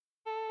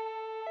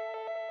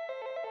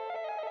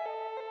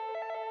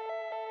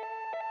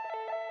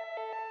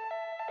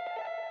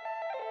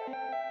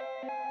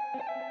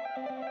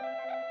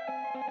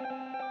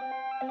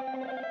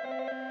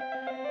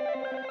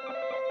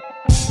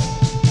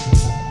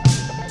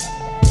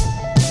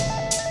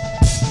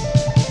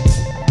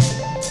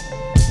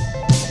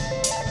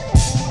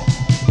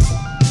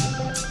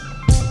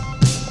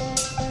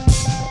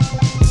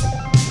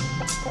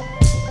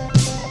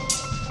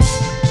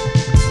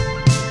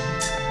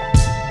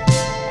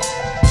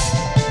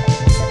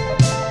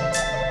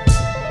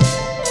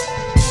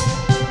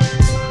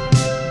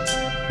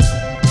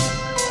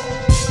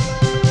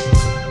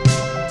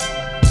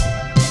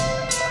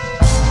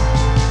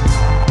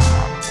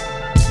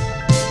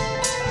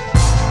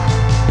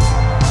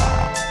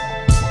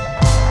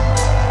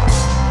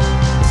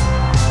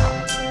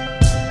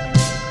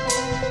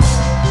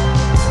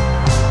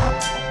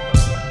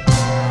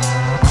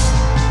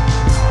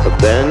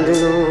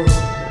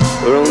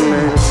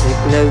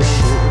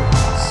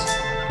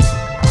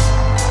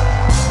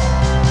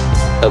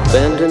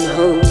Abandon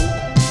hope,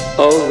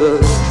 all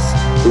those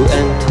who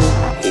enter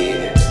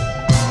here,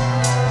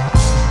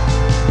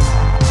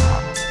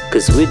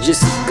 'cause we're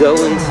just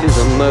going through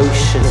the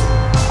motion.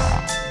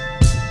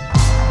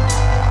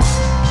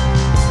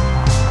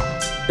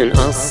 And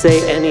I'll say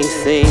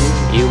anything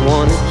you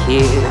wanna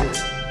hear.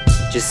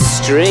 Just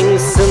string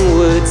some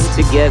words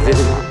together.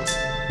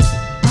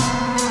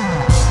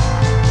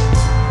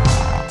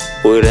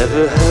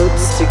 Whatever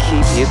helps to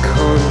keep your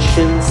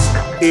conscience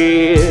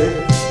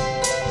clear.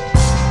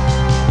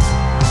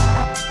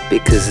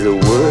 Because the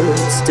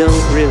words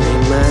don't really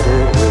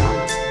matter.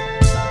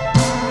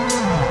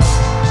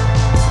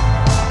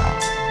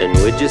 And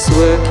we're just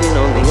working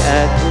on the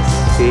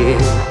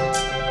atmosphere.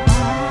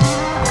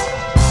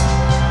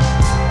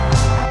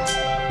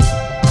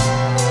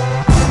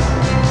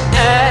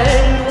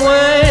 And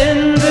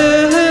when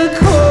the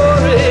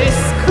chorus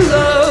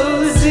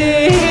closes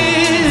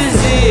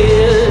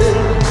in,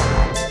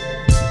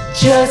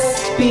 just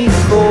be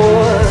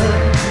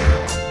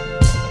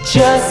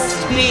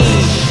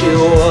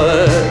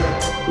sure.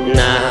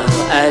 Now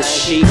as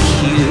she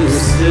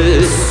cues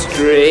the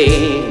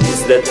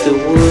strings that the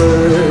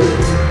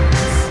words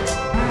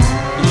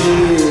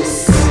you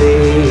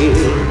say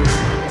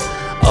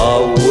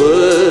are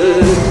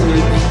worth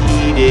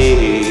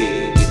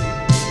repeating.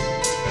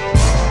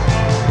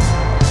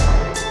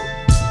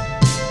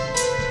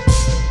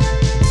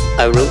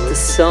 I wrote the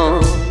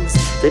songs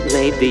that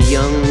made the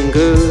young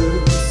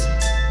girls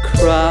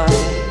cry.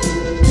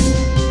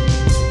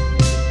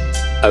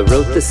 I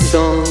wrote the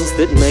songs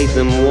that made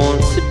them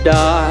want to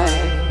die.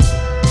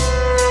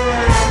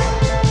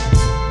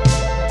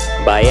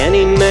 By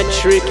any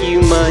metric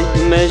you might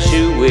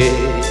measure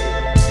with,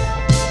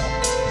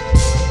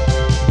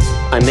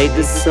 I made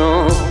the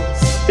songs,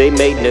 they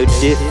made no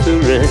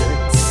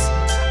difference.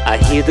 I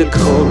hear the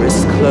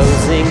chorus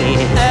closing in.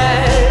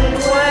 And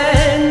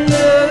when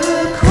the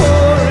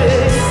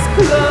chorus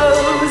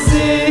closes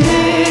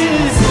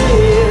in,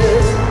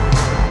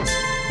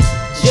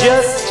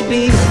 just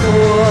be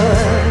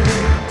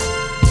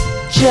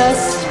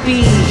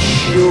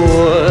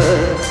sure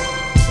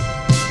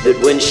that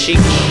when she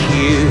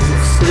cues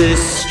the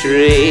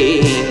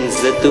strings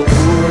that the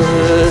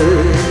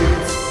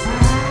words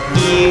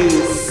you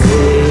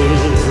say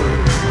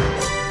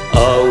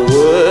are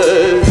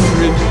worth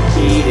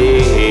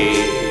repeating.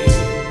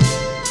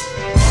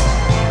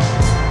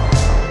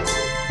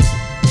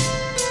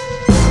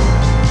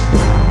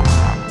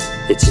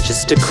 It's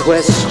just a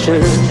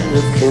question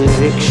of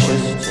conviction.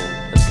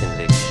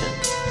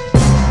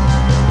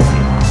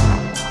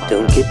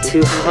 Don't get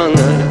too hung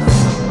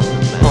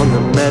up on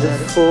the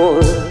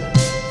metaphor.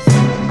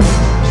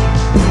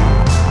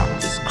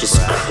 Just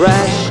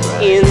crash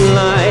in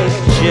like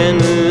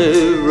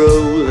General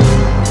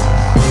Roland.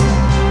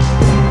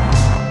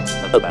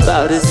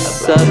 About as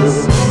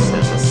subtle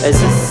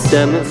as a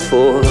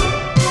semaphore.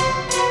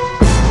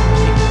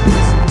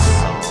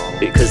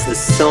 Because the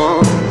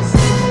songs,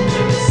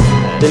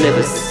 they're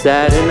never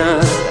sad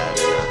enough.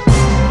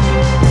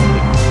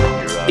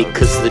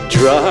 Because the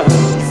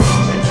drugs,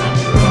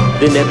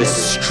 they're never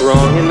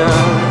strong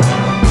enough.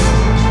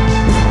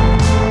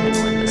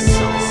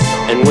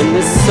 And when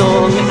the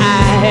song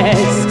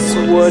asks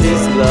what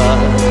is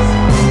love,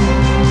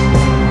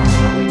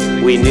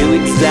 we knew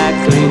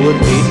exactly what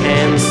the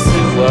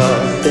answer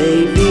was.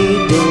 Baby,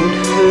 don't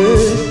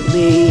hurt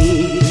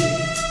me.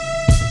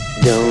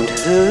 Don't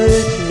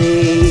hurt me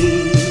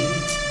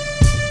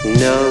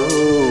no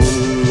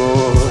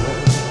more.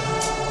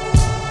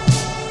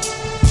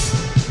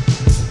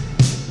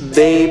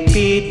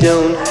 Baby,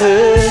 don't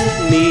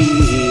hurt me.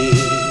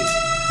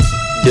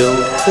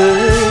 Don't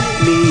hurt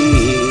me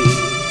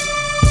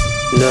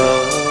no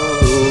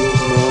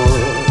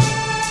more.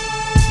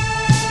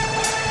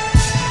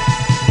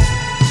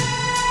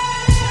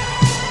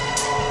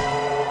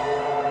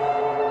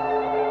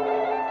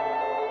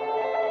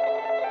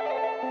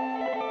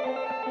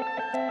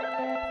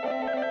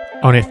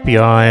 On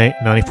FBI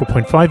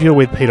 94.5, you're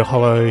with Peter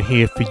Hollow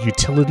here for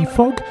Utility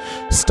Fog,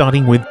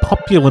 starting with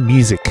popular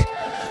music.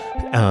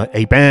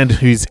 A band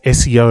whose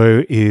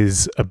SEO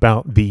is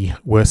about the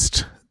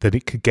worst that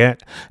it could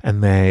get,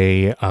 and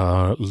they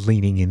are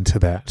leaning into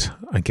that,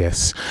 I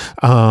guess.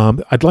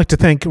 I'd like to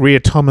thank Ria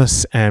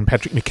Thomas and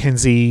Patrick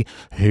McKenzie,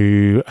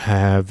 who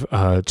have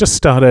just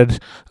started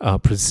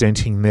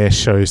presenting their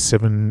show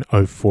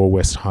 704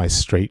 West High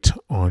Street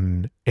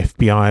on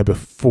FBI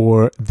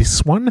before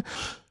this one,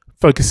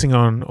 focusing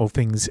on all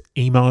things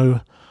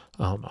emo.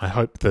 I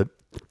hope that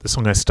the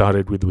song I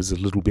started with was a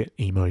little bit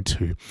emo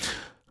too.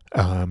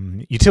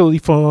 Utility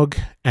Fog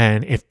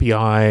and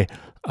FBI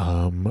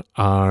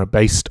are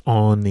based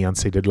on the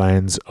unceded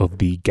lands of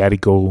the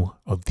Gadigal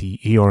of the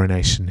Eora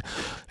Nation,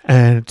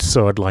 and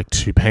so I'd like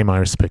to pay my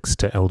respects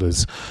to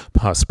elders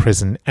past,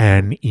 present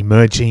and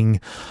emerging.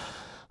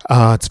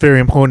 It's very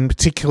important,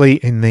 particularly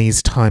in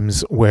these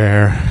times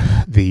where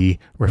the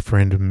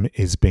referendum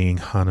is being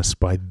harnessed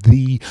by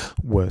the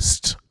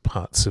worst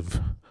parts of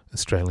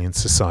Australian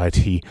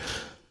society,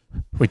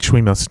 which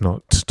we must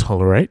not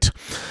tolerate.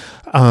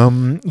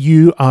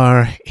 You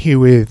are here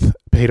with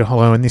Peter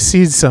Hollow, and this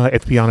is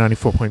FBI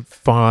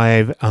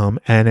 94.5.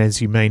 And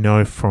as you may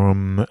know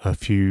from a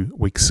few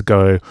weeks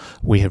ago,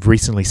 we have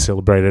recently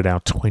celebrated our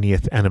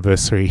 20th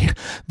anniversary.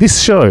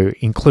 This show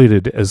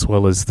included, as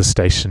well as the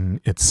station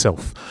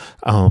itself.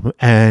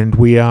 And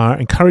we are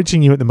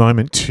encouraging you at the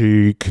moment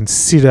to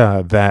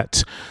consider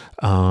that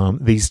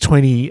these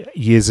 20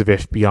 years of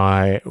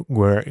FBI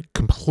were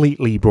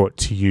completely brought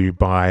to you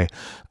by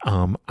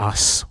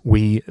us,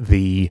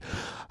 the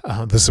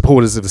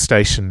supporters of the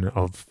station,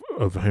 of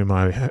whom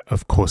I,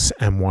 of course,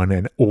 am one,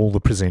 and all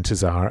the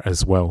presenters are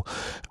as well.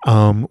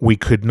 We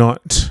could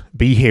not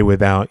be here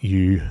without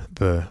you,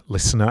 the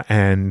listener,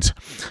 and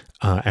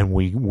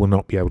we will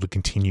not be able to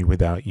continue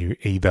without you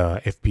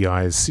either.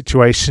 FBI's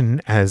situation,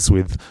 as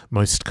with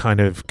most kind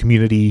of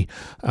community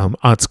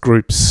arts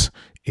groups,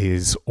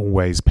 is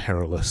always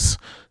perilous.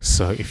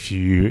 So if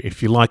you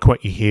like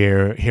what you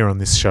hear here on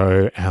this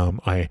show,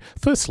 I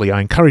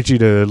encourage you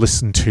to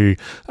listen to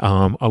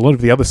a lot of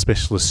the other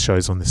specialist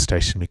shows on this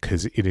station,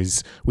 because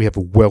we have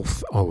a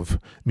wealth of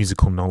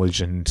musical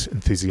knowledge and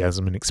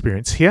enthusiasm and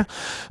experience here,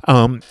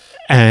 and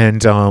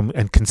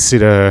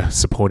consider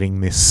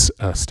supporting this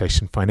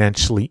station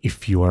financially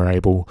if you are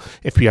able.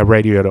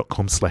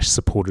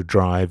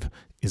 FBIRadio.com/supporter-drive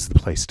is the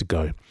place to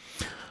go.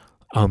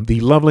 The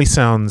lovely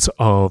sounds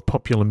of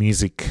Popular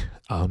Music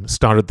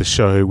started the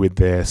show with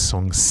their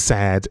song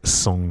Sad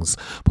Songs.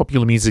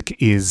 Popular Music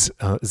is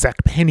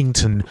Zach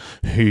Pennington,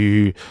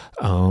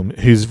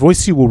 whose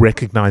voice you will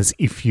recognise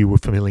if you were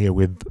familiar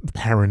with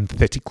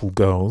Parenthetical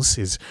Girls,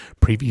 his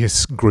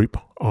previous group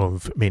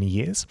of many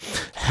years.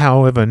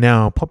 However,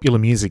 now Popular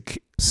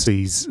Music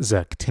sees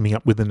Zach teaming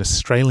up with an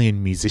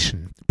Australian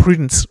musician.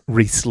 Prudence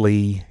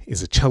Reese-Lee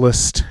is a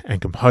cellist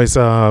and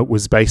composer,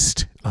 was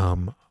based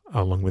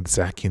along with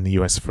Zach in the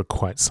US for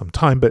quite some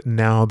time, but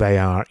now they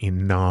are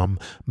in Naarm,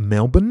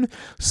 Melbourne.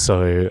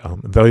 So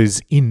those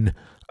in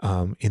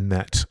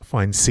that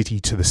fine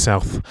city to the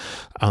south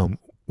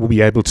will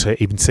be able to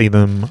even see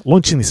them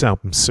launching this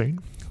album soon.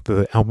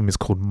 The album is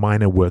called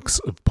Minor Works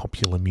of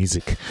Popular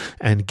Music,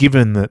 and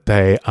given that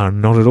they are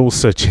not at all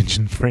search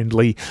engine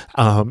friendly,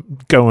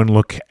 go and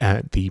look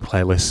at the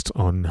playlist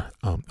on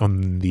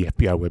the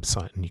FBI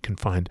website, and you can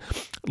find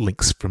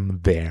links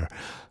from there.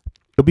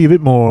 There'll be a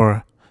bit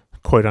more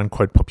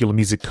quote-unquote popular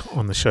music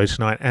on the show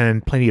tonight,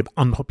 and plenty of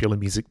unpopular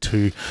music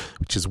too,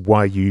 which is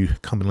why you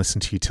come and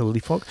listen to Utility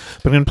Fog.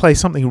 But I'm going to play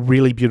something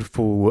really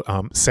beautiful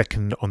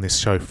second on this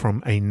show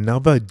from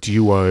another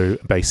duo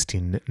based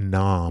in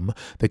Naarm.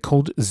 They're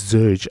called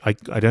Zurj.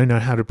 I don't know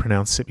how to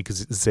pronounce it because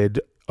it's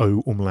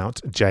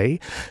Z-O-J,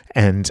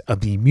 and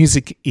the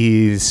music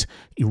is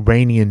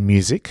Iranian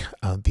music.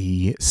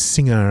 The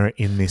singer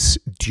in this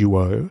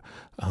duo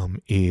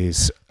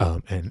is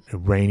an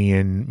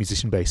Iranian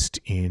musician based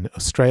in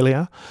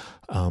Australia.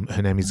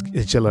 Her name is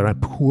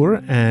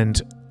Jalarapur,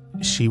 and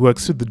she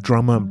works with the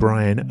drummer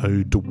Brian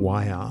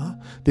O'Dwyer.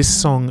 This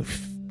song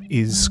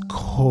is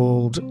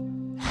called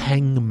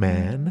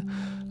Hangman,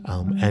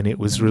 and it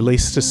was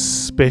released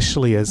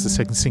especially as the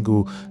second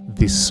single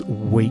this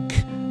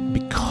week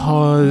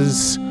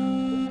because,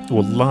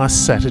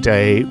 last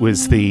Saturday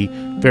was the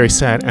very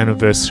sad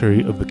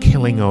anniversary of the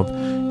killing of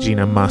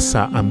Gina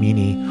Mahsa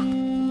Amini,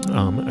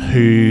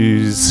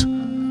 whose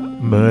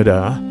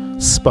murder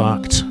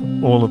sparked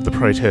all of the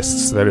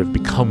protests that have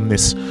become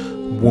this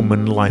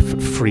woman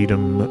life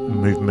freedom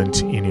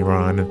movement in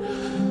Iran,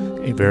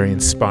 very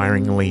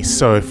inspiringly.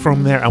 So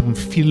from their album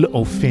Fil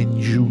au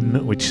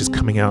Fenjoun, which is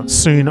coming out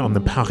soon on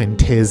the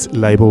Parenthèse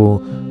label,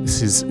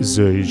 this is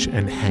Zurj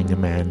and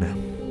Hangman.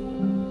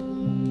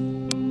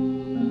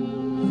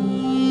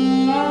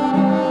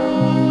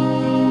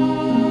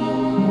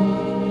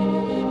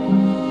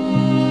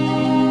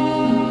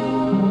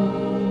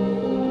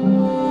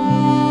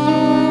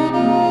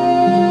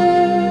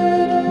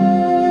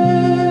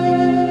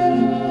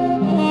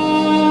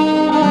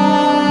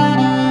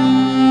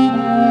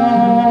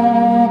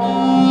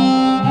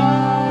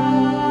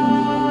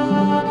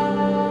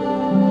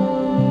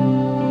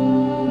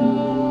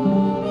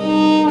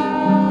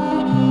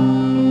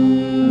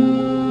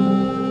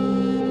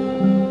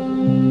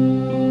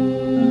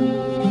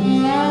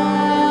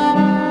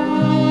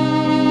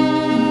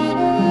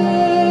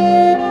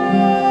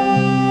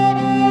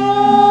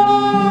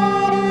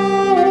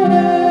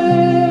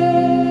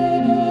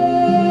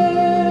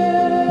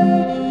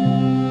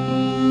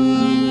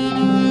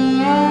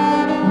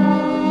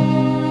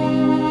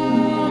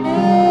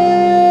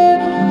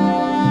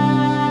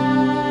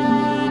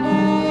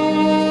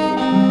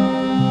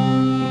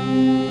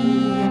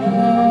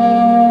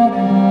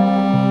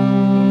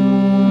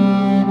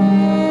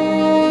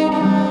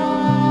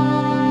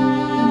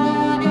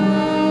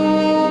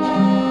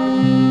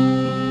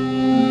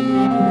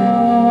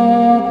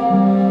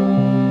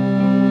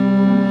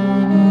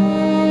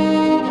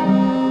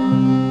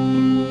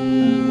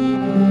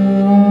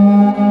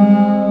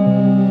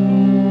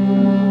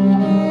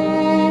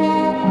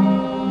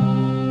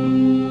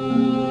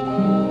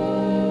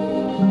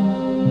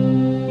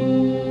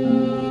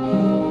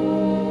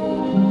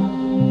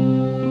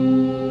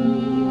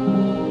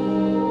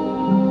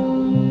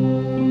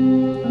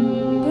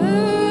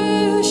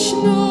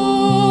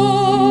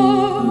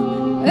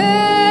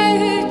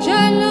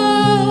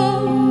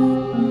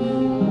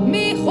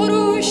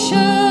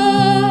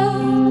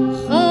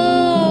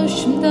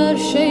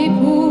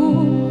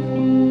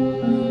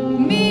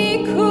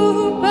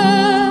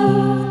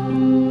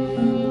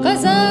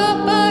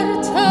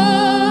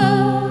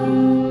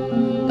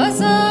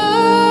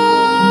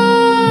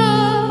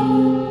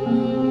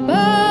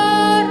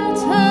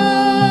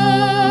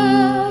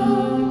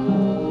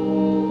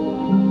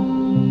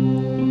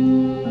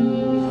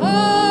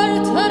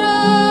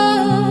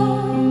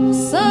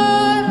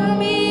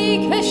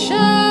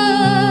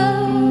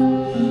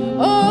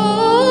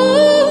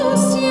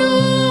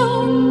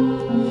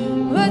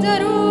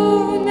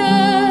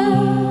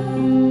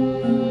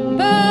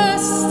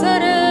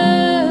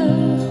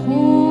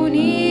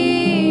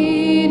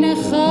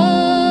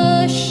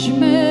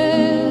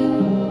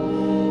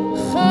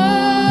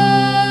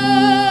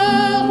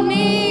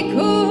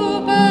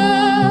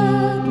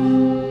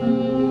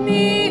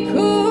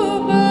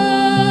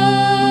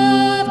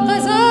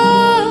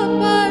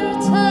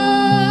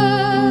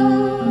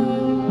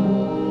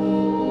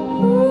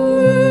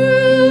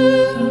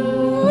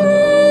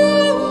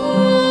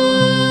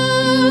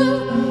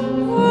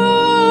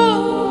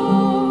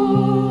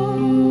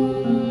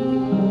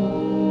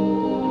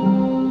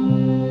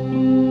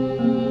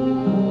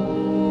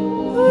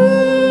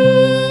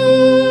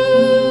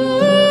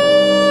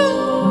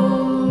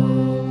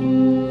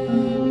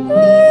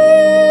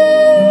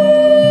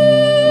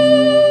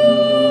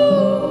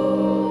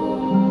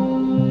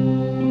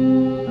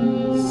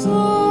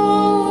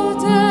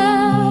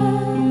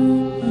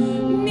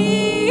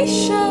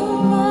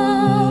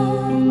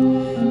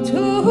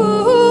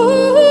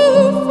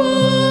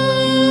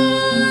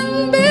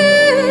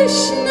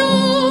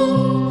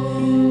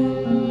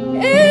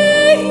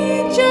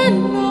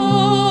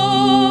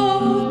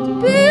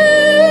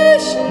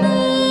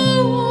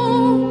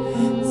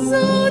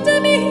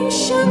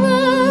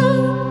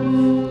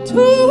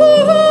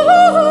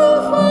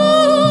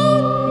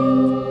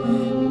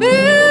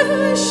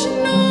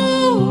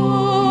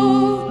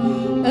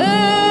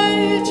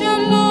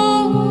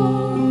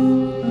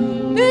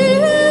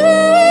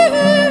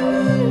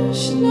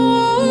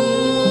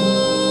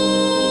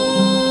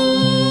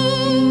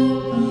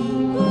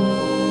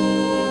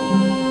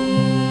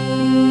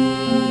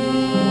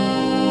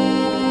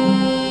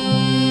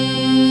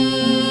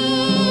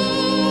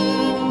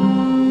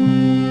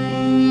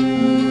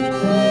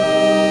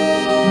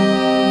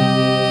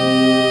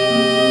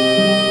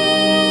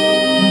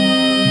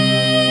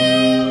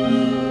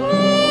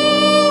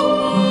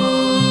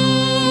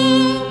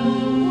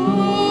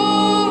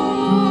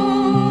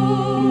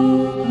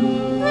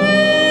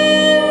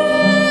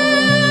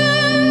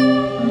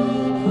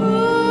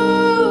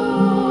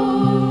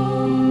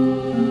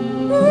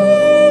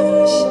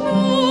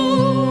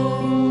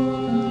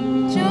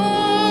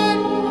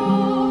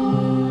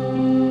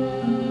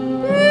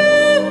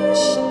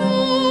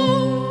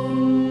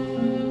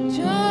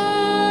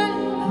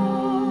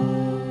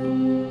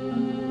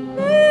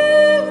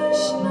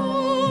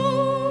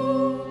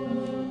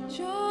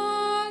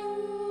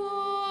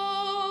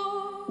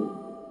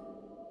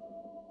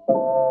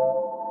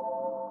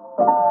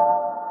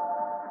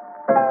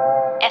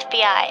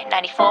 FBI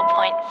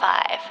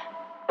 94.5.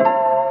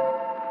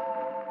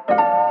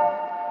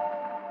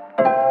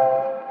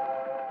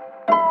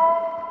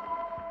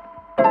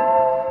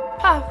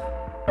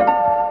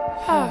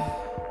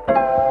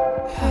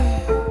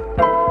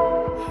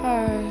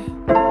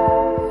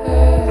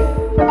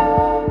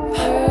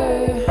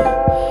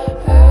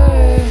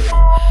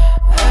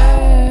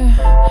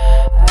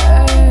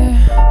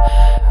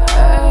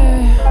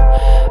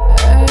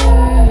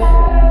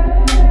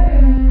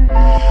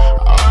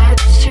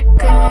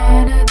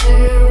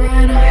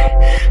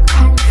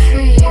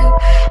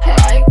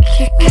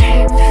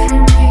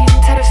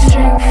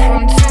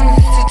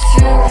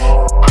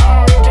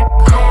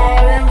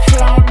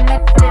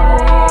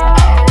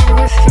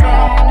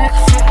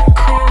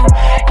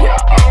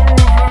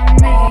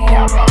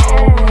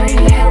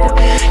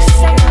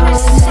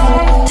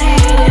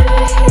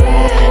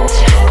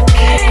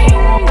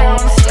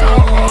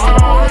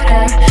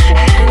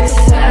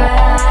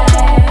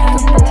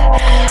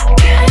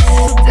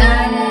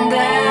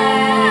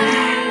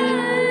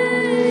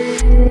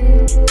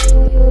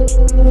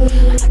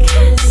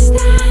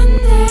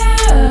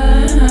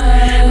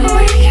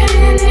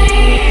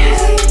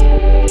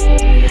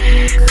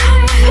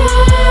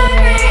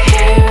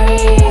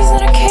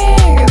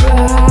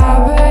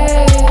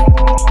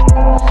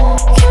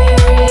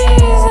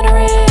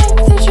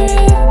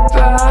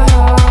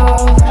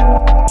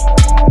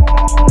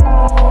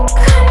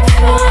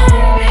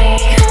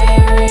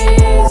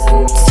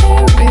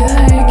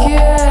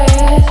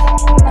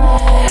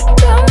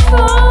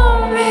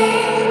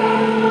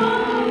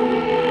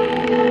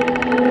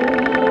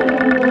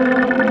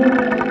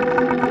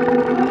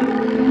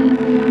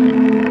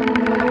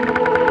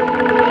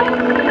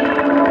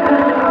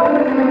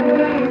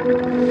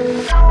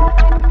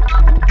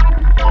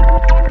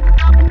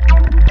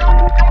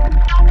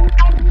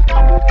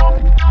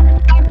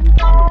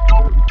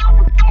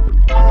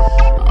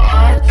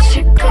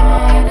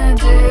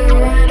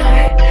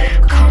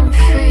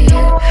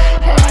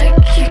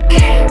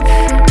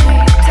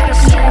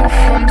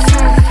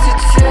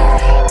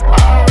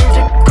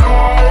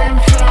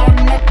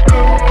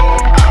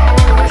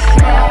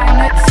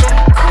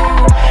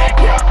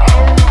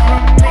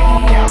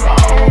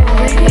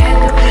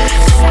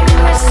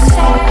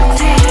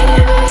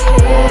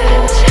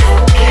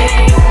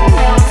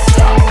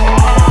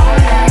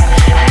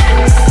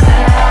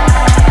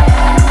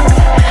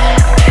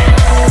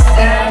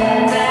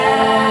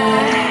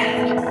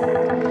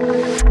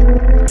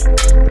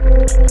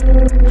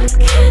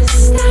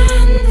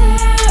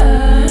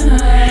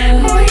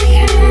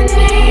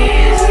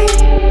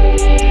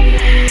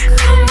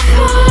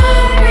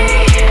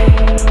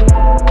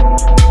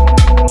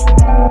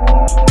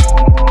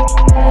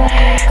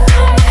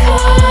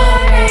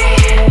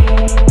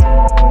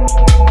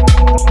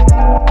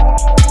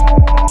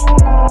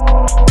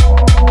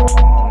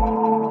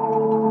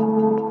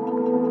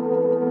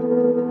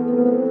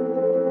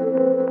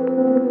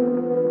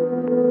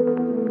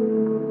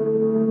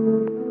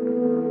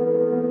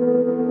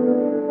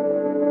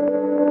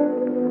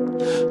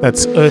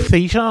 That's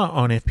Eartheater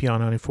on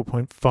FPI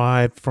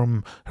 94.5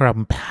 from her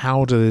album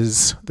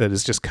Powders that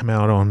has just come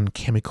out on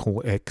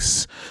Chemical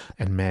X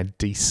and Mad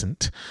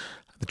Decent.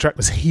 The track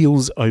was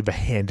Heels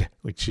Overhead,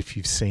 which if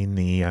you've seen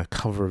the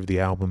cover of the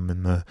album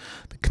and the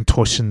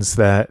contortions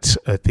that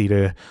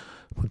Eartheater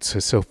puts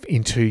herself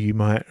into, you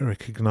might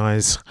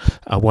recognise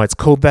why it's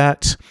called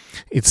that.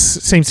 It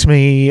seems to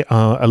me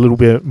a little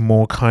bit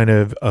more kind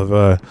of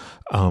a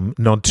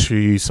nod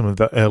to some of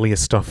the earlier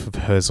stuff of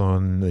hers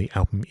on the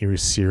album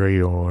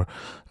Irisiri or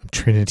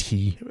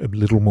Trinity, a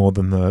little more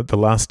than the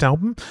last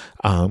album,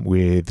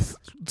 with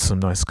some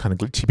nice kind of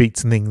glitchy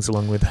beats and things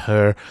along with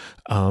her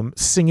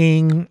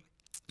singing.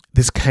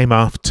 This came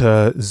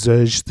after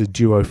Zerge, the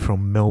duo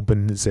from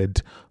Melbourne,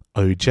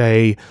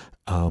 ZOJ,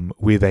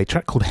 with a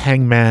track called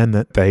Hangman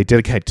that they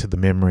dedicate to the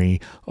memory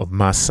of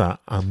Mahsa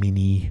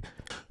Amini,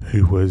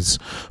 who was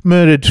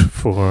murdered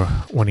for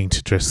wanting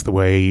to dress the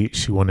way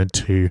she wanted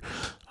to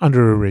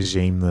under a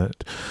regime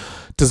that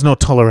does not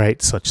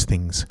tolerate such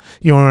things.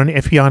 You're on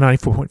FBI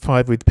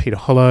 94.5 with Peter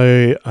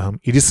Hollow.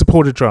 It is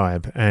Supporter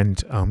Drive,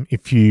 and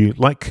if you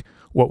like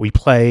what we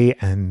play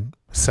and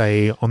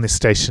say on this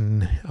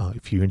station,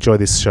 if you enjoy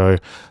this show,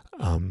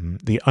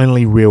 the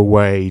only real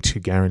way to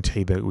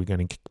guarantee that we're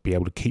going to be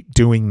able to keep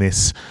doing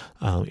this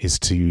is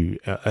to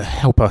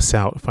help us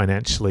out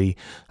financially.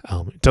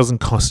 It doesn't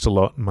cost a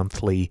lot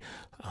monthly,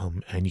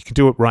 and you can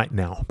do it right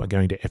now by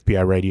going to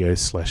FBI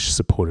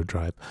Radio/Supporter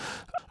Drive.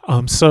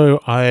 So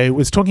I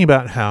was talking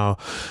about how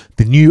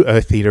the new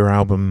Eartheater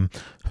album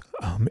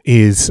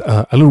is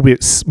a little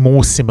bit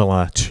more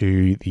similar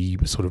to the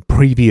sort of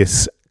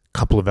previous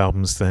couple of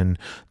albums than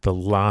the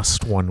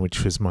last one,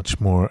 which was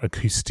much more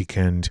acoustic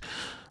and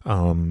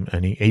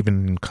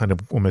even kind of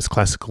almost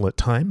classical at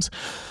times.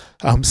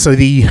 So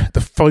the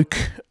folk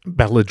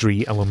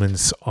balladry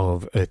elements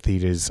of Earth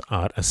Eater's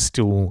art are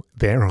still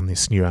there on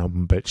this new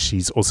album, but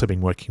she's also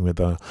been working with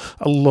a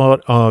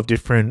lot of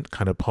different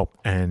kind of pop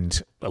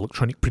and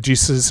electronic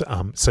producers.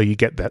 So you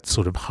get that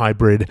sort of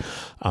hybrid,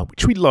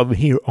 which we love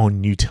here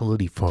on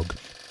Utility Fog.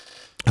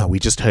 We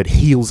just heard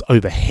Heels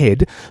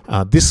Overhead.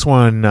 This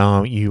one,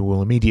 you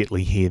will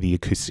immediately hear the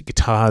acoustic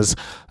guitars,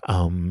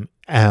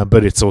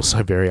 but it's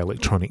also very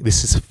electronic.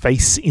 This is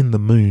Face in the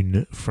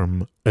Moon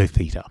from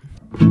Earth Eater.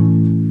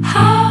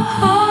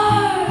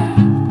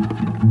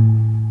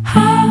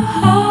 How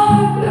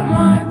hard am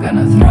I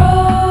gonna throw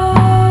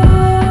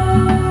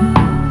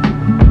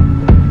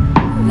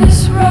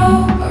this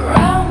rope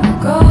around the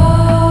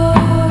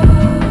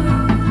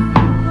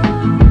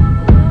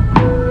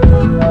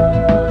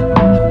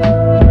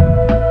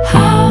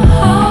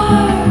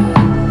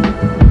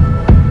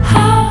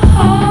How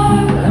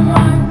hard am I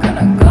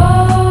gonna go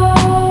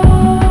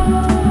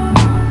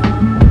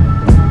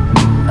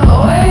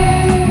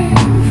away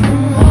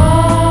from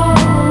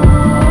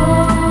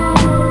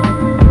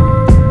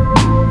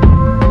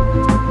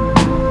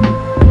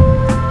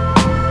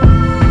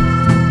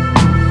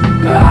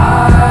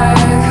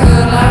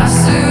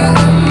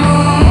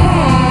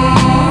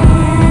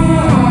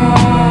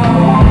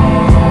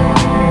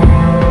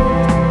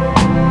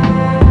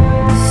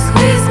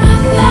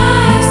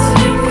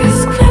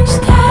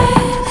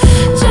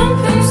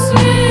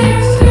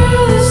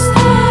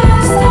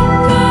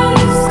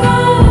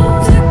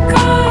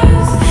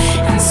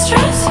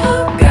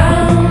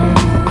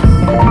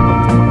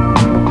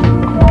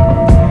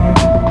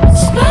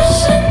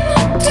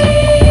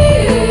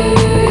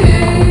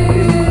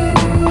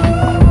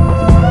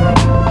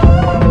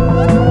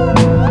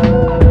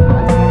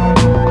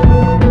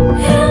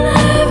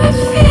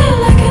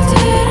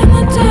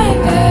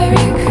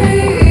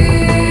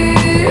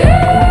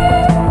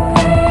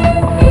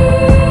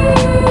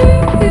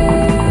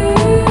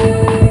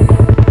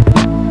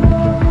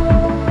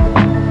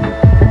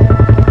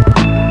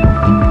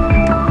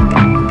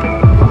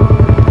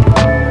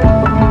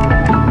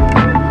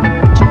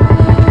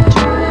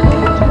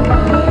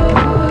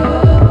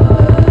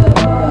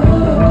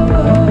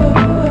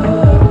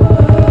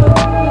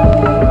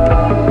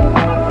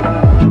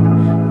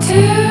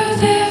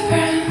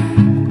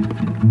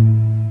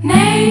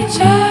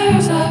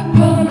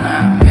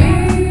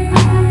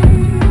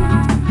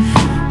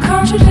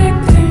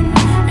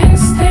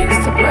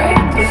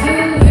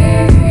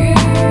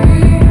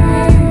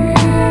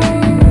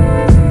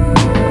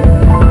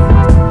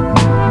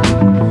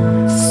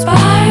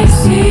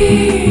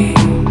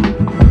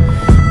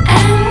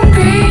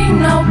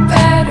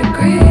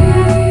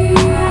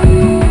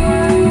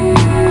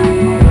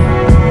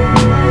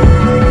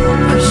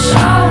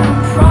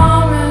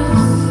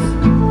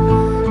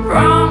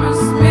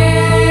Promise me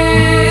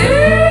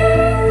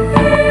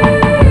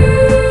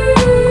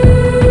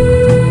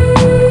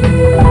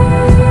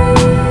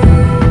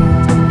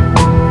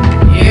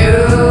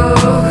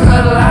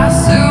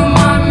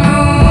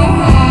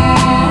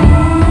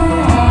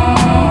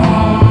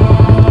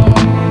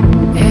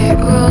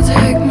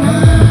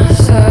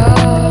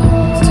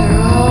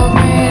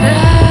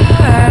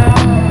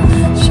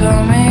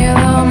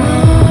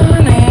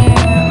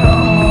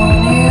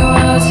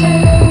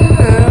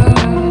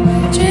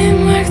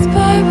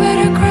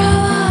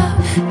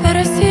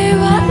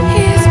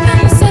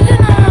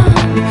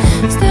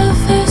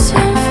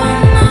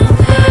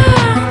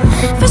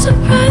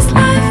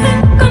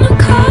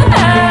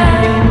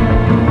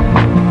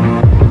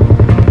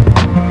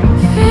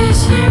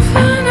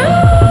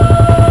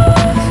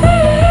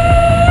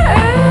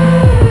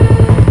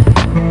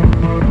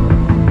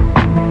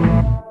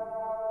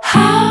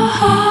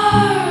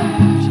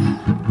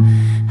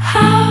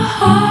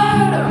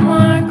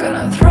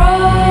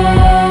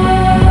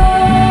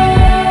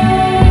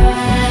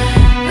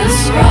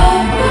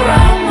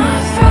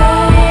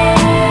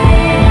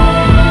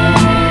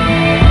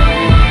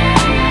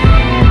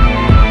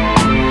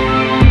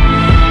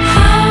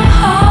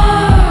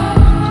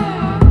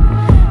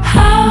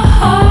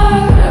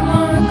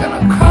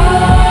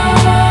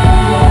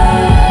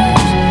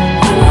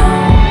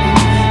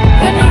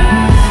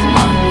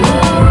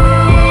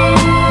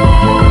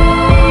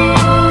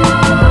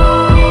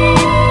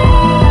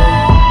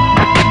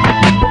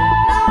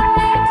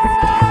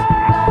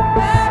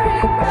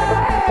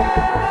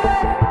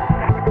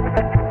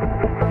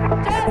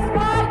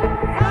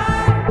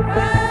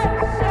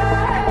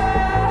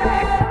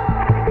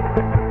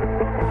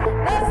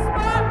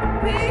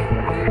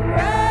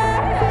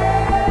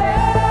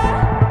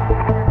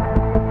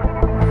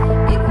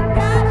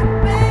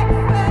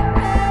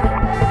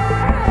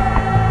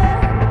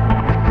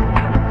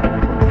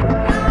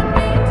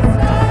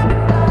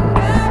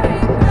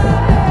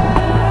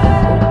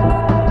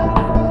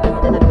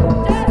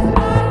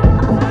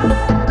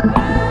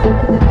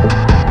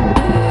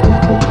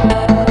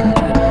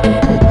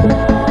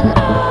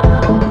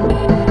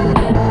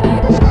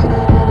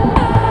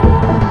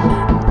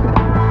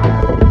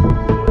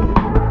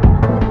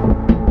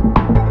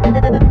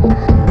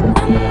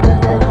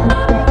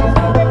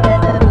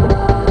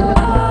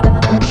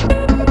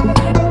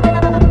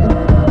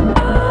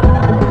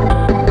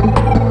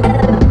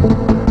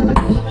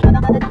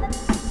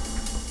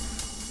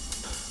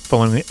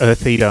following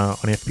Earth Eater on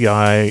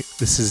FBI.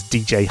 This is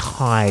DJ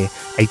Hai,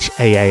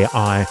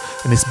 Haai,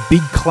 and this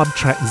big club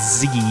track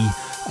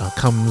Ziggy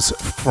comes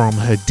from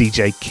her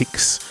DJ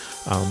Kicks,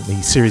 the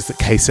series that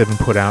K7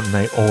 put out, and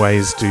they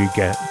always do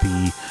get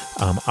the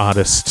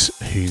artist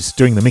who's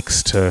doing the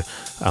mix to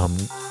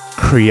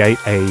create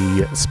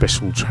a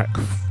special track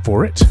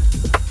for it.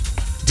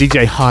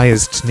 DJ Hai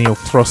is Tennille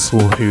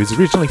Throstle, who is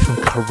originally from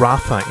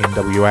Karratha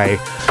in WA,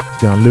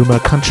 the Luma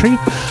country.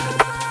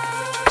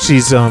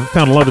 She's found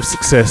a lot of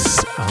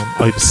success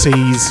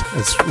overseas,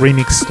 has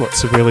remixed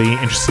lots of really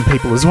interesting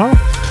people as well.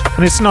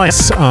 And it's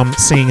nice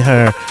seeing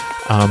her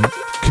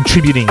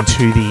contributing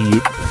to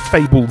the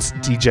Fables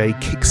DJ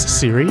Kicks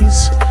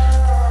series.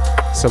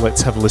 So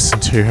let's have a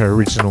listen to her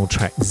original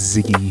track,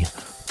 Ziggy.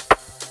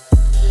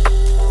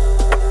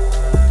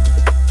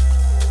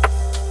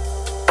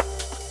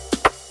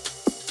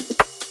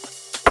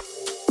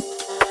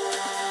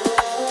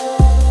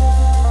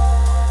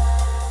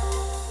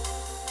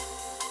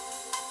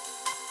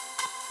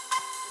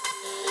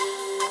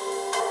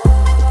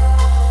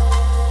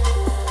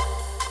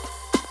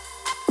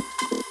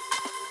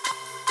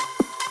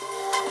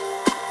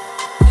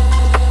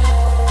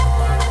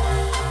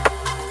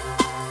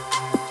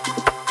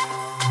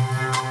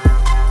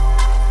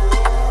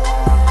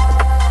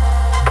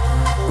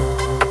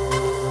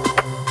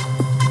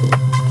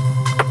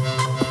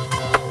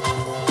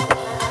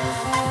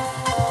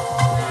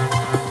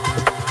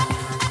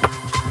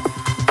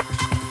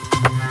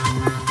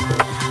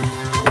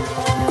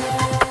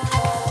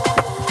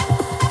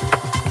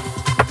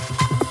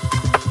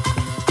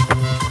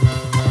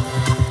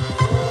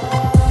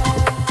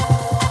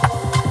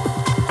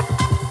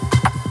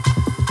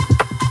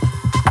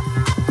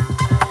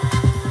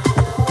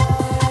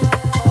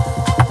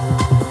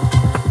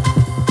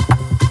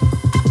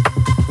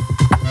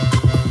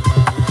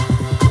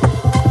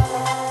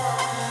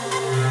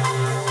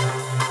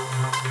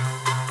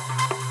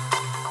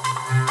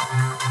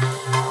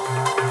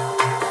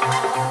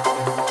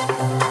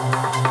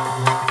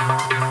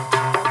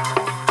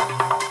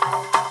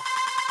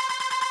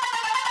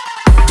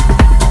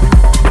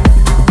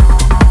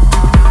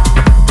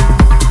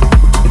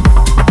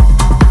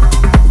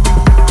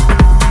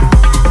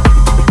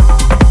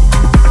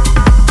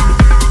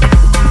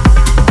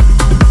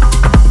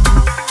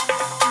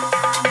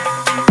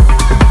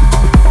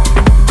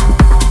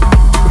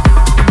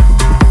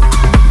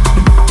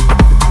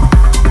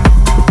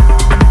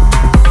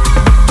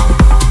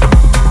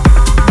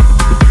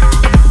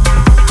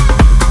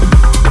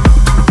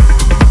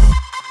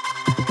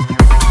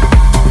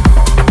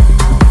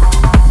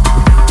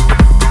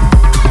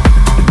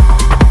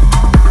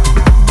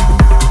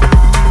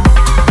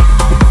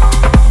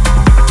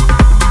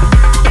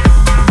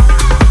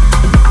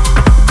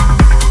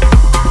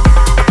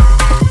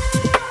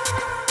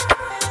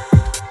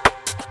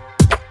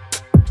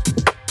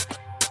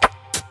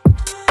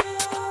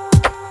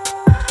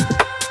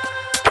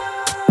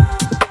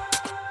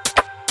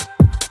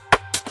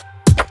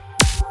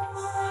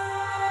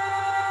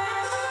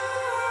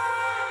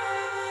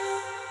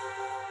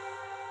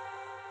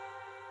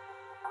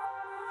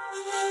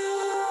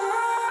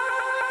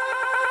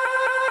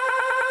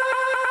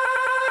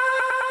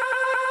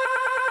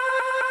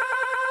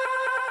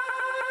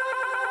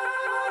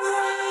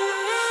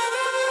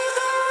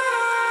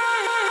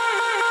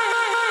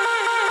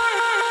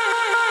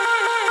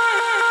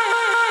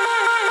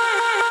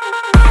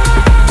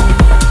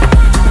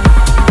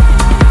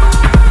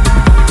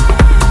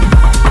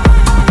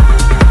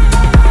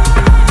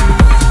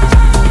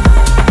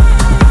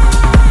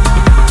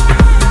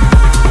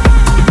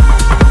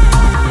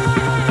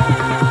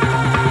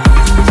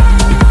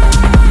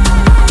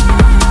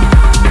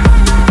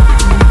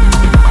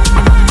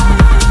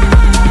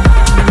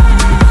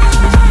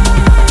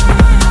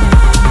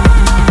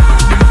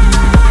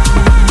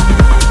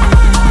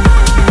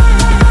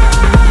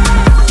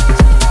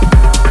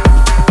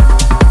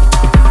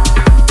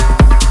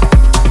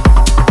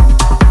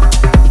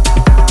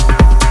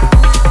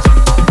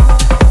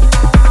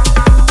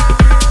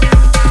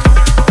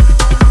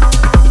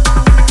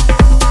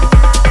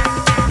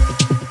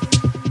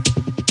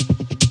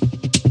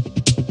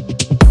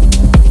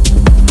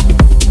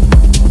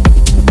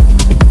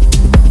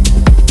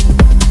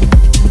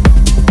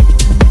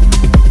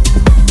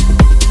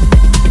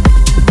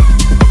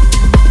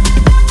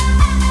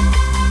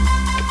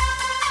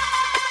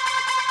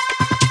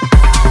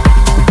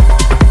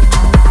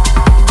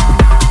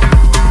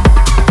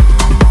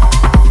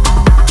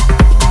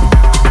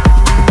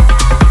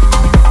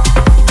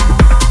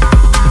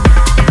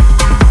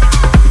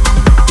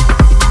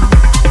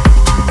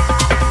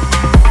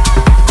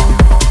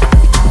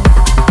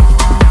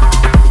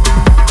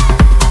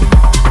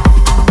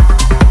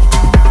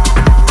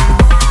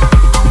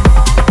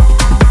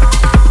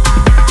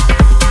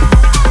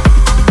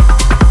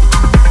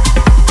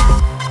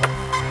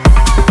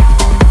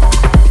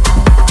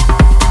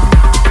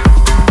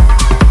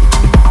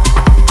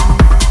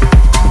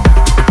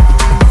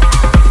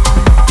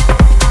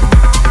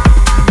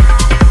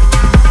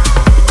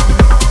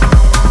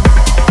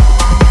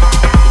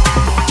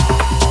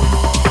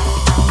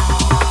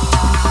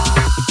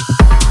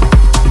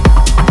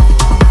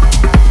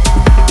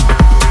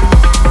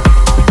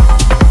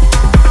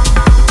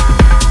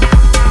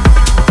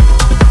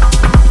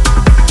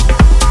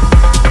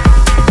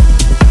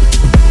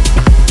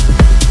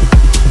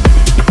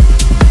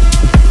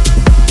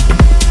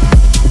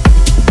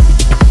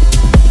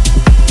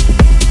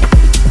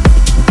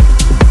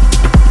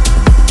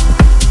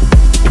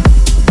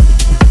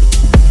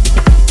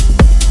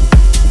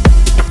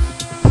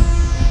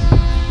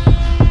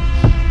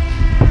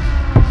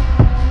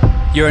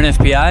 You're an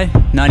FBI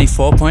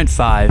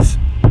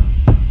 94.5.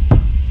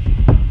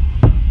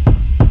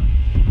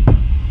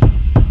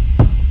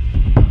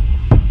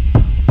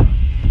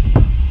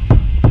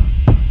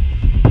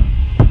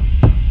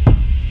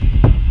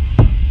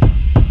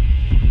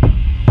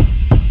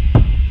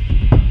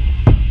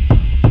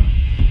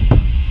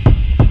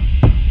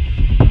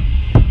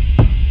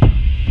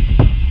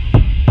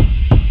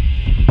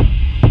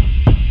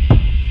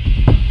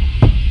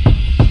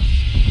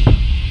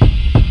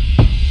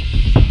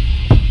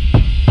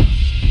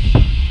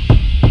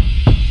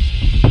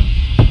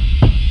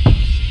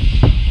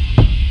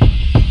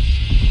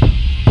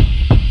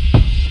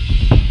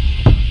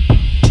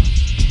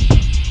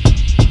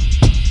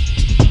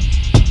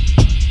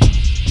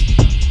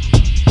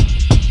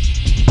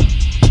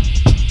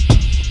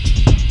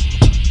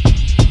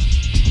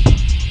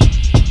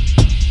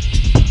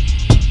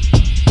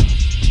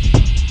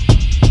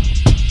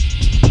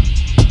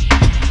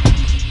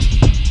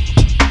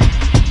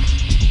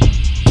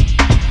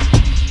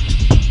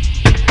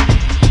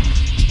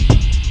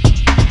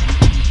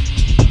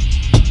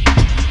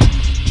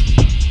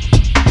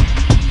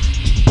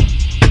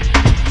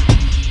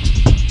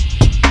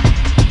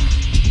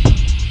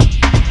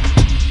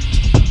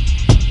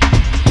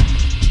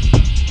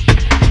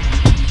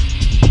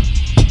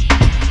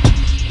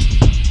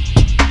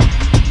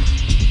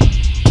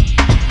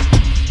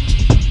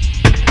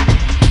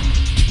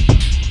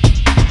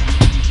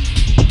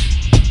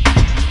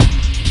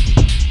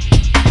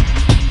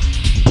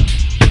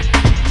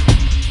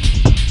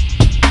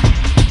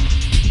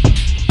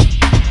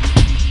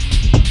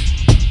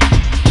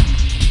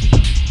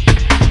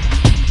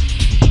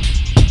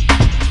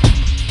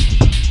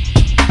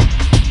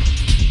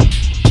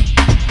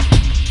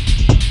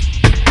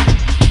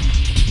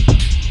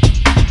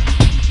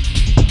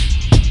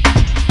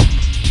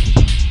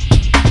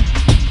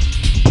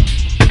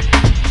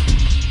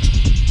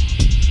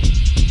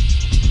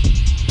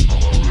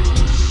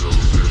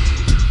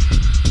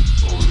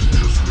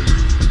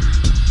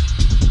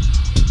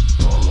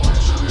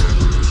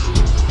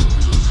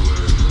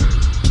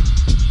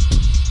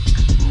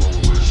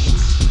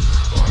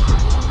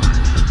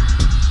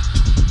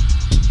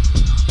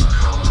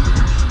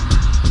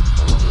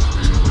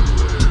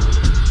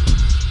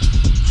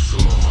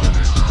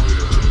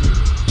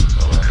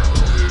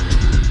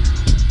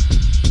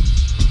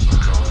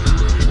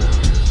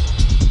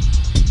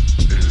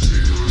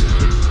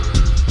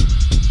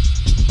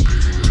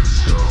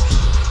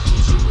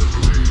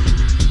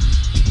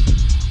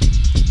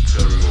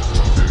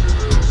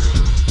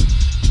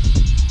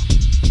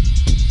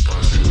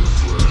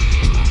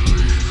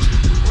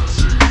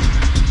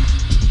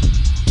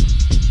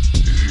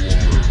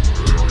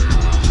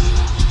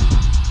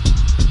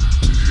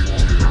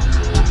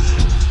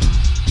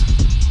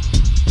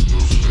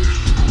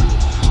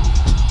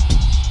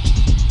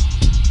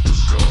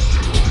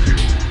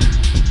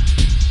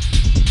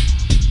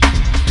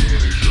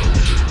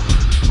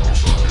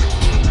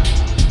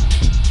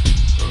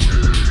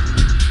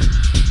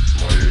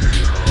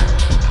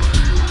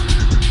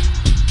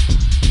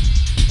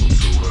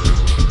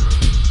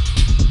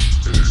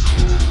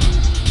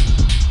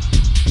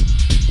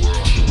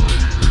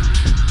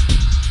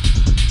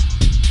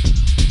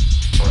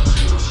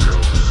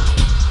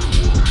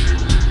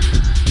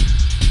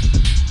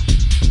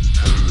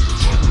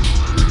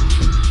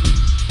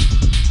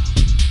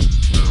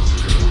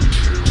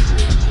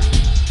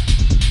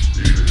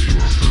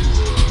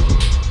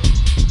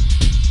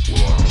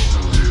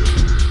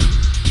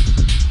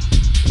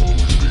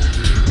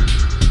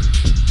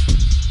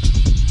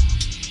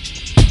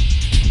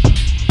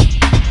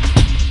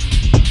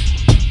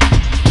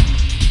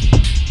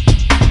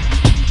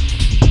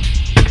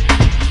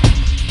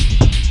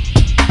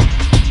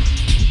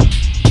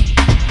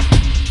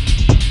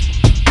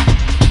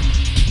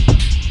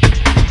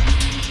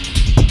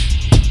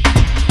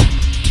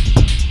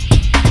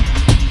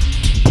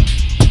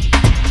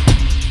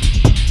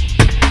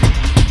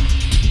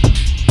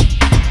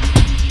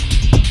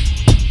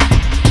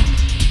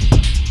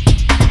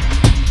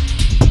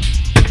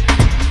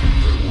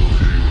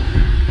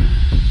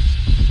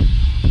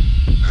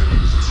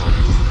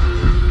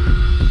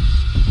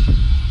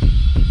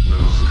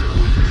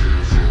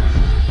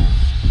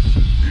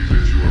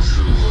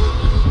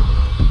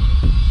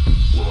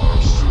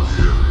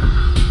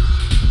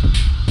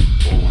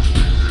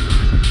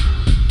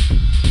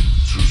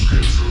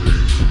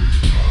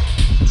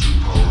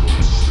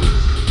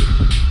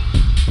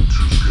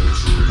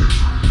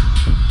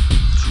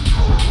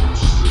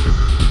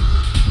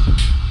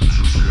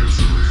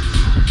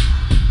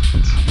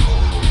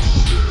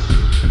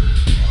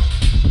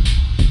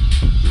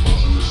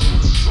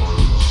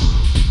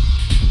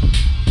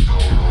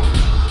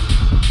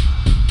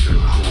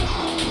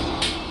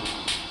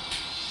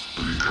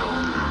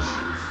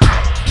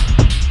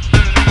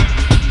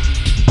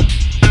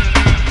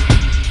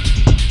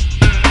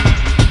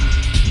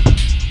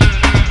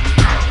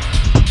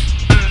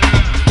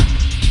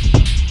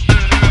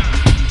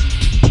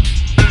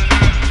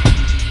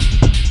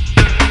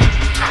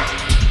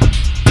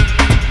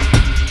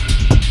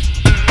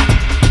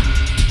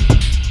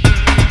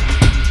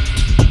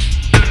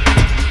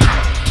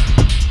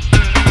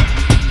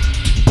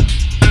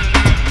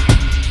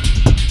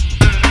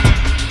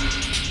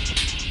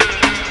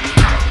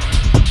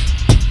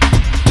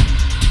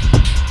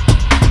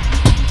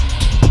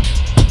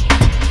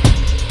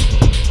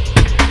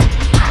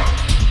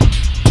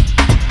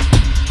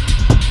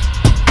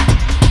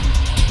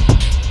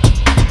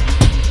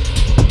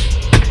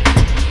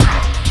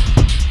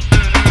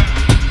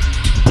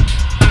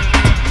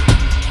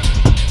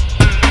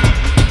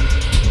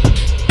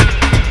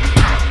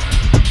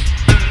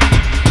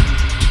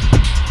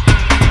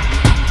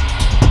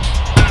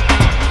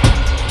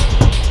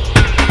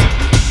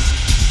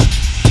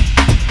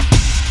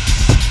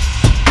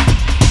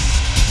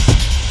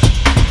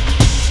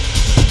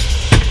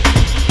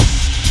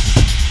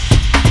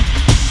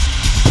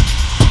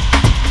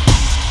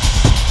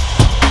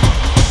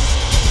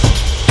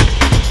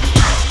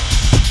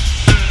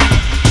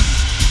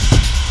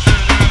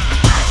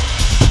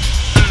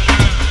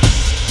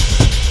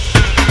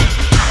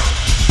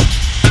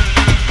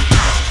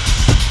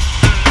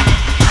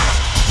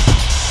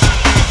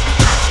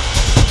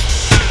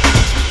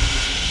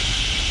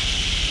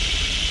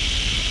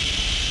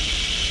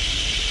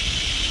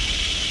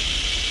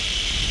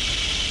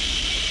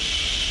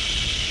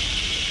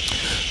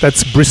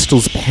 That's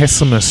Bristol's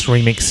Pessimist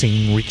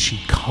remixing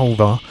Richie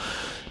Culver.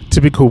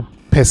 Typical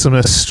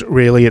Pessimist,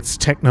 really. It's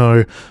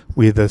techno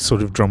with a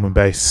sort of drum and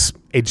bass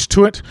edge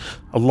to it.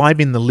 Alive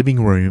in the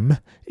Living Room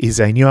is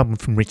a new album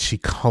from Richie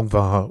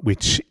Culver,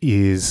 which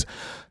is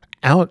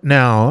out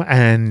now,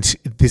 and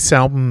this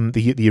album,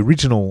 the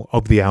original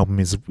of the album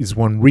is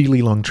one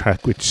really long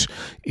track which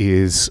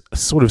is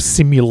sort of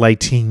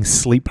simulating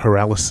sleep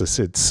paralysis.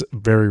 It's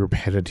very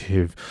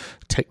repetitive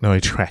techno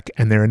track,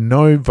 and there are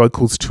no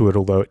vocals to it,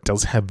 although it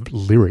does have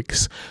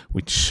lyrics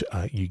which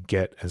you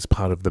get as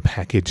part of the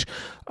package,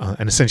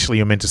 and essentially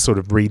you're meant to sort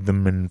of read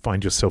them and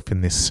find yourself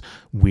in this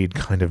weird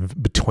kind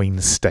of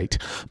between state.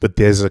 But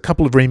there's a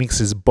couple of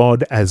remixes,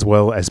 Bod as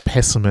well as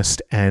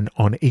Pessimist, and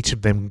on each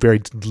of them very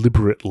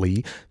deliberately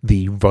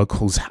the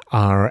vocals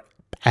are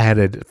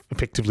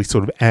effectively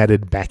sort of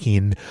added back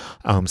in.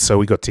 So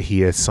we got to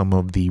hear some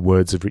of the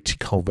words of Richie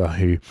Culver,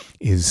 who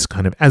is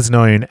kind of as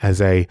known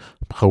as a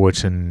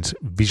poet and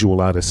visual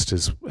artist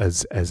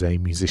as a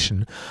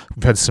musician.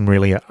 We've had some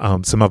really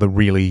some other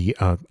really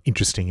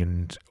interesting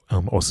and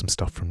awesome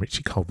stuff from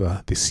Richie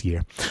Culver this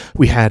year.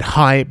 We had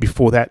High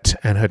before that,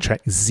 and her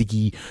track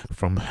Ziggy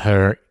from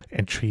her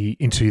entry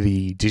into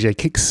the DJ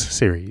Kicks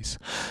series.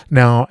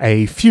 Now,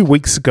 a few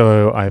weeks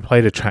ago, I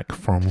played a track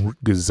from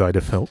Rutger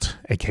Zeiderfeld,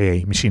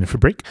 aka Machine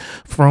Fabrik,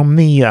 from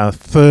the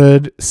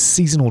third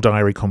seasonal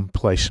diary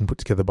compilation put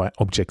together by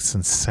Objects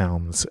and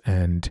Sounds,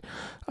 and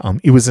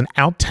it was an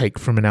outtake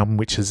from an album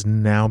which has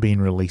now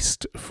been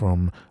released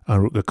from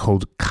Rutger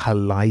called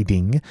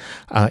Colliding.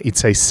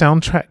 It's a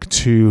soundtrack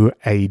to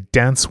a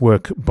dance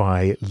work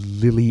by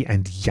Lily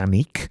and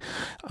Yannick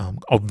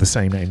of the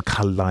same name,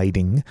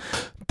 Colliding.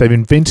 They've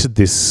invented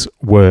this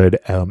word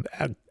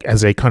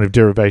as a kind of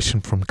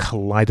derivation from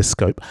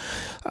kaleidoscope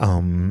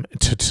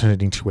to turn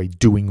it into a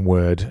doing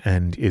word,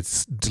 and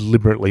it's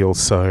deliberately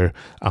also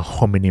a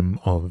homonym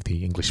of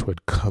the English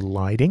word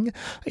colliding.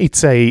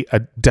 It's a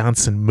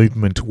dance and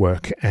movement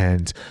work,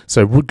 and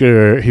so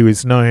Rutger, who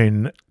is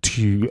known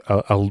to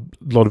a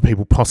lot of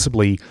people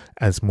possibly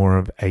as more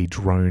of a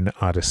drone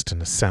artist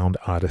and a sound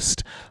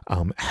artist,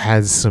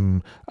 has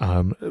some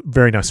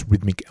very nice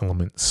rhythmic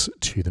elements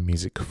to the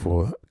music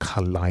for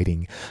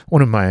Colliding.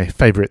 One of my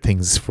favourite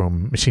things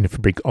from Machine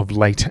Fabrik of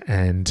late,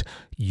 and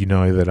you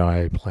know that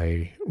I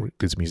play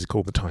Rutger's music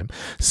all the time.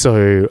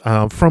 So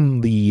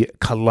from the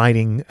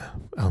Colliding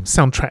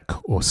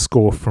soundtrack or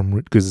score from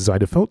Rutger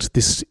Zeiderfeld,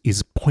 this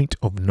is Point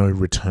of No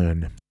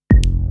Return.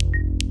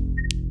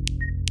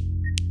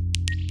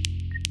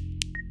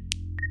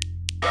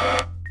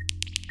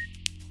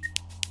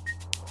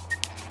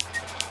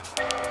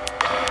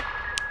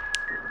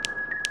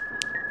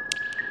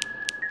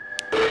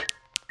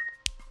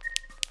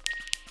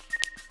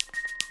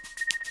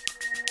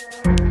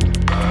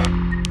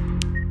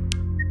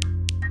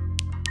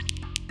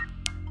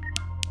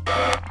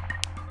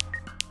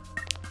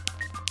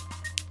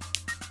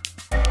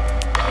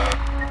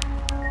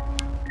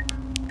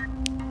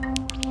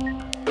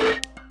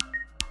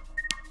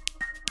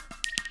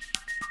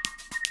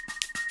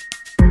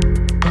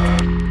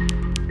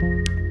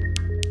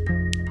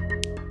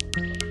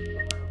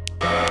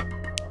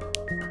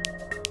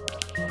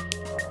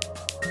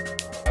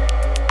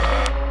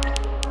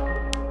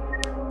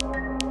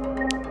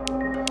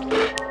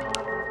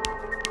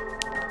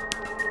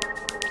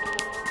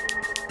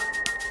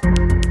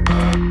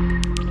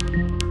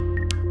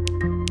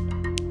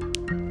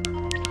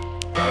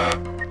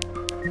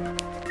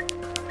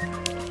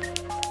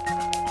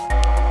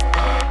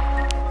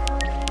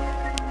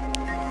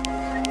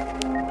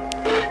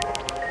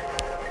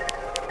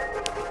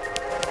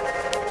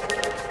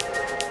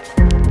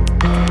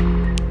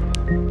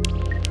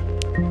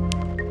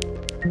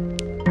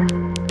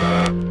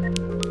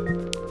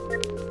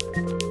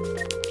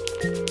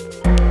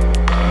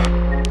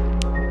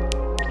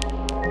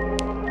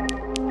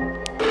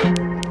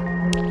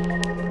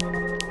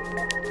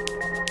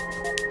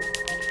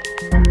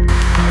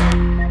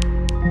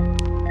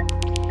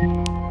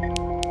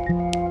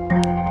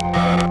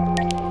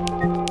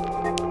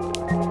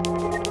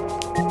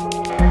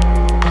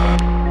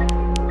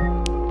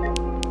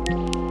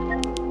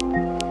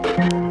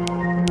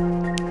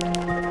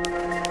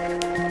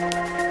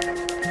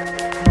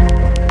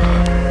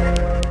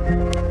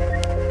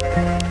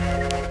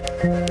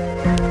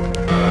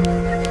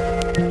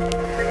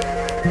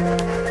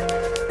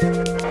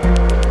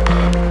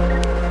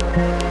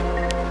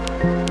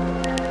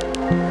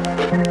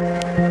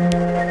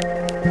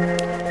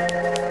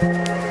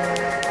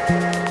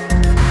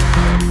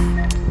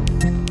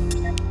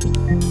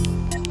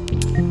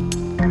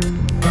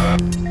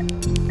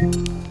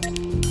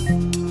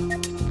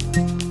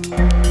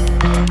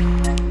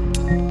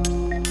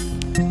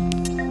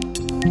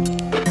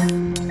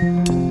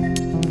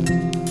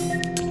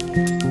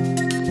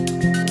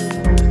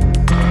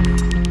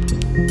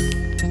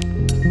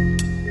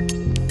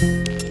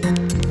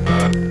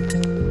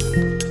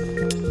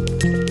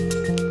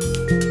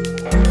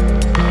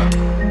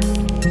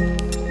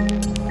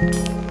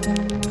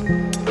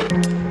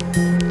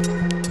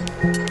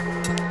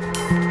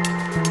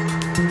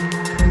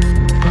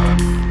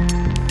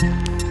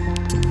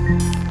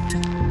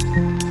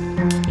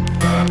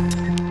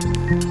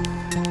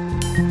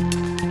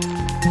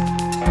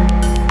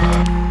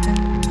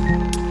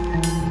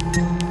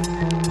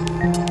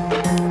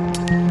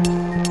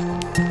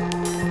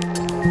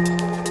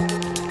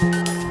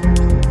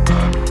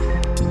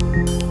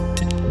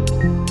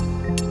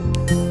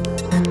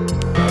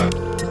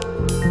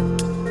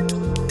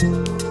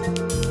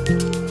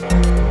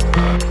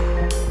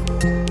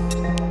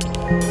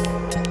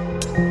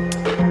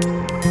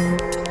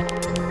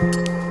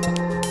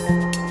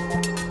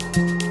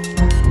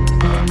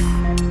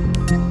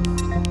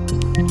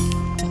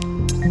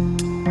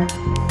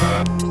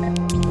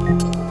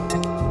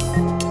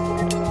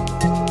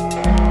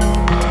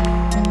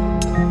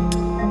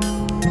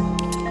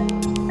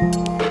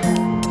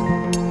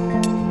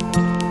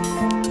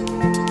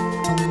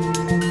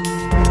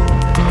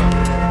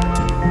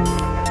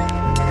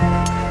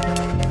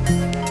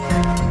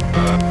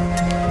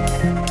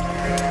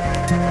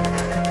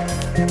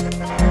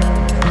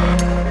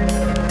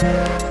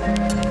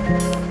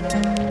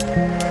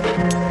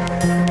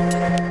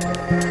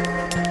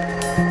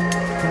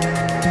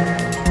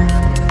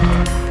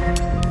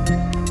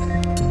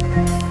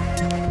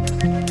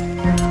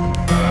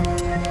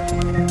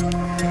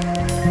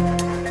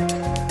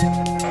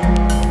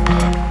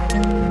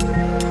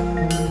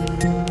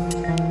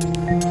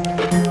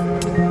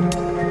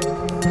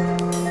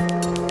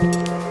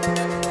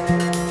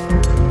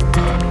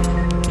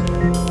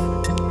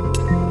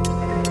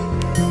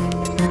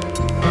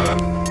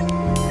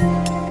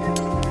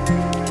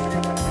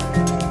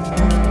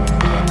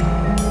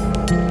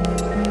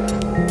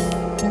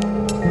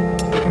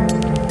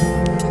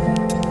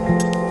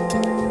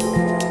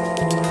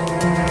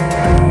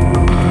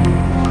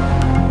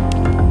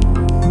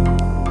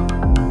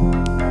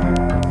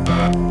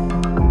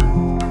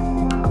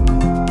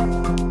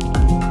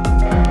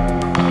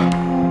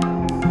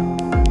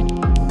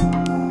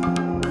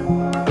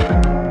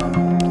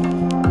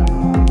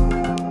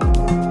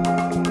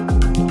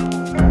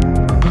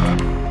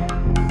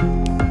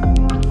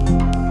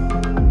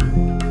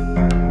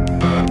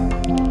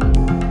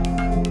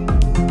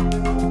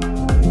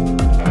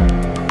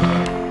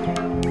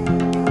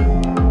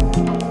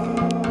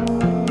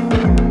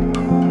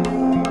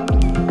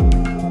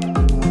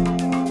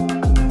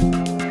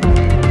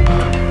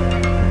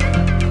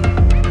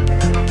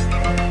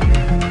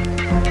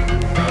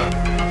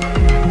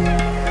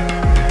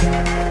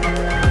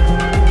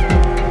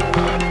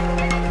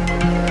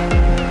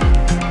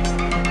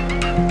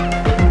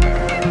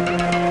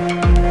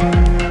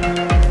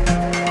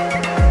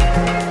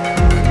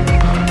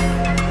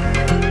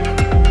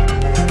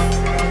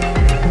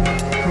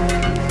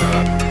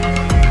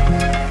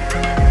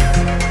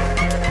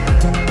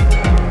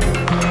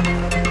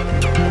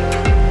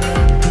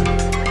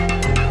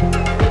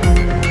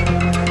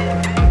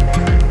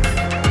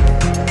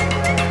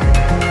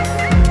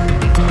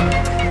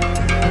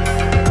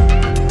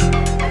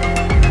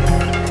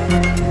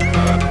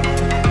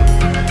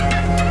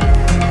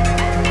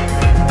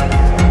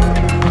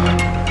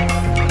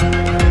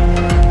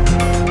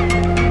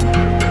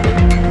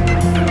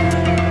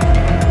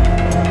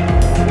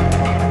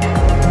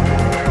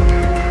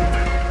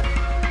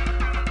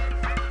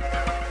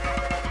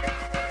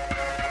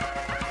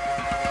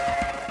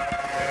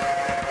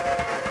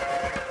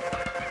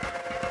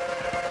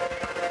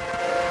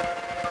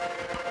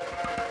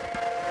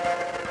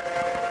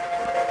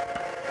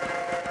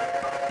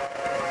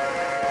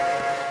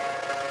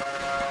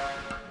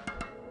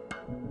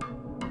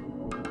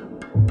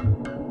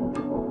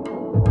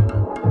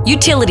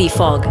 Utility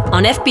Fog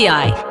on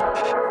FBI.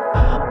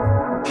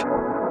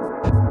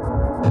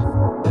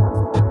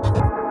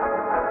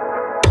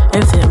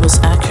 Everything was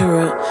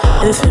accurate,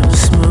 everything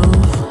was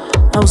smooth.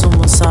 I was on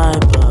one side,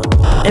 but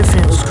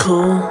everything was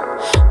cool.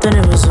 Then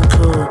it wasn't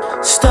cool.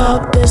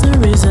 Stop, there's no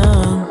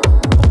reason.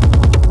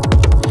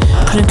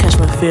 Couldn't catch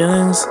my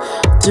feelings,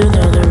 do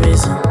know the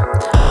reason.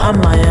 I'm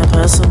my own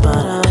person, but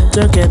I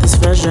don't get this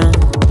version.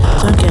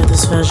 Don't get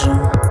this version.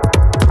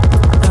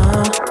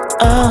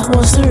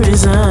 What's the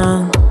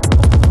reason?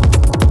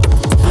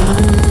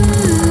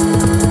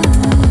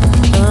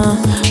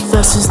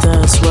 This is the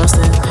worst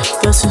thing.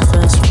 This is the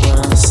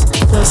worst.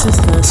 This is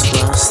the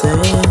worst thing.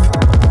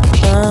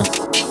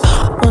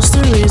 What's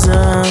the reason?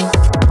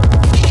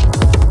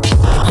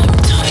 I'm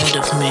tired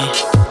of me.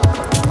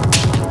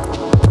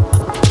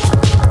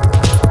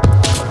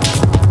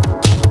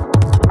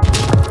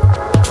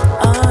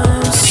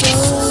 I'm so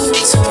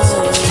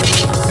tired.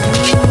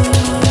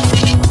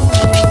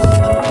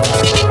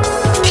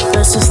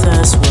 This is the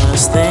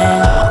worst thing.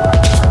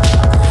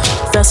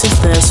 This is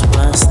the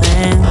worst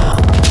thing.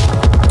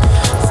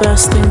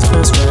 First things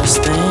first, worst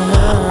thing.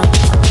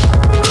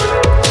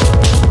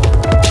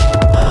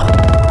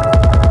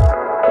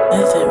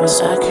 Everything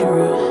was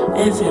accurate,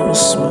 everything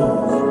was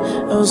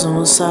smooth. I was on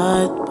one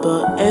side,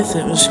 but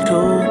everything was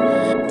cool.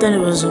 Then it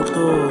wasn't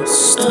cool.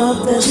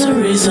 Stop, there's no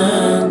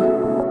reason.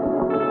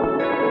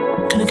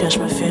 Couldn't catch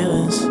my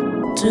feelings,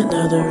 didn't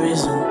know the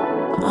reason.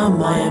 I'm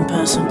my own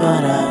person,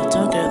 but I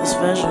don't get this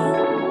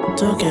version.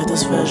 Don't get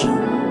this version.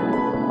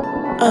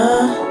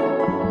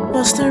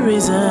 What's the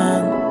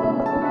reason?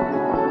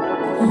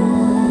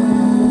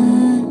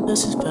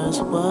 This is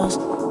best worst.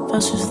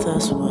 This is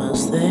the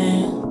worst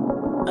thing.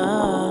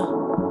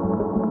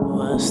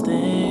 Worst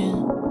thing.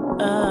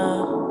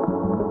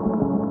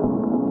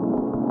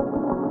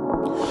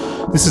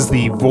 This is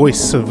the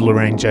voice of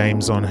Lorraine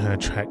James on her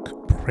track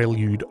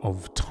Prelude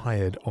of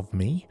Tired of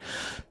Me.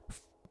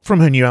 From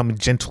her new album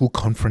Gentle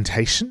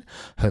Confrontation,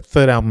 her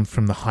third album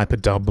from the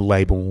Hyperdub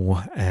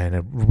label, and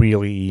a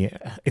really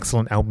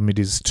excellent album it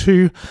is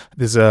too.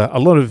 There's a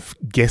lot of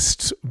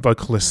guest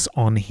vocalists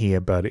on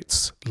here, but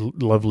it's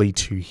lovely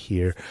to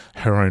hear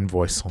her own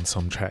voice on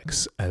some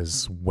tracks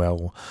as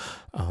well.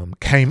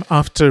 Came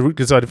after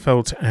Rutger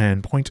Zeidenfeld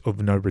and Point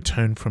of No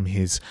Return from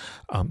his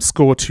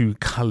score to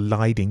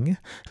Colliding.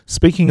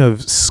 Speaking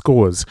of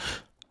scores,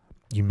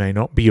 you may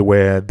not be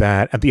aware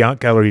that at the Art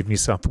Gallery of New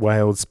South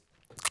Wales,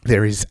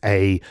 there is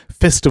a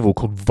festival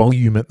called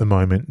Volume at the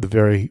moment, the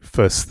very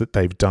first that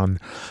they've done,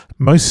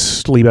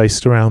 mostly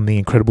based around the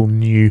incredible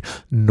new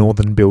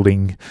Northern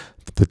building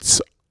that's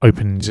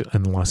opened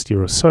in the last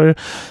year or so.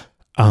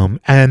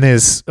 And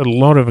there's a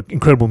lot of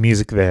incredible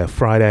music there.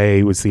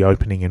 Friday was the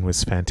opening and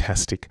was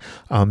fantastic.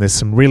 There's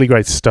some really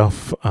great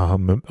stuff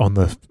on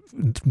the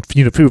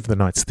few of the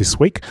nights this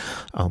week.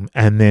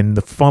 And then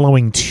the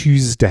following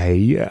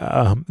Tuesday,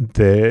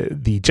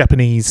 the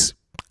Japanese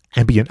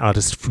ambient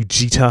artist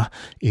Fujita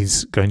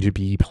is going to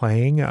be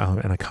playing,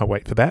 and I can't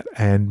wait for that.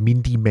 And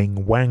Mindy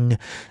Meng Wang,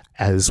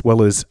 as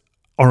well as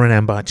Oren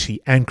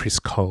Ambachi and Chris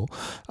Cole.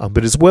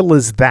 But as well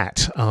as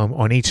that,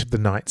 on each of the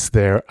nights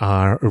there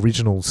are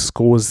original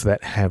scores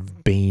that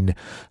have been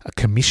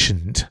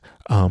commissioned.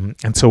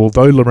 And so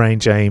although Lorraine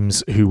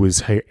James, who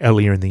was here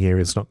earlier in the year,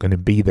 is not going to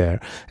be there,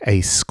 a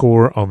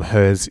score of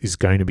hers is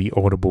going to be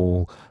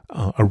audible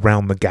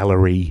around the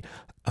gallery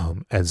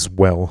as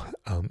well,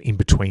 in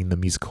between the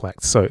musical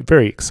acts. So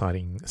very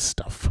exciting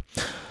stuff.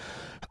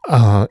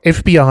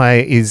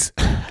 FBI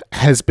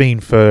has been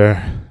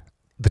for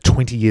the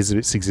 20 years of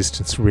its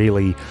existence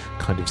really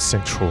kind of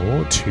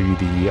central to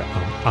the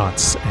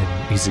arts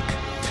and music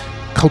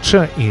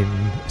culture in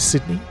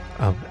Sydney,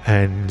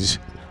 and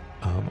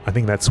I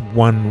think that's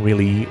one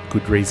really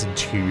good reason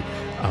to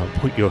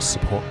put your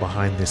support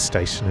behind this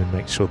station and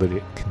make sure that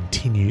it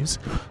continues,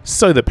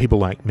 so that people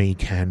like me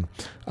can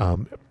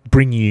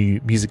bring you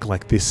music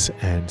like this,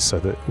 and so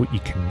that you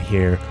can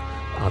hear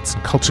arts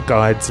and culture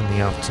guides in the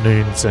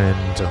afternoons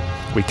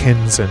and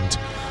weekends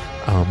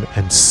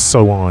and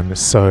so on.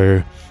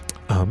 So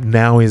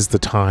now is the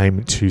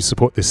time to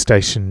support this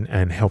station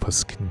and help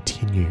us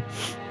continue.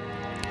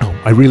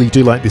 I really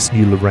do like this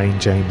new Lorraine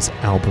James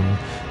album,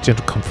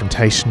 Gentle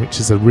Confrontation, which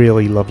is a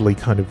really lovely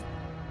kind of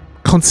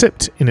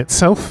concept in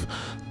itself.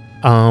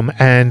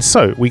 And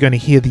so we're going to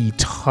hear the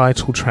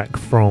title track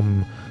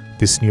from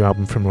this new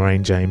album from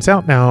Lorraine James,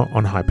 out now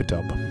on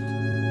Hyperdub.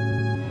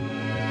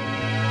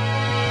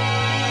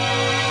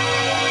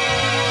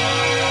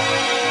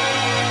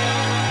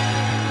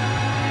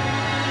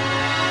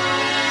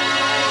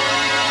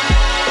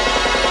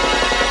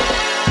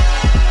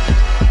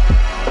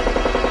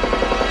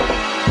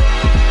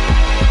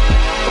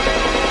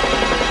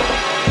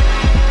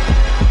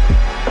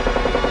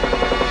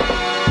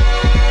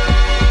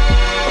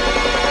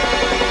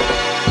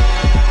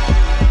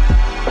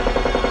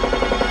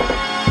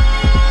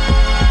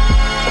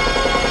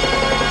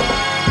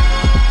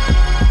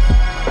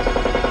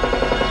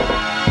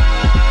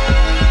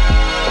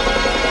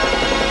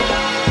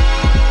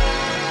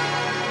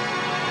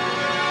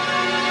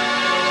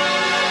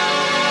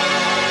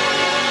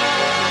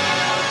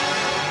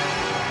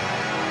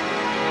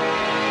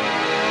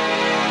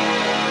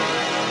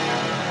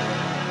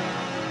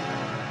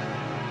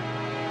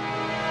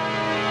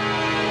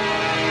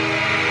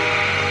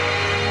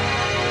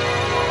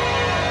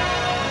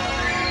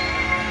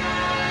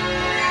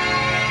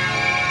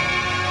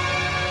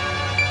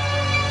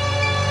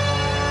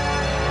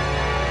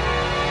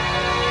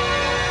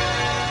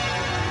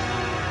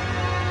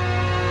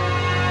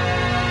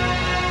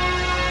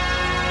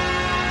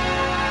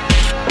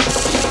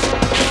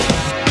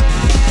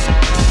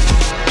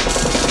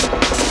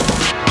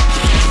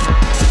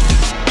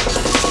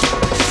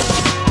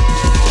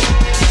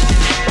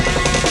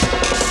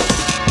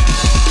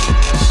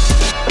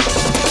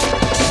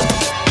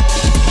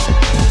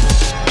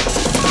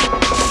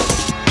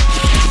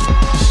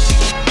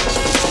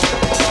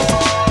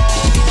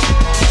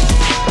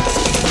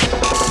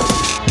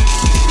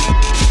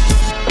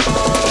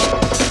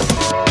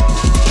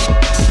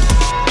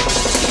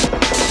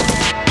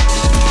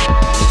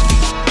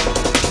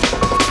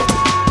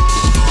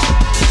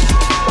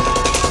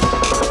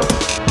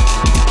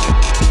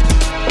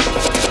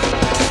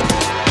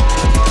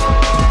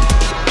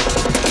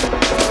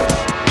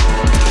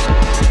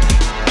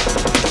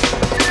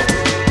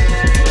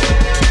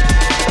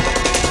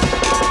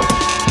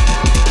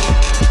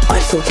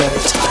 feel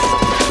very tired.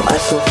 I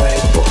feel very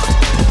bored.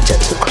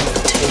 Gentle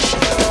confrontation.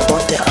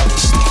 One day I will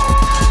sleep.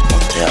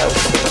 One day I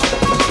will feel.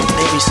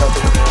 Maybe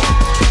something real.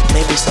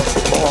 Maybe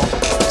something more.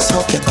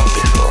 Something not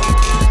before.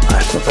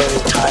 I feel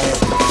very tired.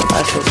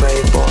 I feel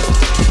very bored.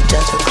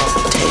 Gentle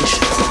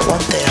confrontation.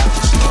 One day I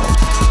will sleep.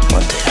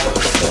 One day I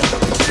will feel.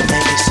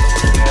 Maybe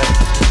something real.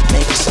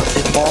 Maybe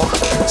something more.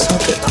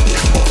 Something not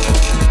before.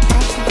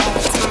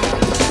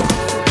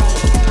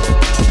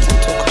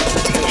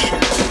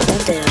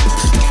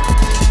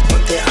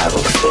 I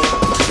will feel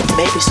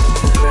maybe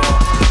something real,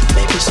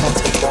 maybe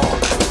something more,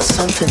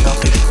 something not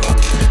before.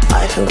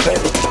 I feel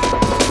very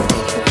tired.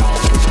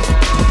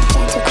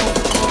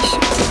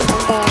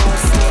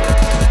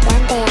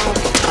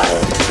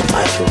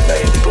 I feel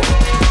very bored.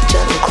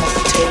 Gentle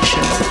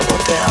confrontation.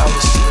 One day I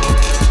will see.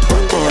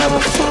 One day I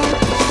will feel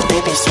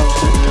maybe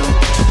something new,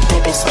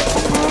 maybe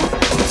something more,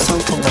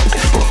 something not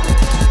before.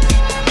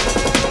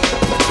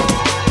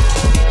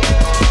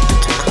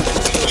 Gentle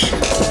confrontation.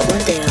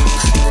 One day I will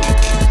see.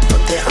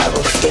 I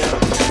will feel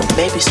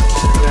maybe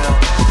something real,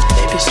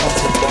 maybe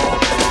something more,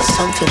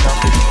 something not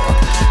before.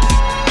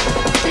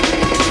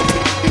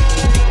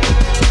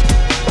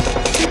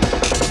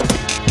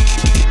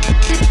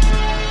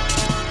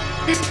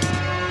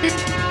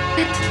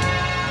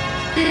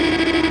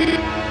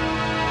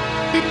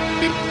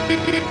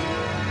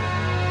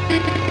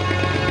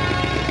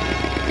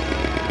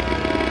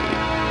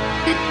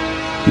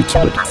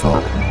 Utility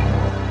Fog.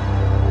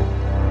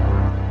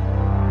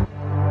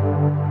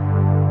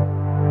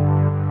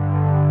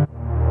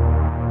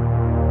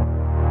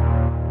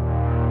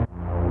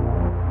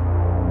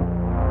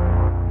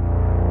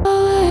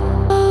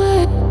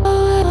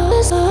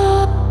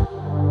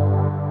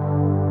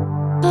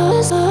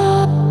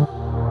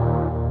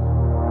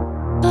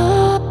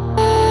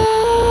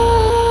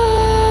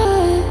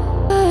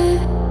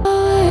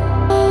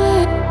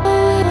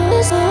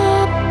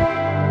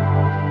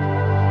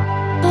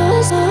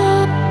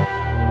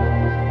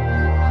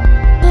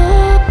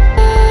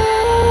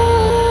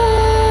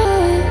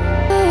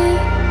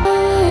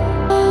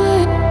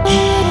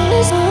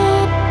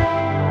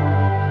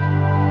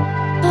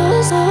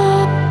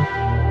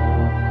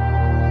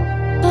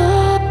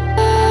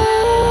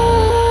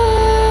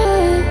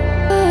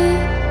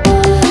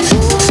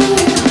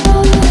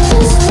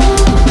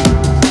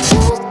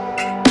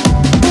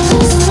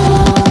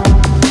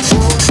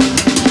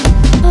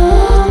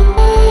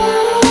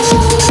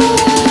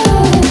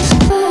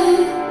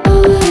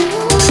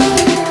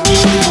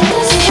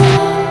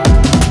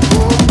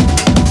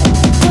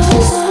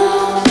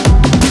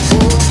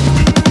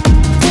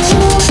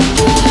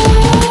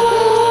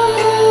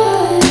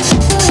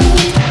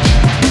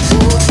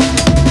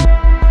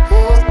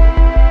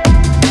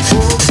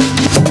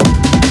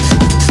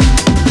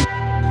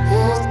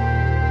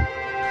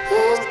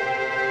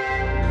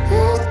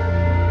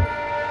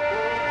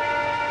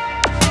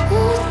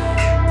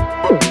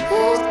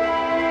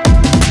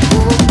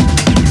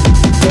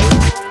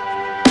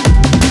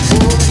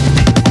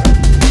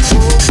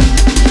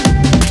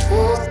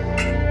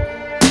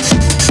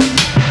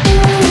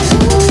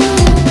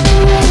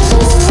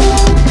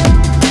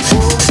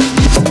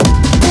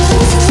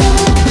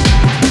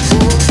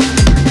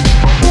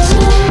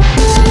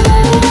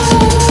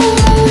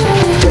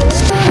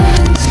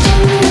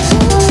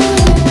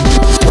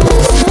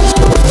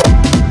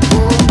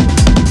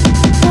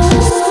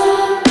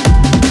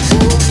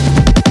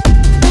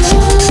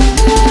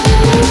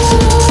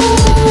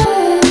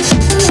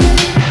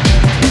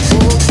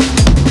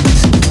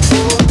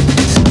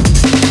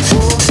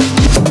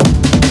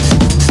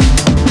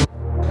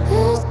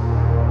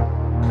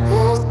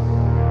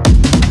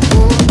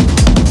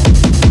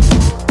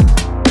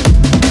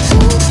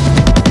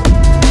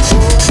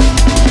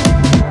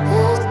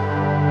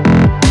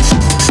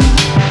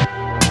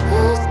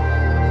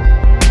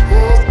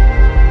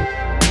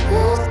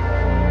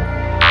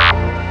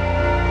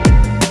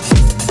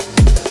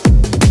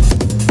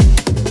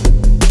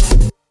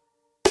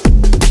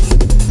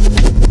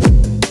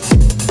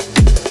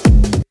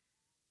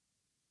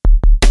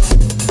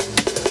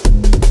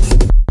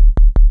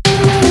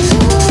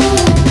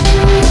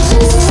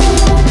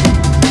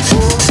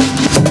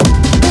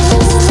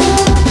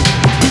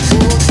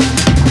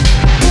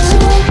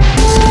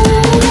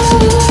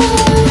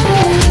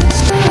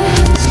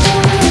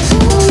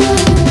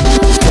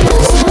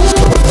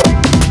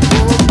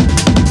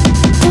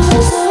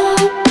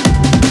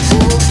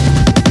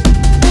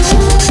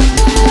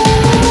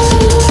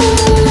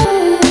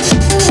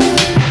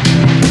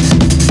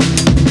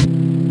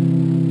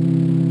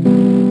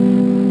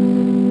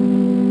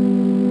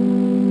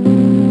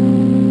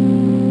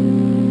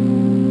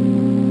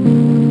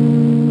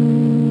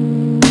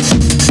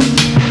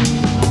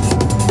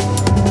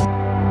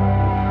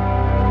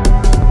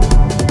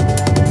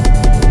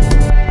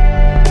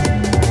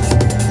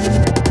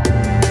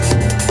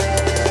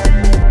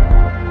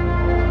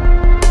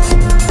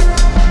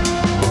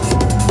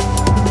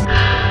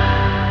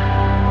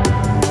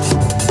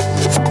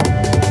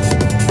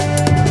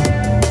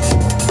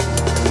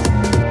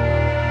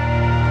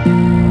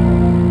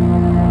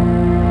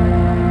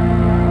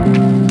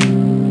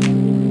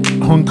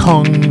 Hong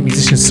Kong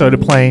musician Soda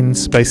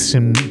Planes, based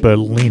in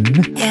Berlin,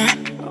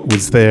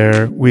 was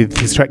there with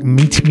his track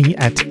Meet Me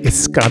at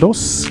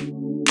Escados,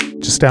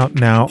 just out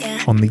now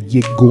on the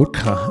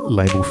Jegorka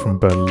label from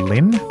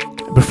Berlin.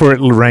 Before it,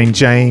 Lorraine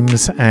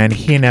James, and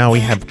here now we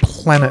have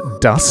Planet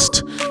Dust,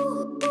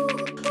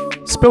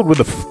 spelled with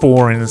a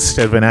 4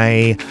 instead of an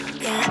A,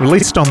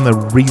 released on the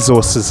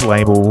Resources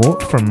label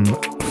from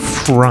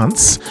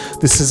France.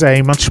 This is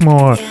a much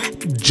more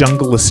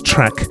junglist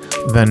track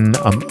than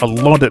a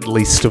lot, at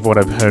least, of what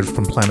I've heard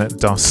from Planet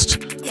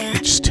Dust,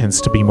 which tends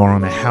to be more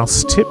on a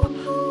house tip.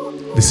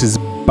 This is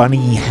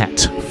Bunny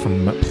Hat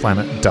from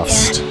Planet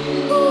Dust.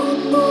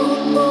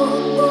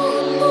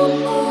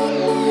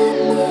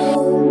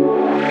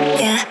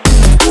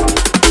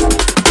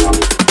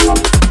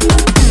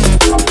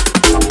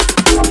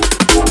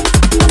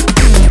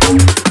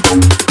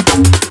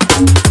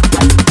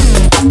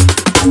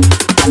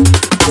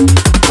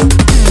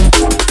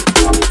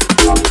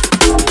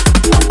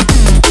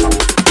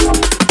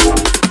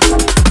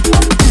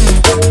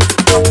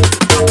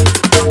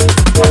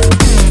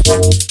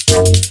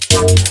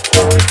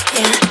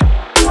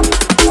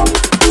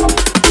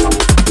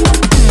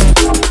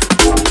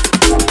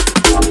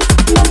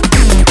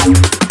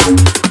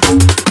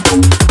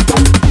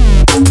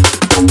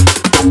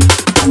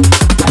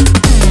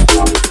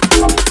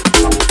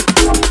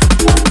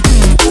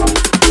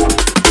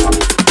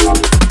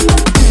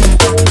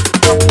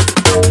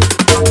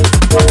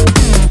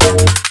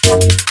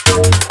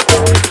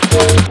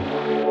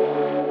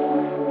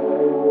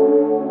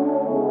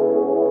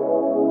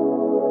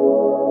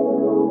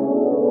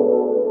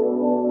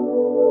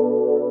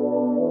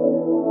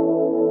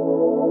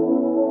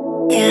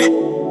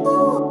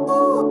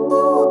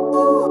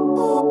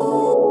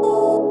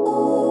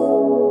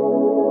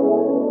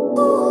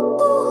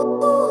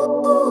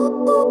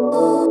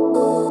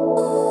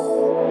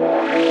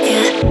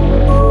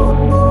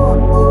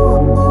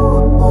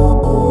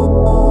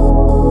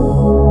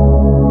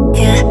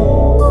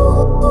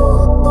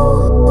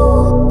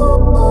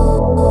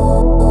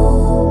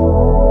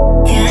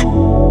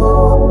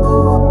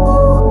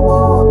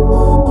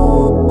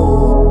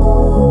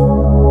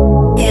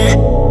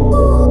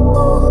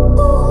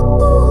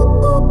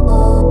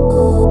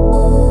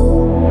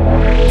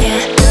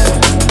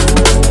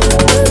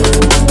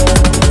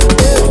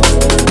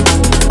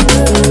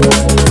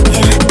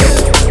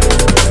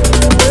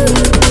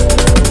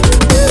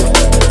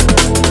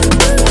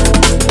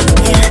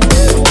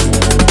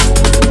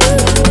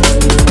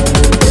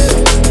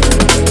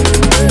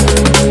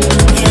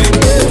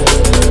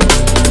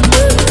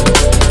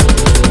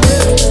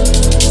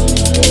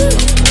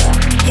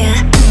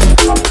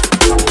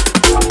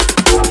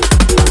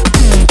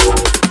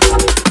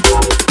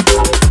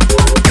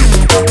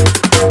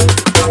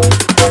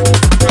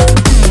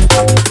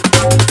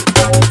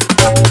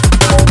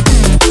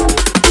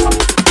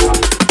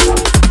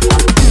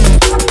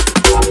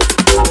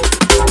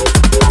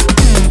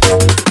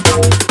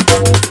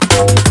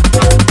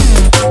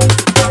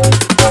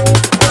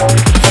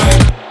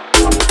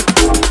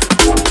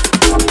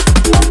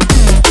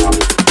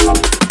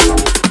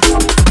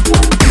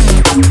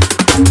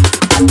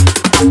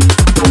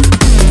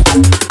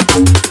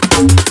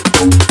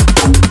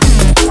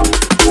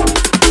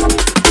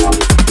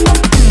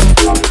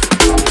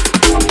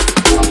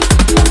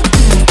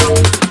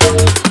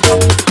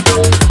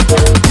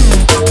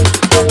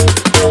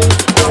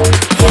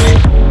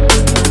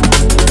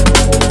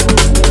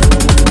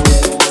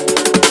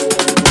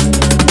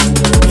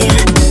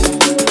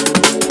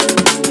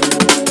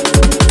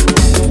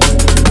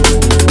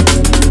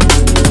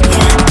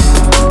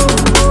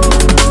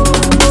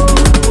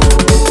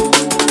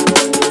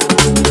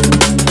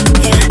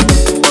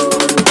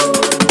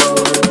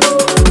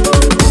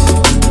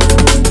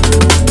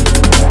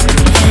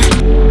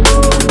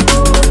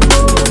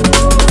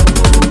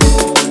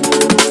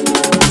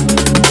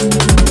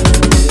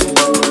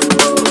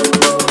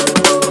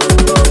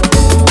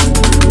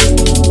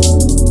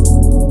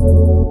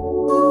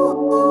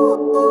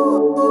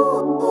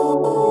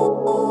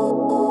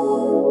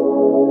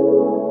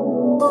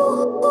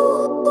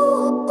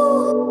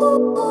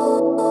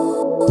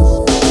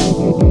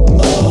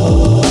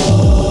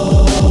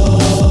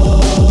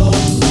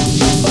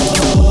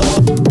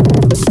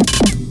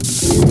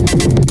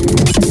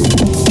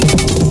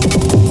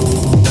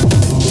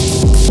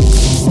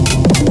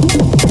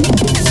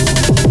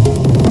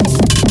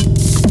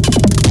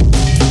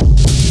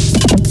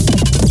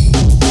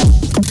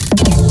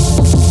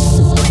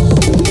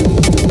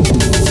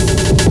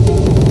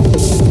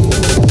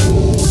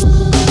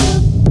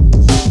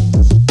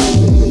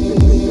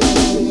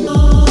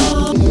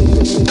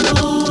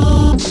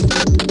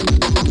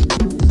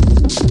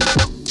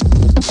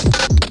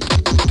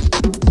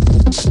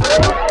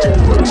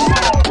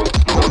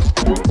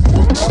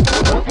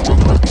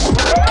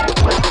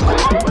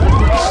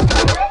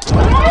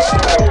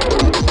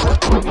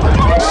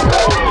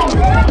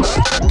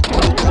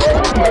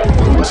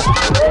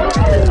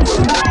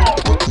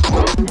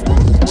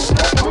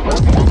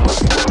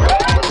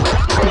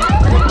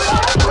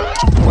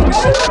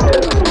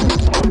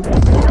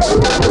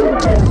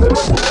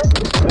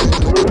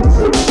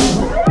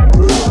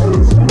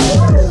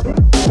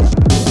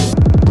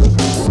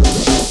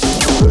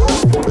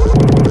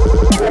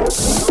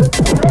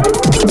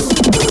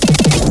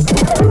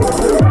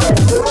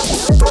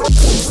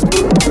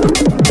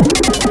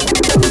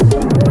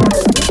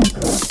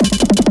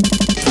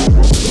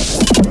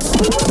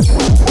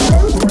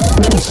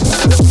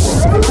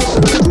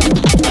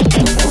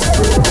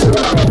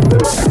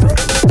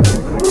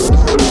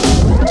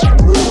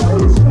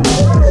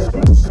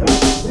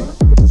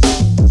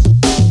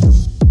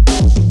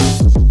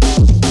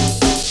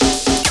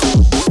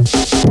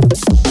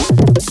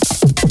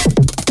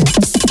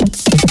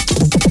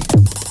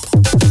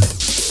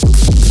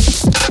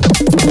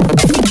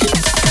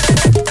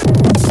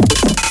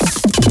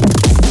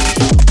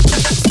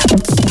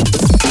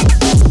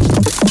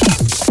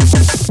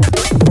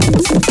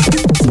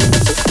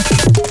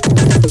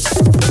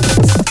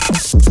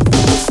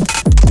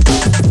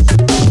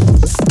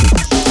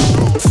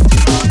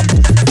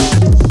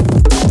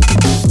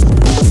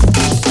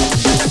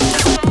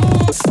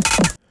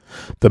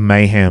 the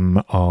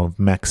mayhem of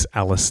Max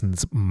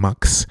Allison's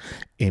Mux,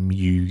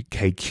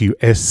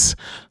 MUKQS,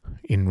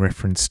 in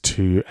reference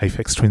to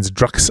Aphex Twin's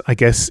Drux, I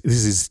guess.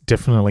 This is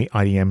definitely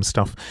IDM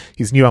stuff.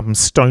 His new album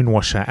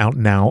Stonewasher, out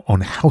now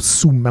on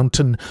Hausu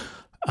Mountain,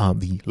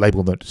 the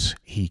label that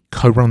he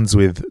co-runs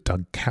with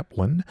Doug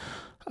Kaplan.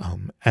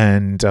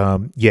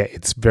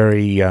 It's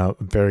very,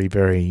 very,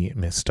 very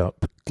messed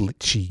up,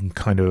 glitchy,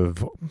 kind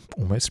of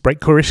almost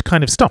breakcore-ish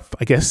kind of stuff,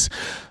 I guess.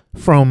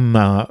 From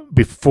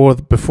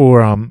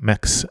before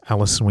Max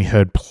Allison, we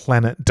heard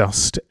Planet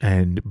Dust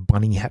and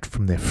Bunny Hat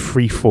from their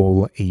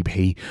Freefall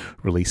EP,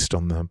 released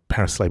on the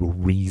Paris label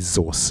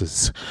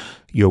Resources.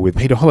 You're with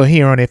Peter Hollow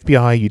here on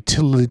FBI.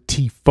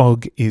 Utility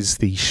Fog is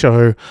the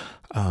show.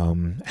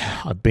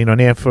 I've been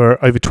on air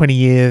for over 20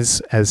 years,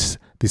 as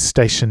this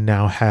station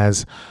now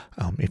has.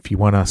 If you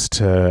want us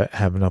to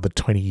have another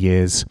 20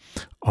 years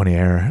on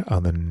air,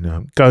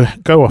 then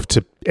go off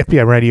to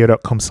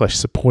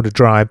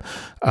fbiradio.com/supporter-drive,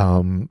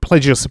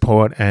 pledge your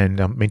support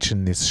and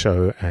mention this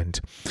show,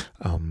 and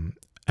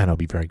I'll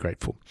be very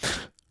grateful.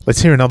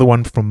 Let's hear another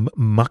one from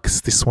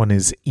Mux. This one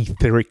is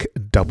Etheric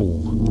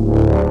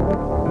Double.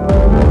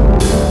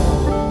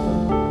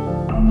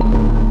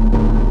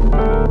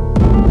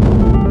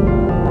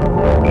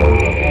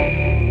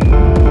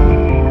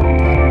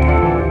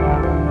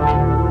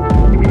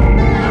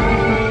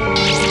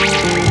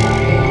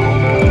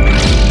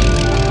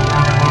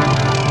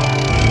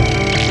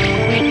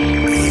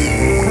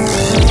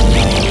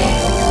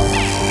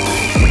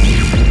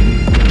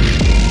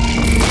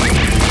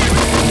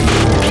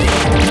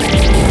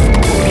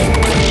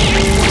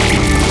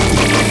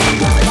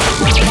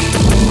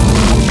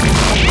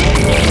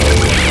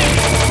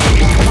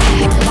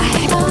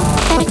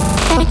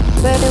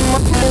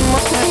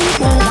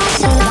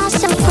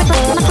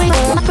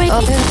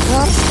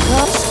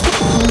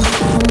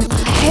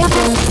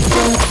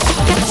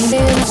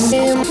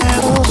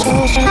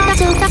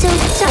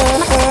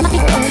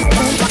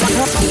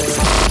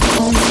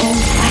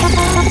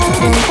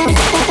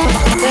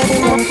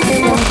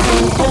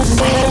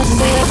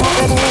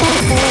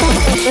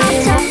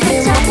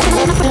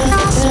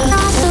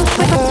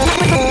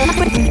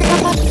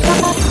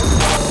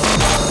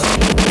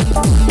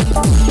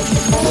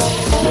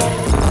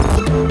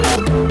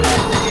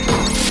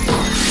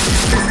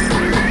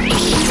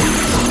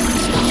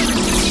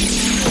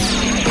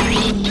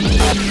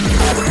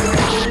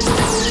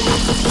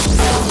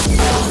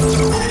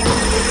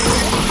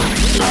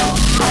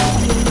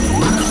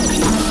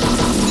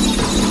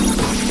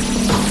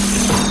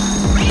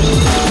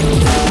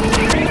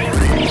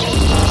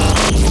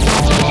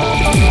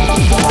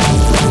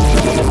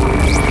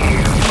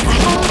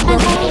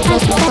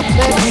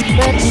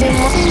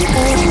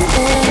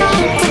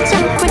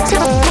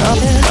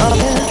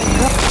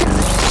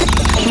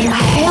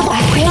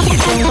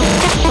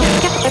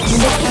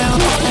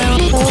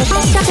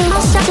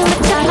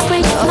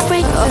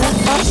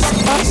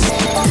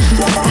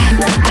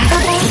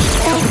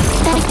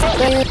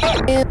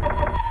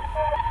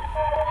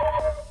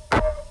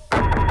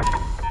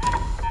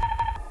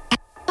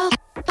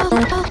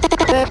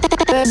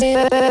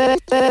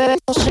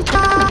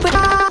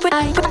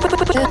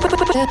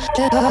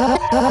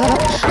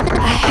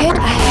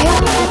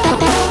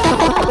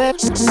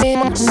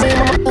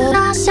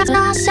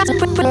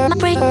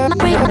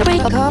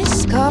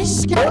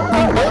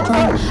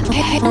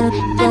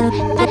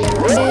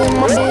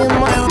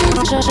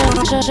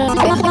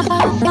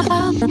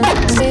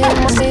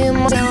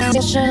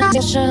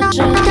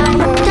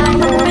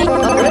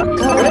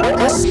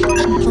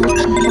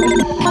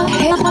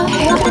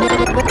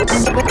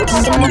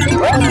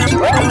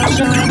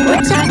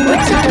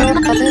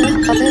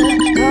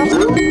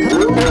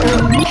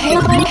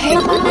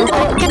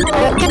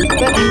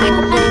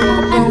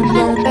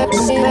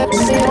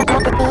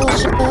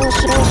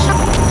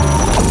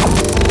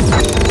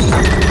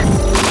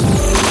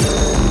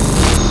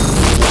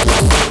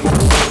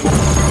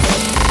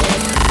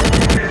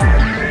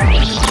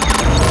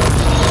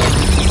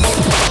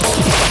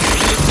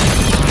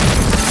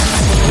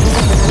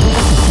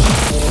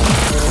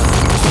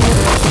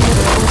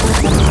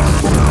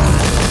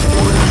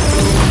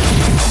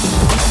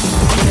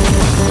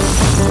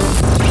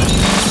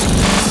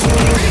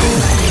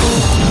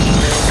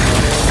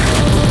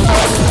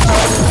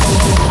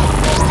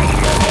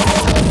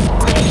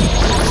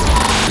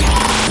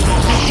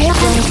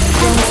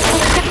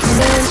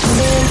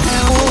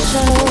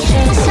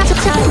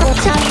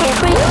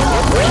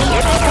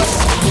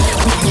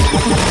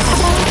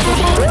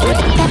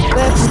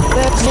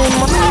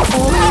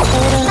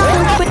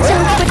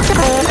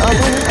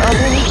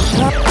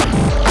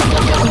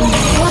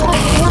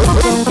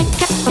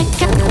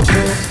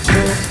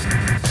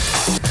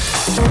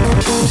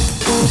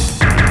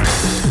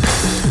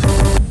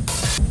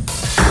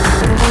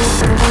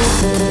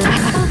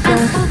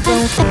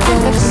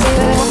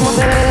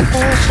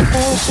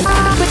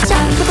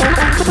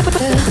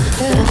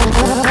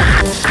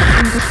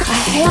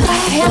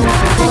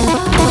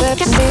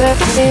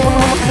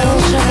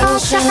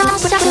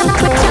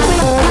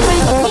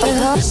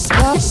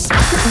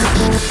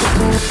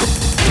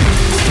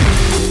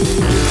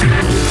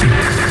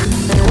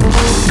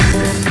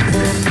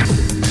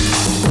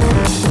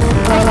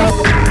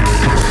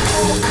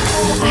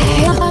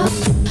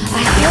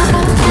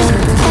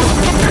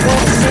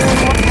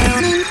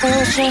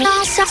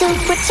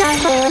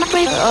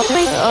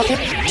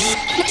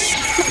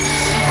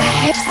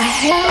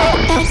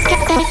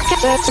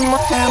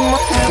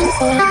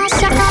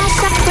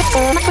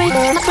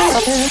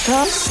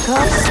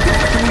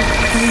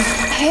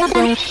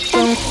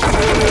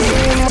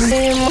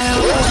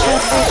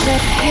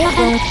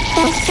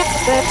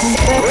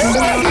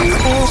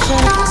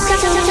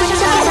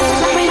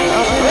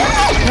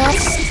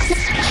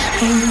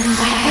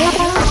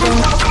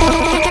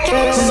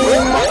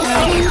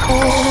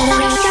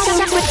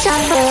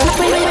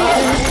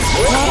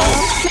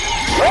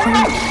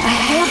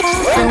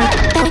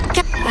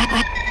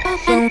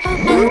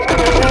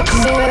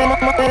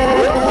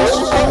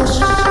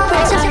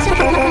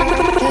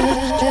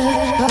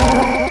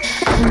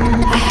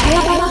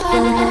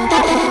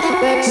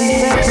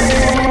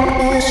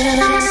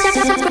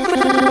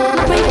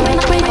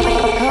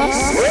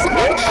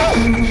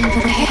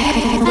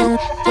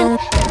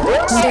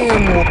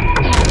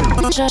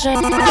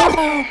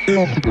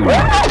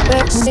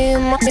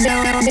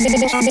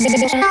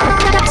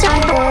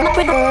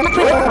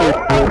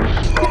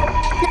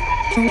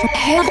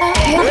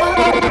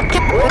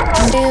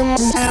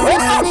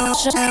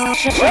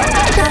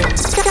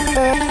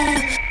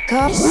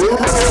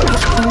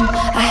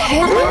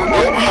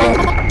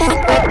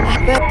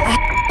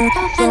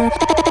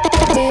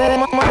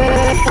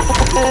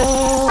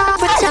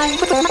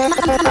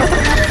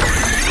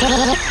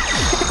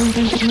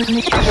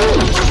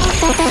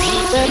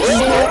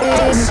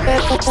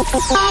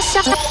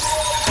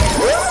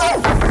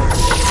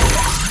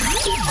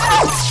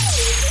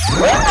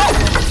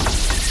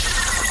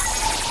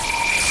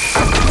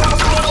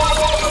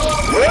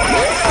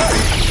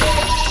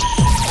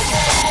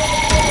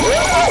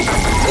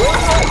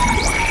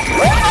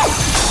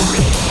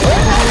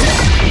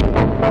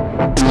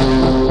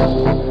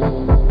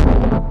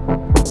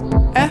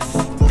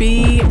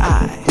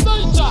 FBI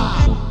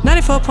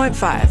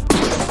 94.5.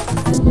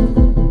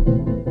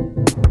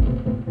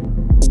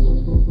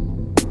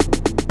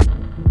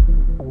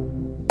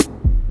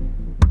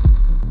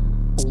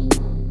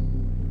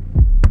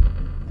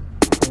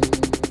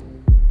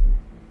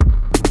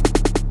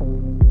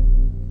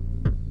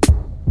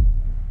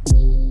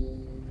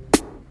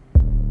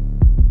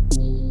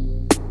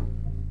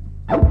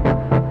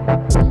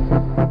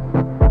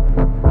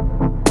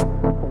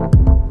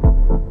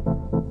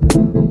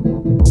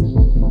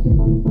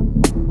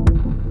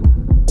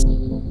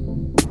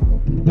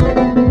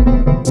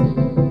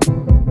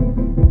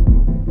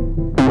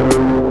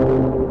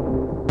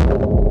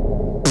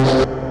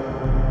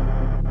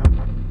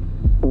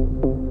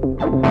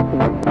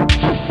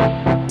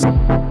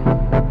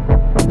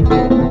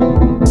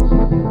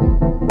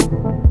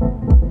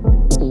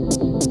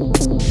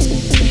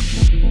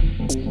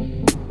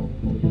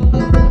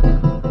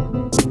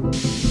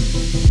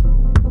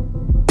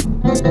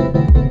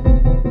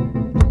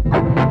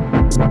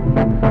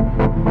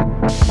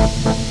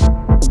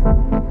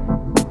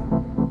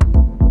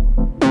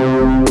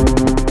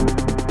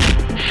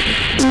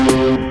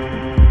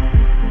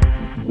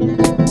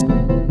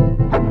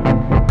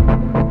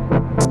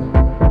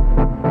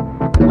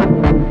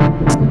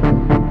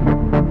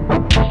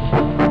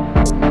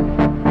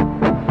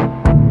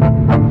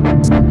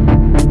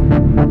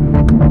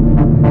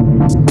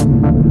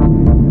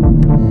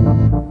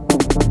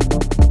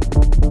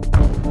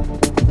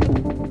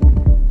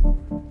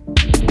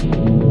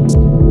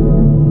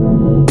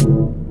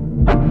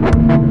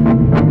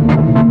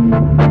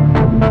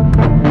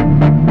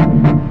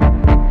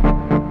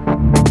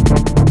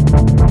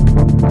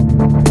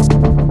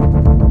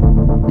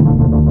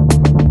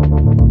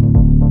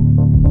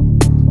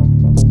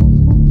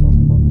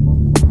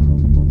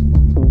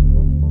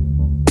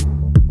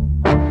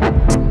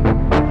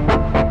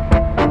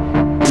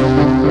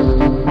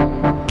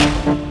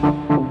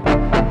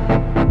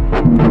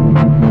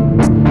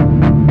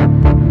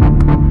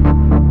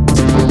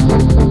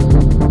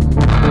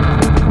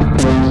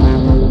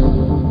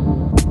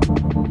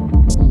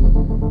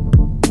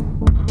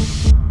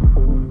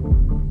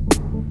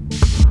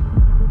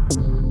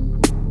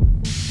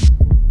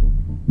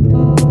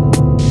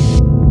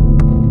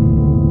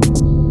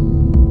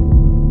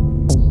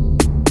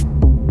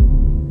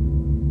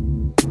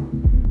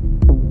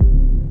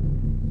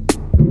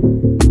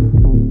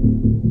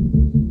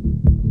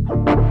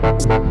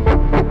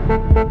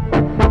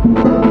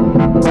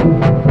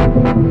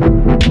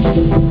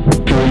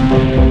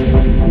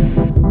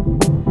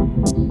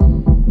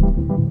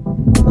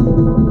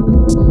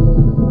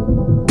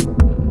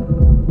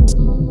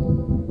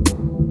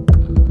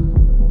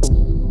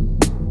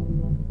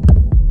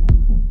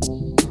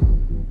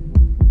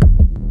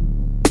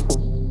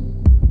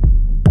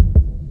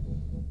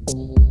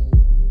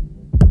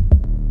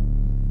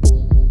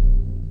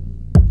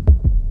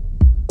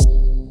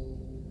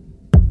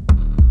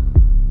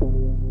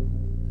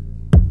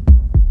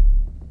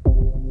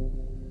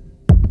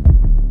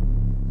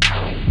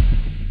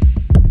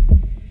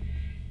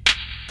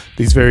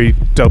 These very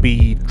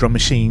dubby drum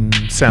machine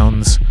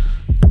sounds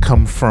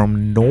come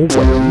from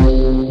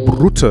Norway.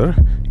 Brutter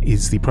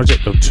is the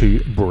project of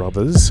two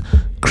brothers,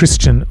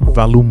 Christian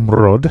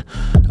Vallumrod,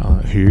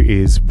 who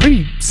is a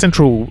pretty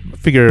central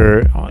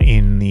figure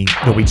in the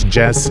Norwegian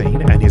jazz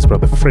scene, and his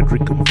brother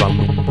Fredrik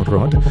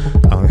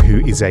Vallumrod, who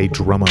is a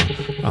drummer.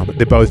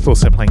 They're both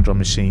also playing drum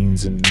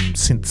machines and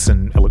synths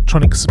and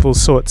electronics of all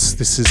sorts.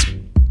 This is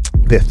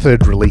their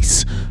third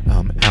release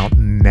out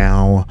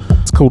now.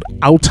 It's called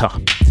Outer.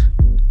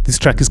 This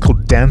track is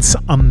called Dance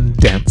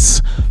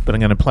Undance, but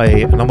I'm going to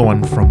play another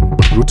one from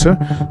Brutter,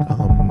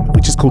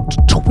 which is called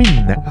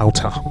Twin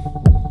Outer.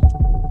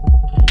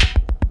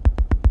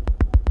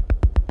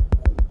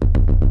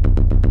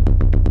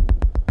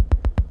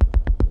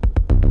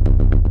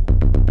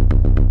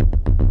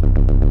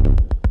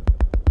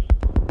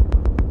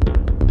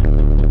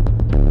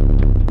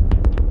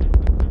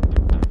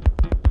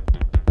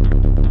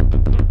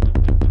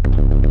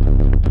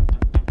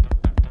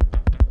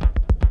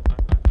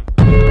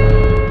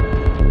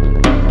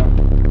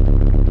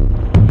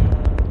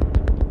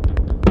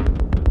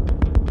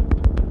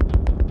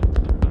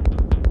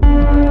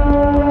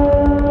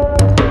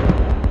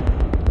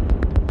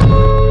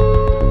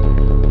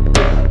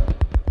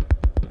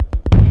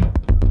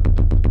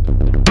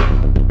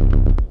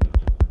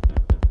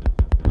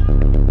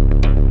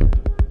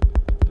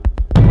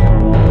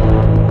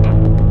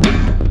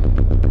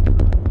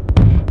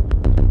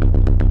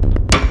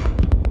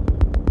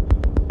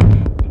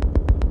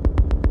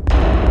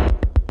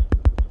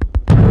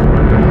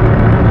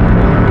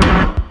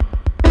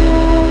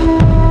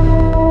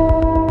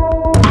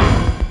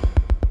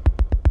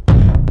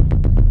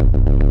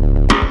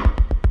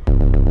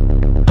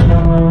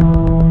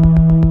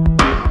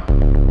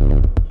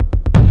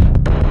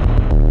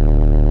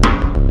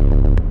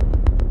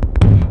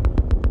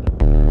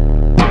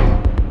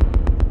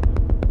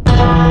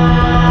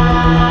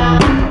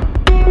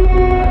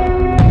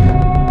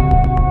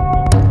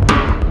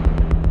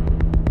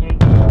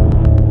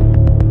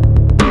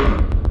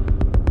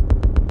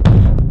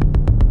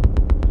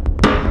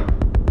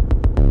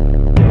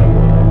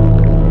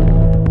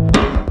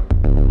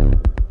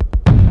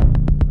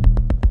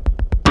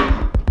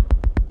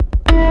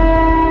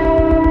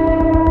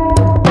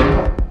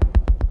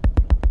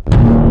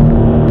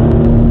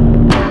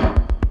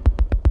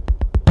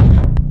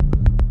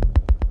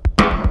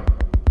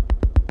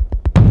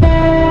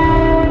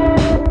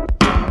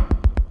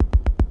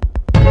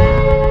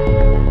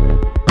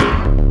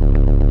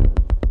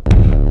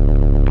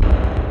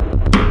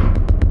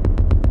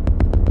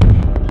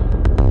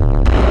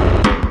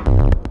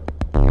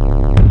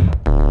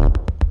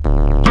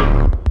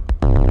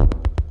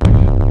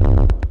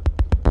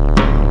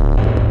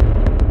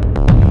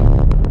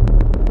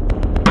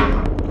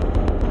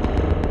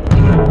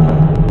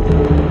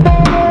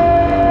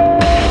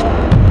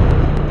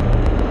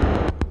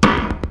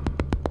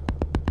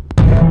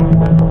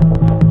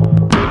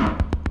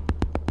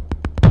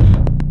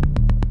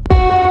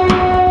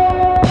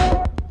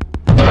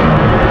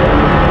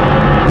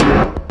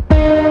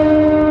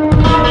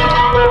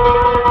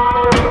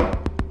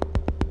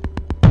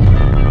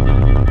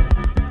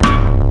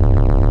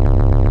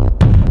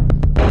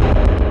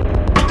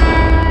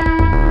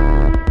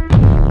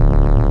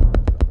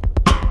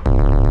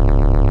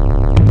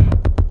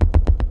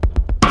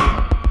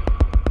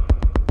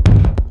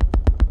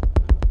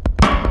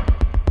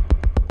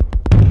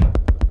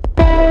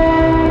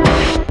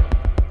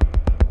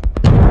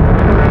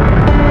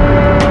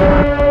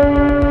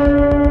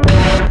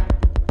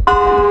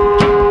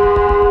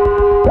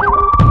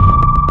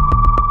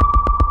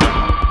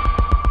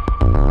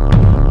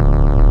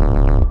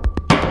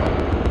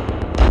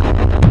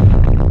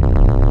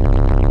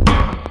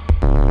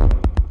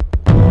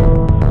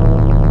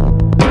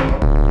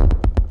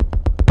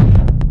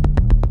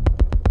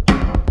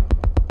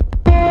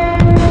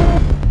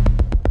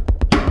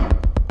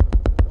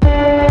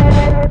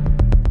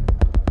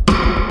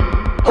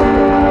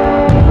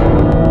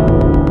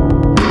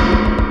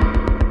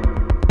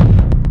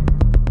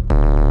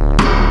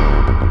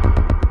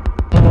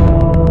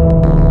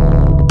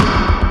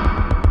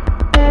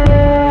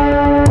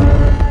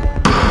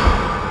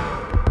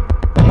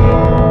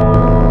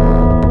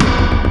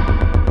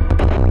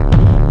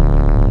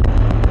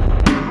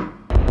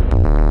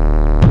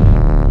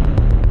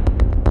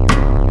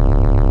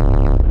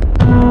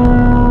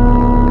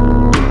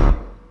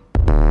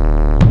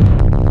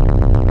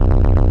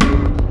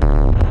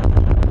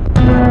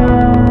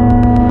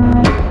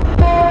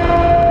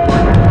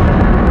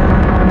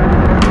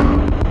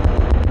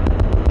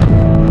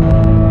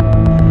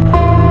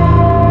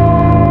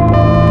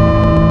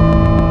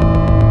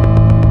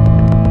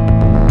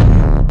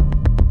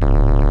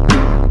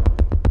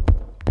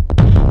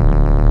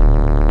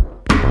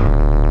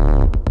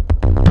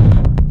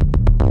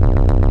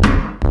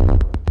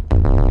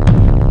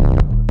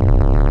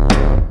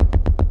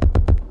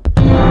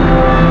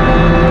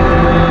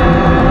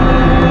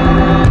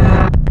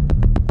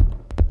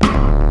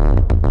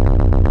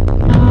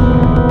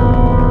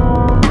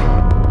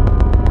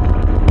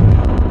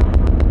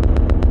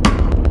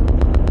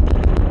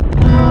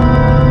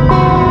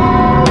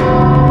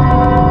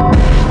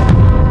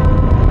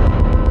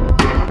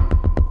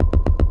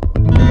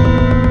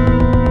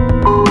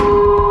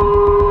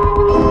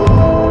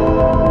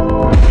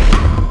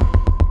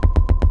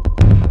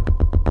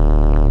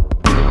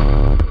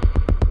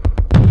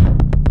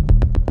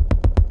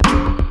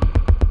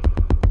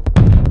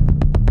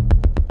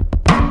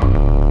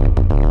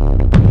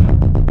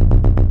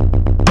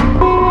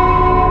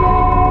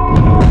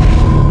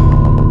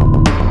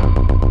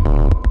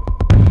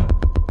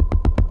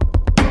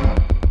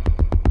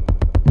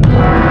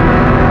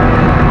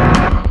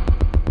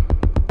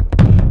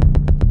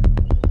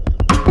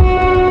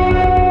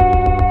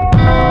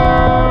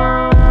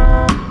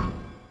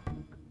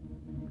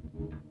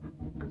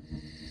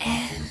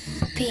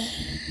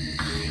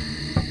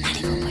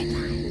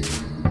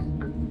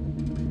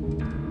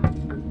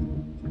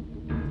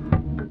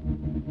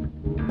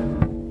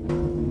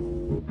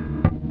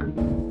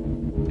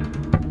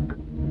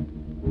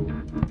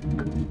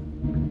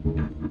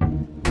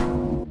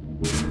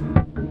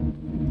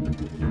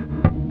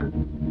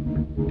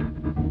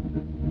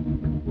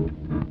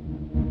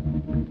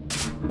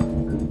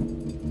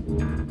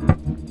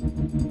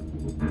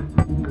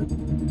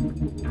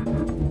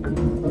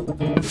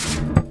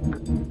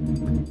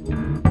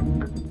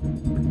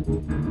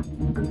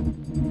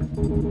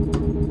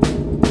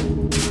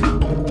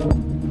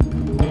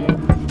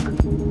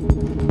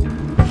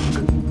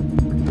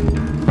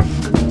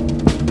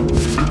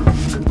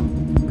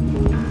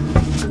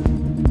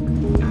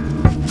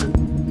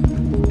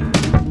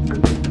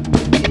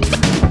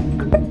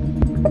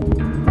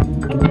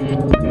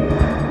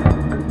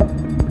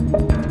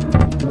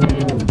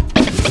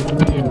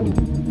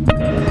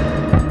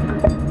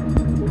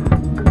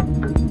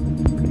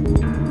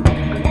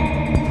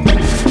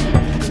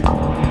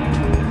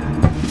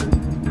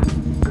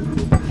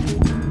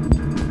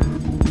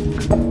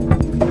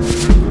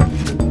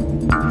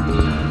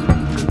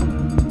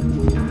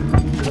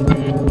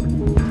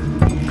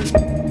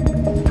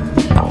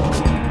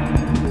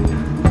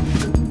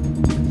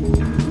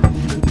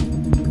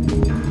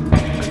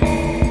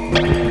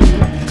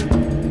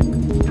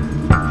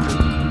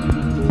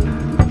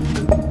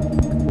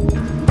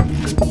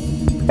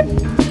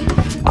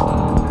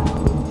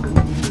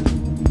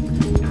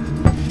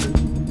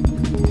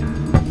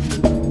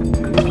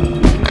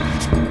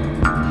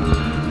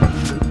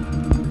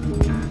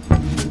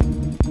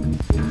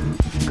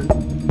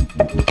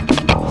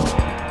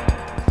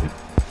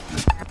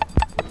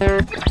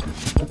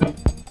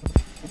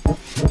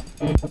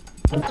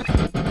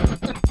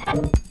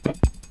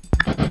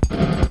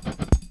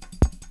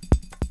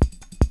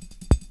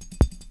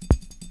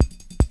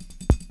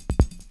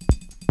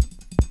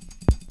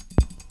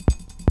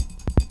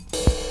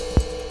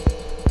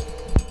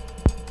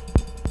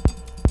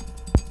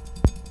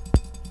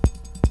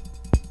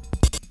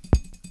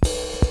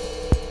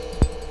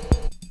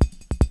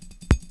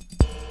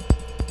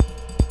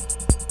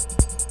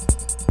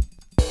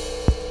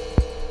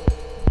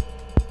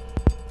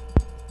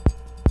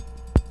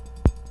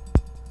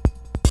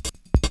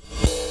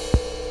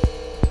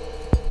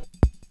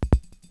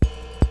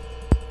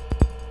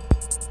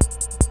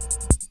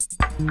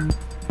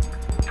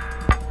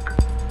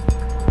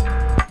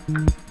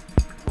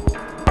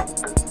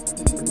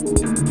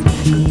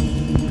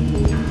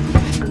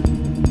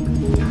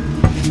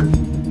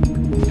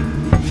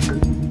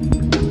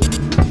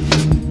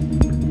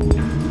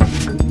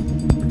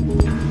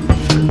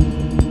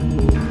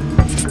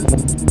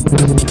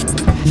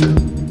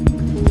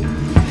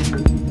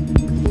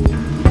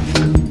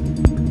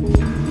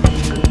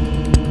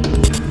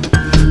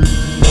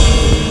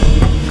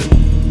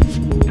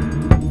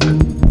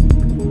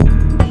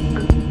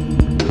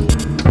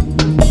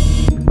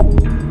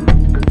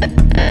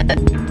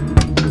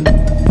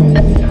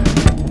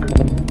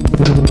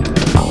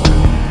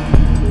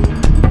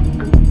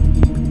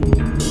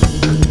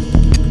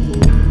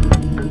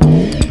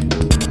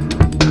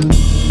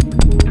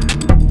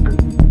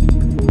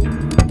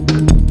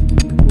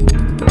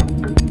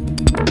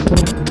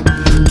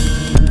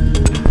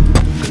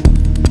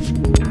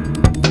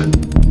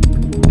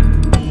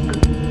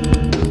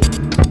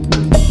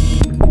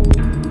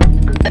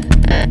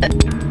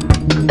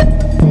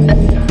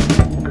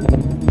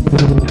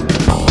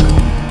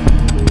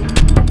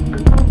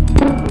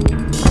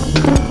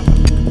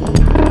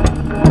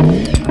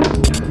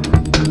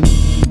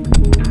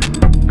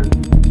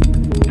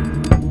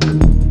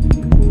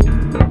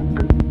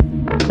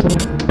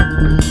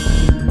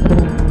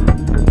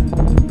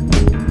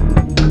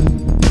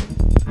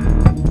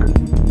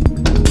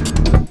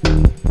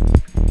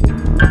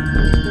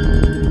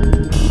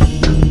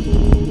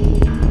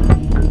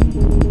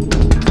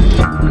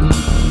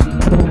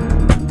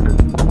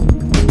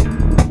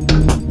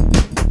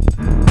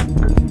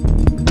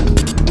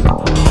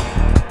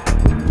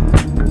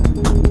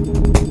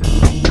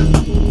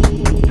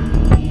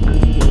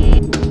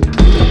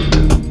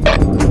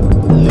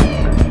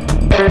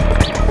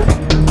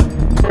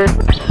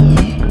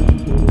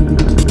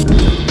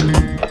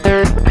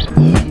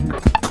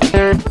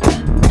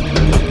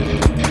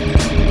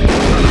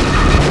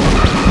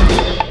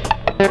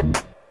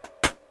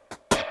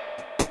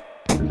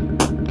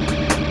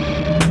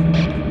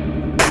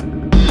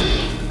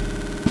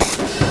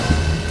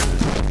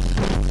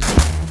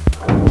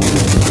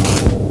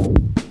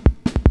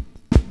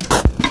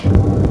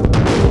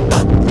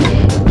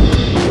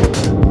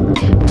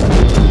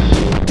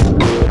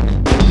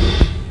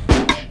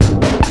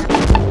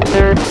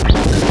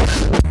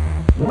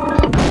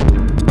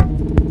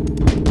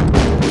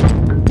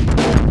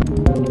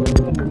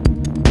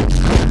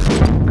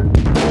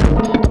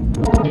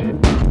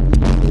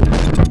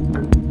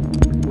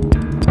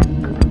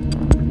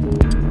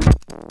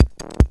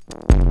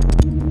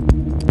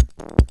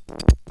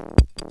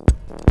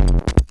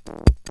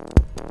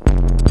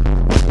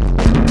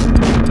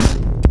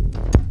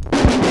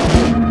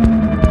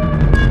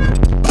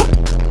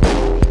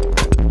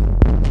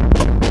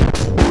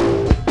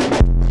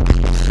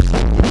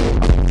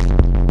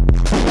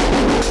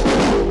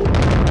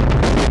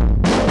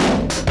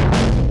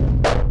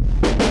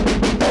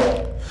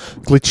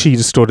 glitchy,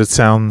 distorted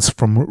sounds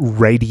from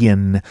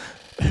Radian,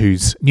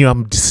 whose new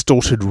album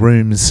Distorted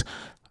Rooms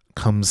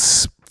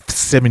comes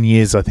 7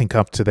 years, I think,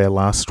 after their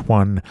last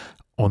one,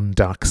 On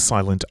Dark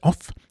Silent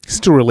Off.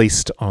 Still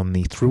released on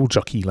the Thrill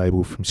Jockey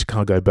label from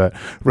Chicago, but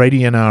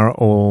Radian are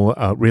all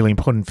really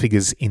important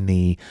figures in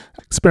the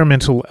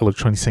experimental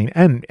electronic scene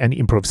and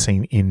improv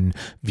scene in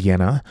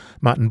Vienna.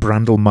 Martin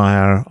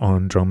Brandelmeier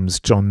on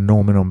drums, John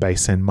Norman on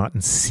bass, and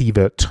Martin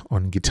Sievert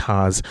on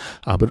guitars.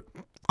 But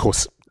of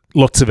course,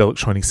 lots of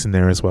electronics in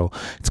there as well.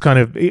 It's kind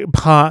of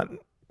part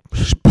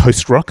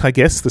post-rock, I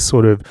guess, the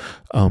sort of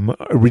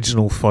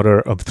original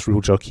fodder of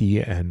Thrill Jockey,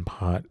 and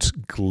part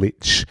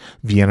glitch.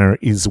 Vienna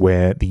is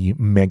where the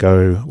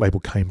Mego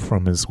label came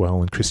from as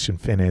well, and Christian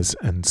Fennes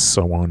and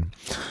so on.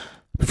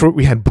 Before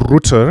we had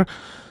Brutter,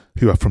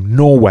 who are from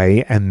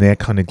Norway, and their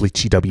kind of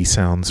glitchy dubby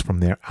sounds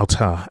from their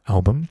Alta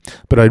album.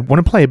 But I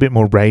want to play a bit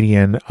more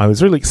Radian. I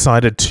was really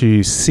excited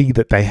to see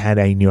that they had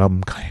a new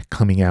album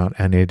coming out,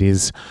 and it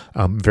is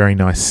very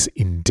nice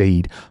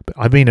indeed. But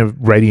I've been a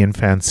Radian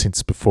fan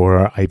since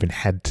before I even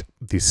had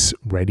this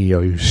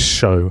radio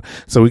show.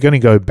 So we're going to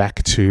go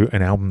back to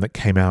an album that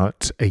came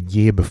out a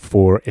year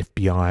before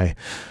FBI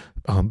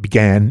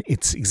began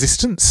its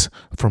existence,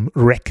 from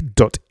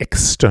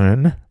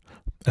Rec.Extern.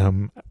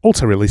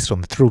 Also released on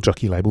the Thrill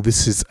Jockey label.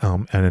 This is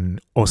an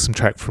awesome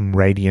track from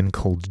Radian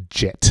called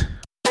Jet.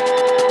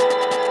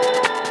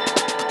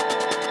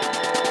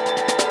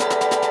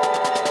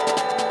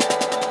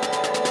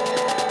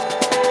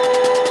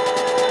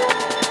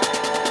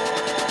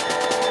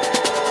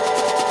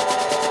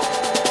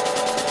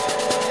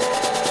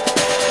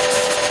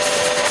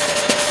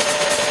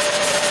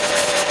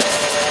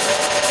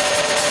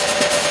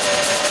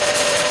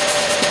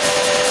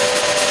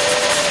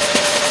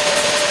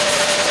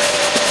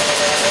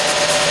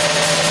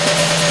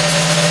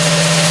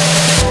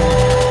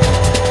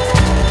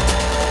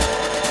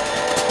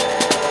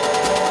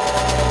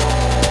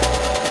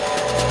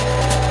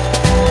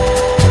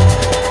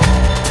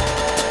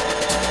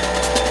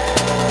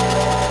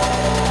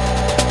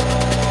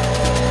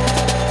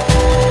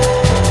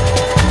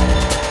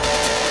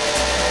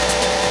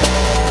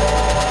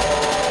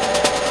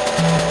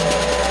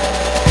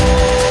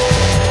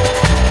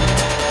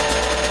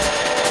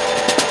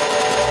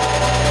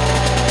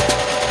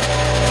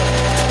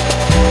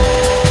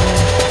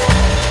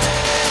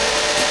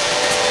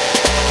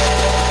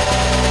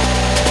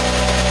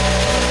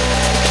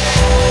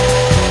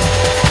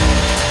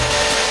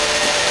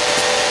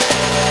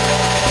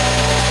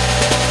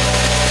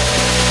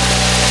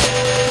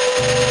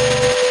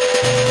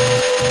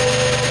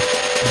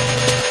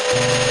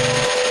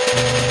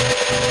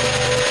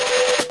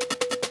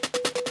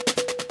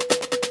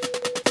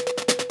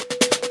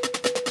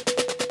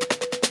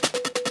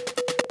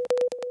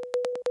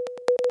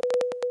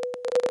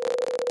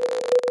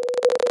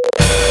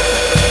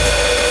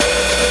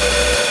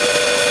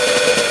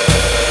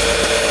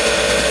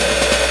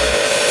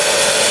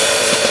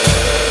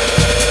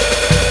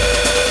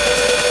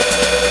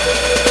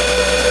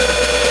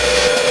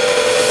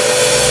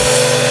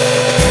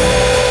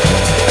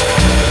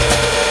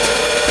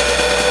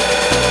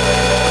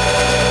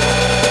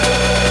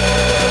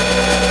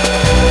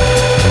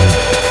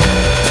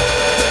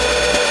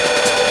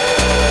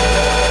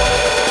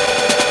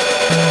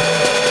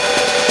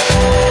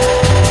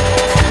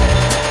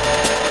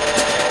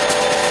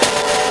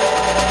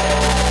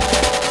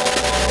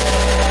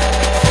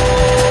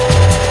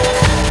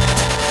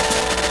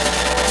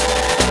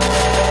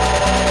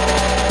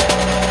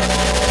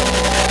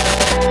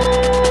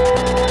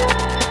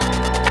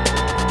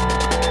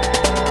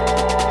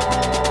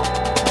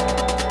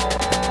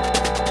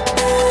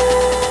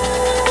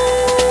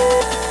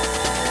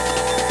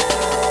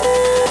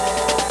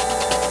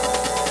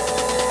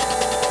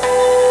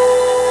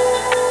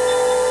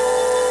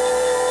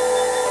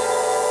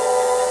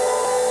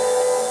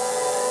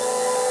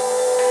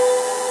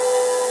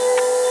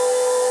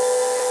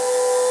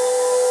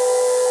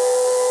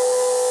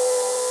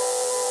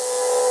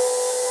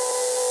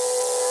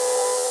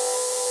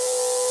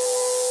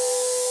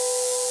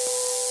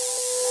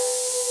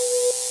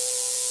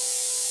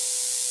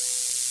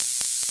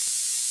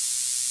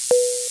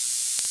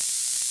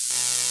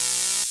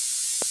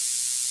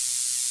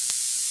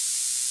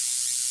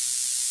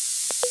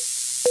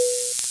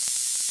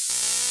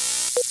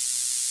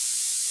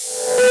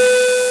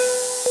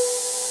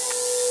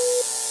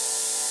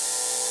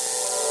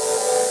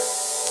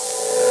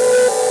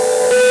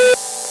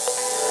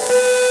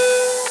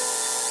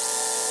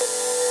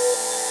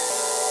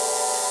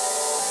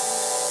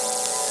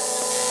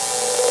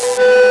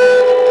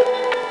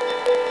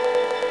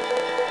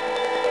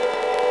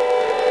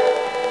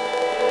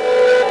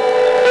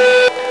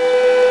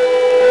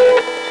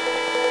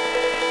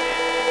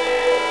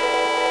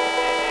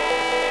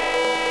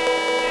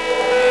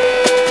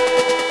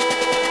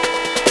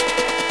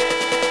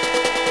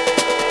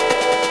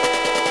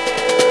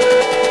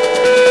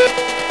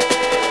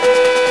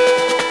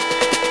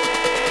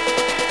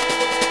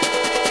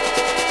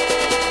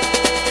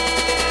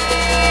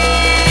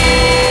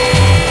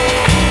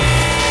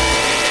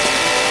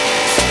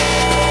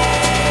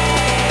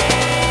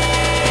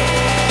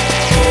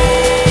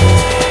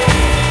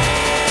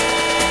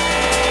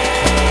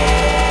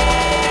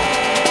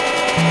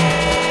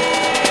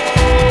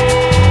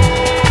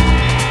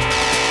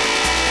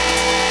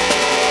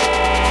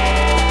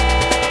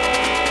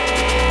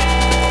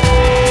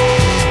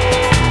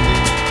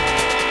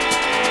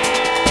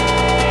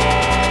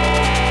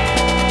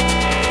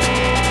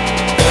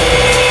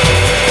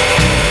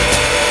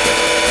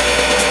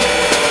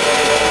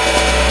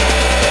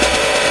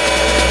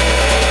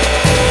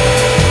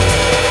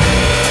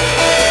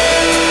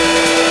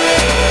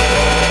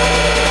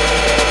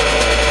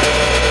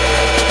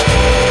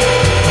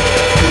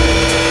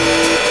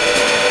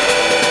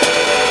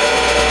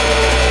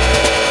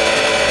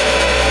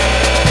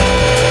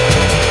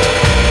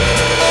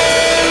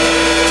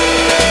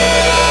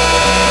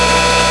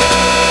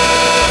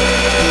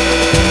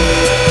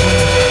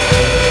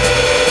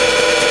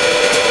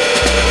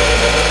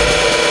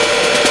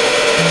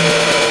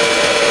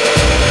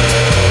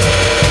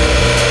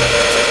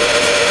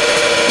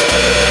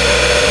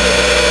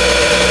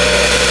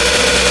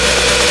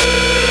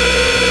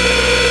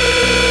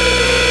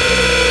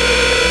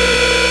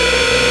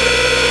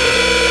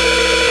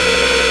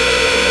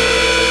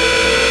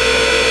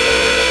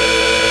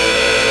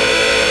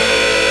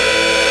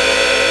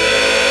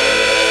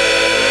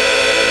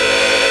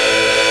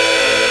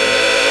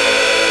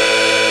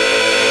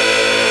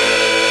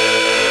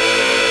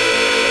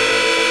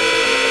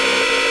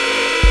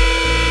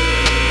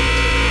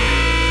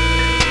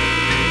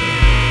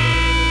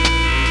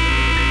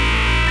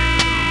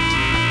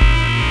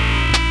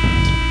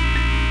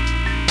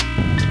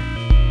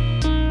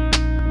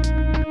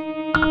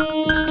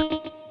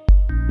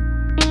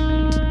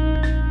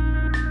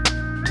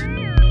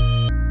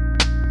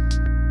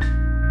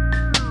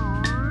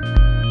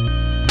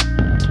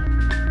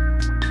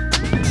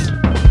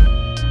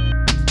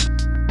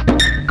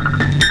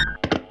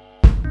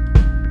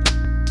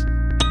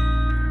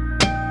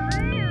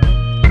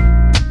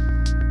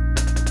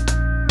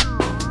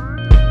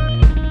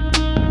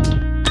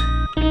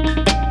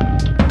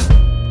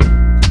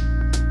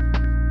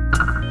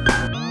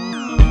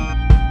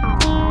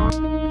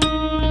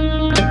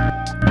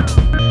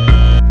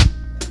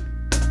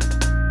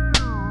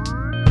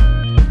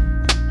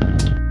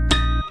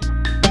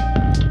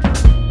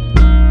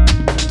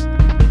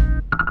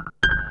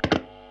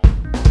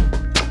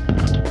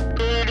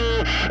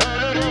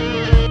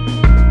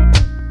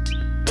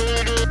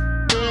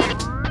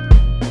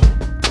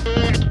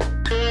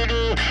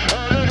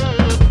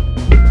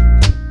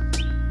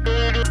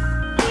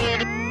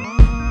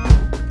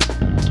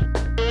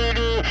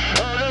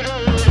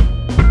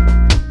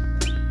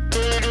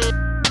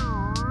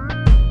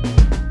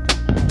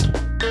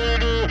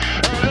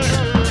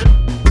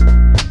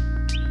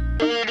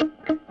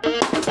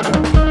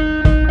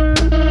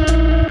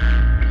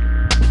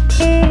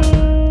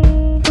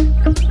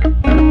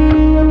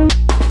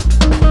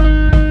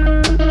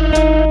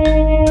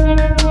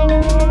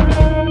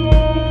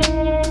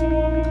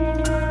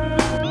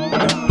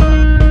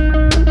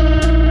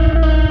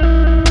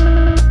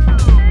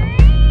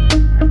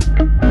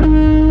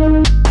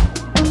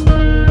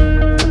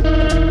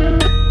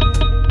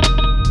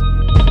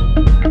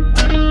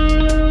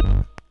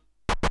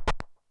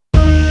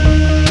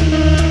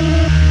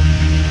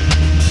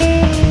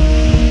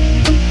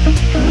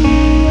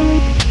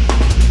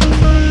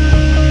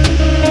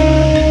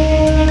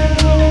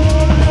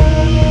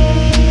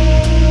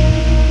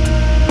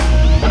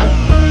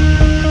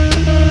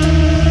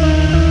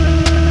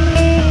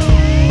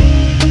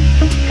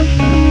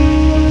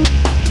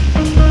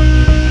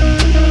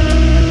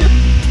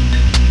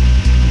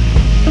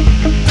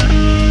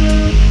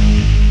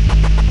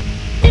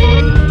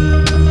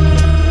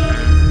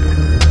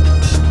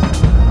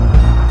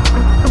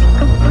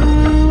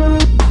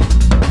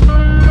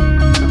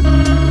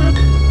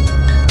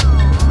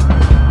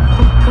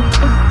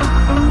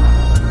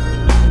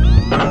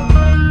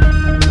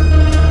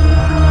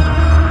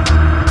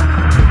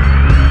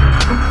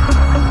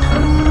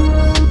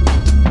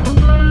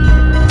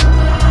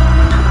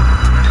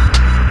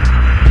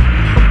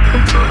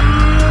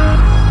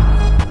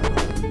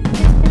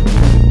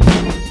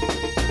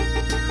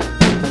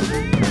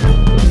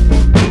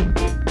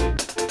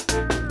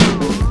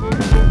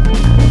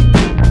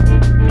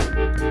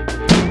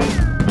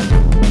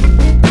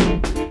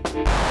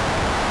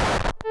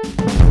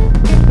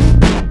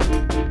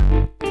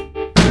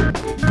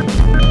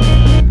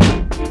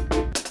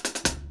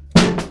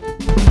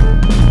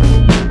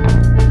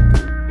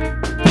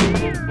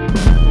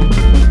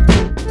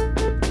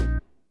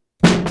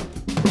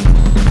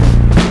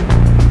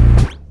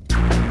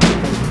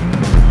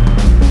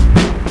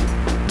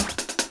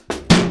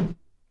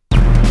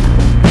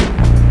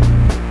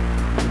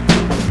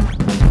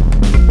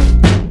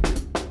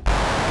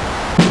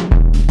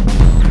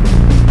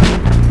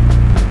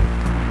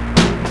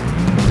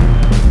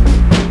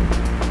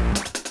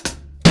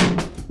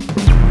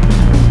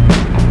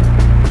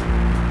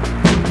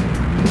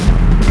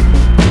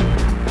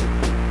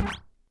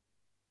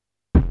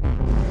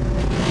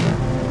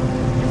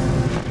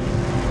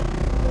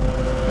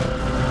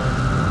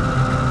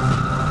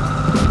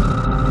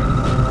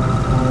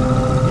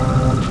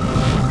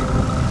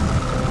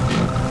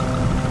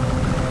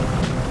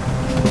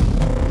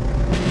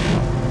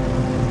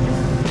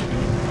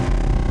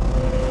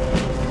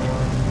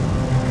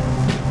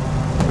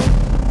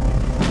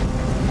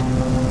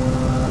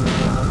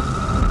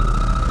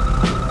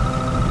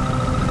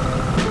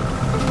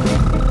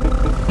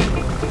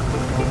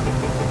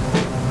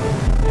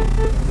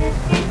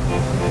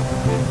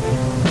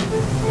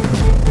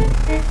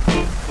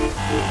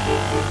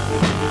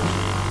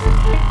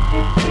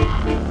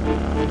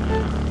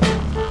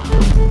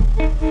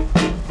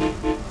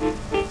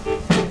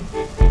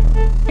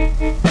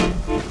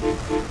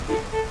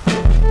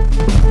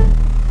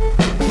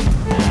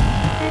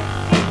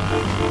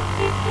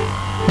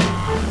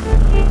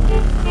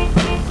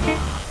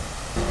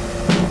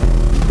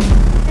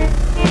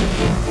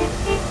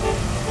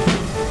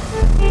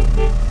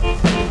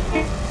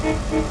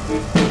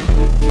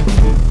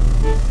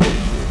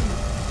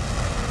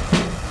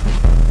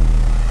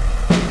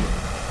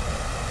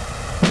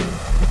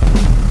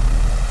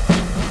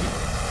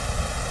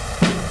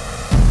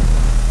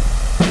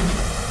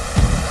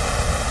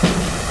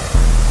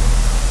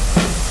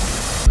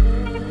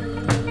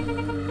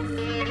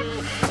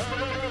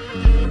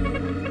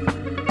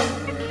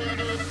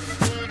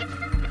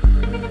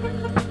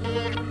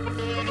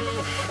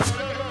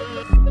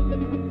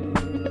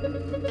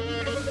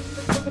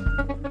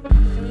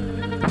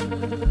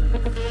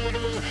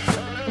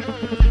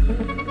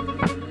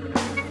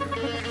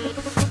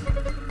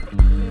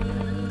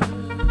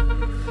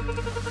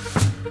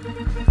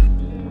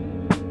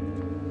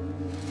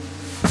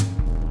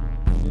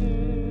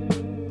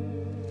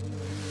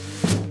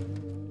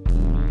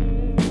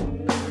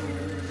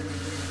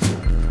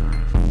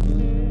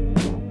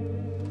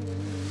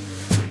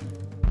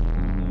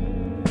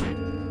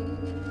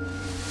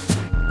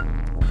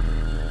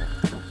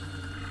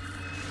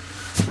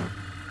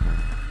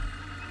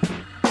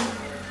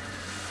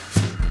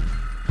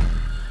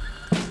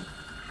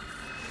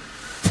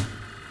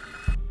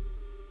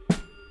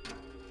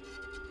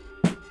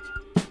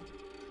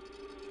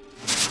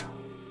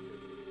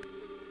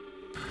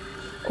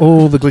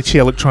 All the glitchy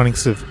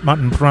electronics of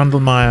Martin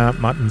Brandlmeier,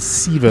 Martin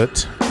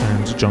Sievert,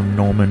 and John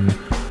Norman,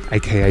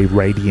 aka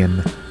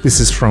Radian. This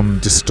is from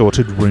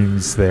Distorted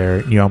Runes,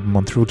 their new album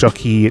on Thrill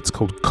Jockey. It's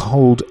called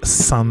Cold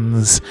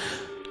Suns,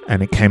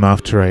 and it came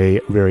after a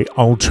very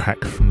old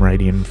track from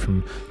Radian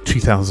from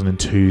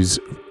 2002's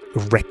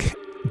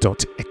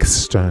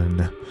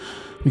Rec.Extern.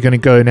 We're going to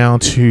go now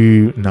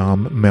to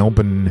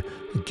Melbourne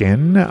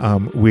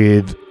again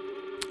with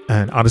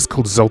an artist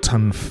called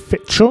Zoltan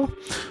Fecso,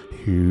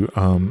 who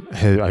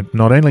had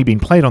not only been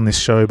played on this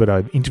show, but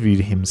I've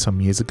interviewed him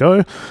some years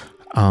ago,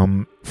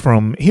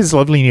 from his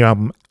lovely new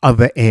album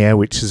Other Air,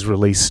 which is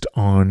released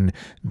on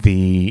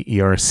the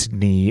Eora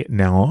Sydney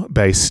now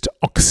based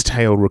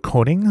Oxtail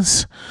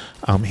Recordings.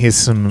 Here's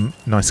some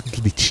nice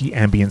glitchy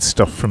ambient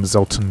stuff from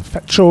Zoltan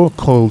Fecso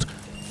called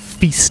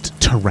Feast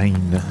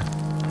Terrain.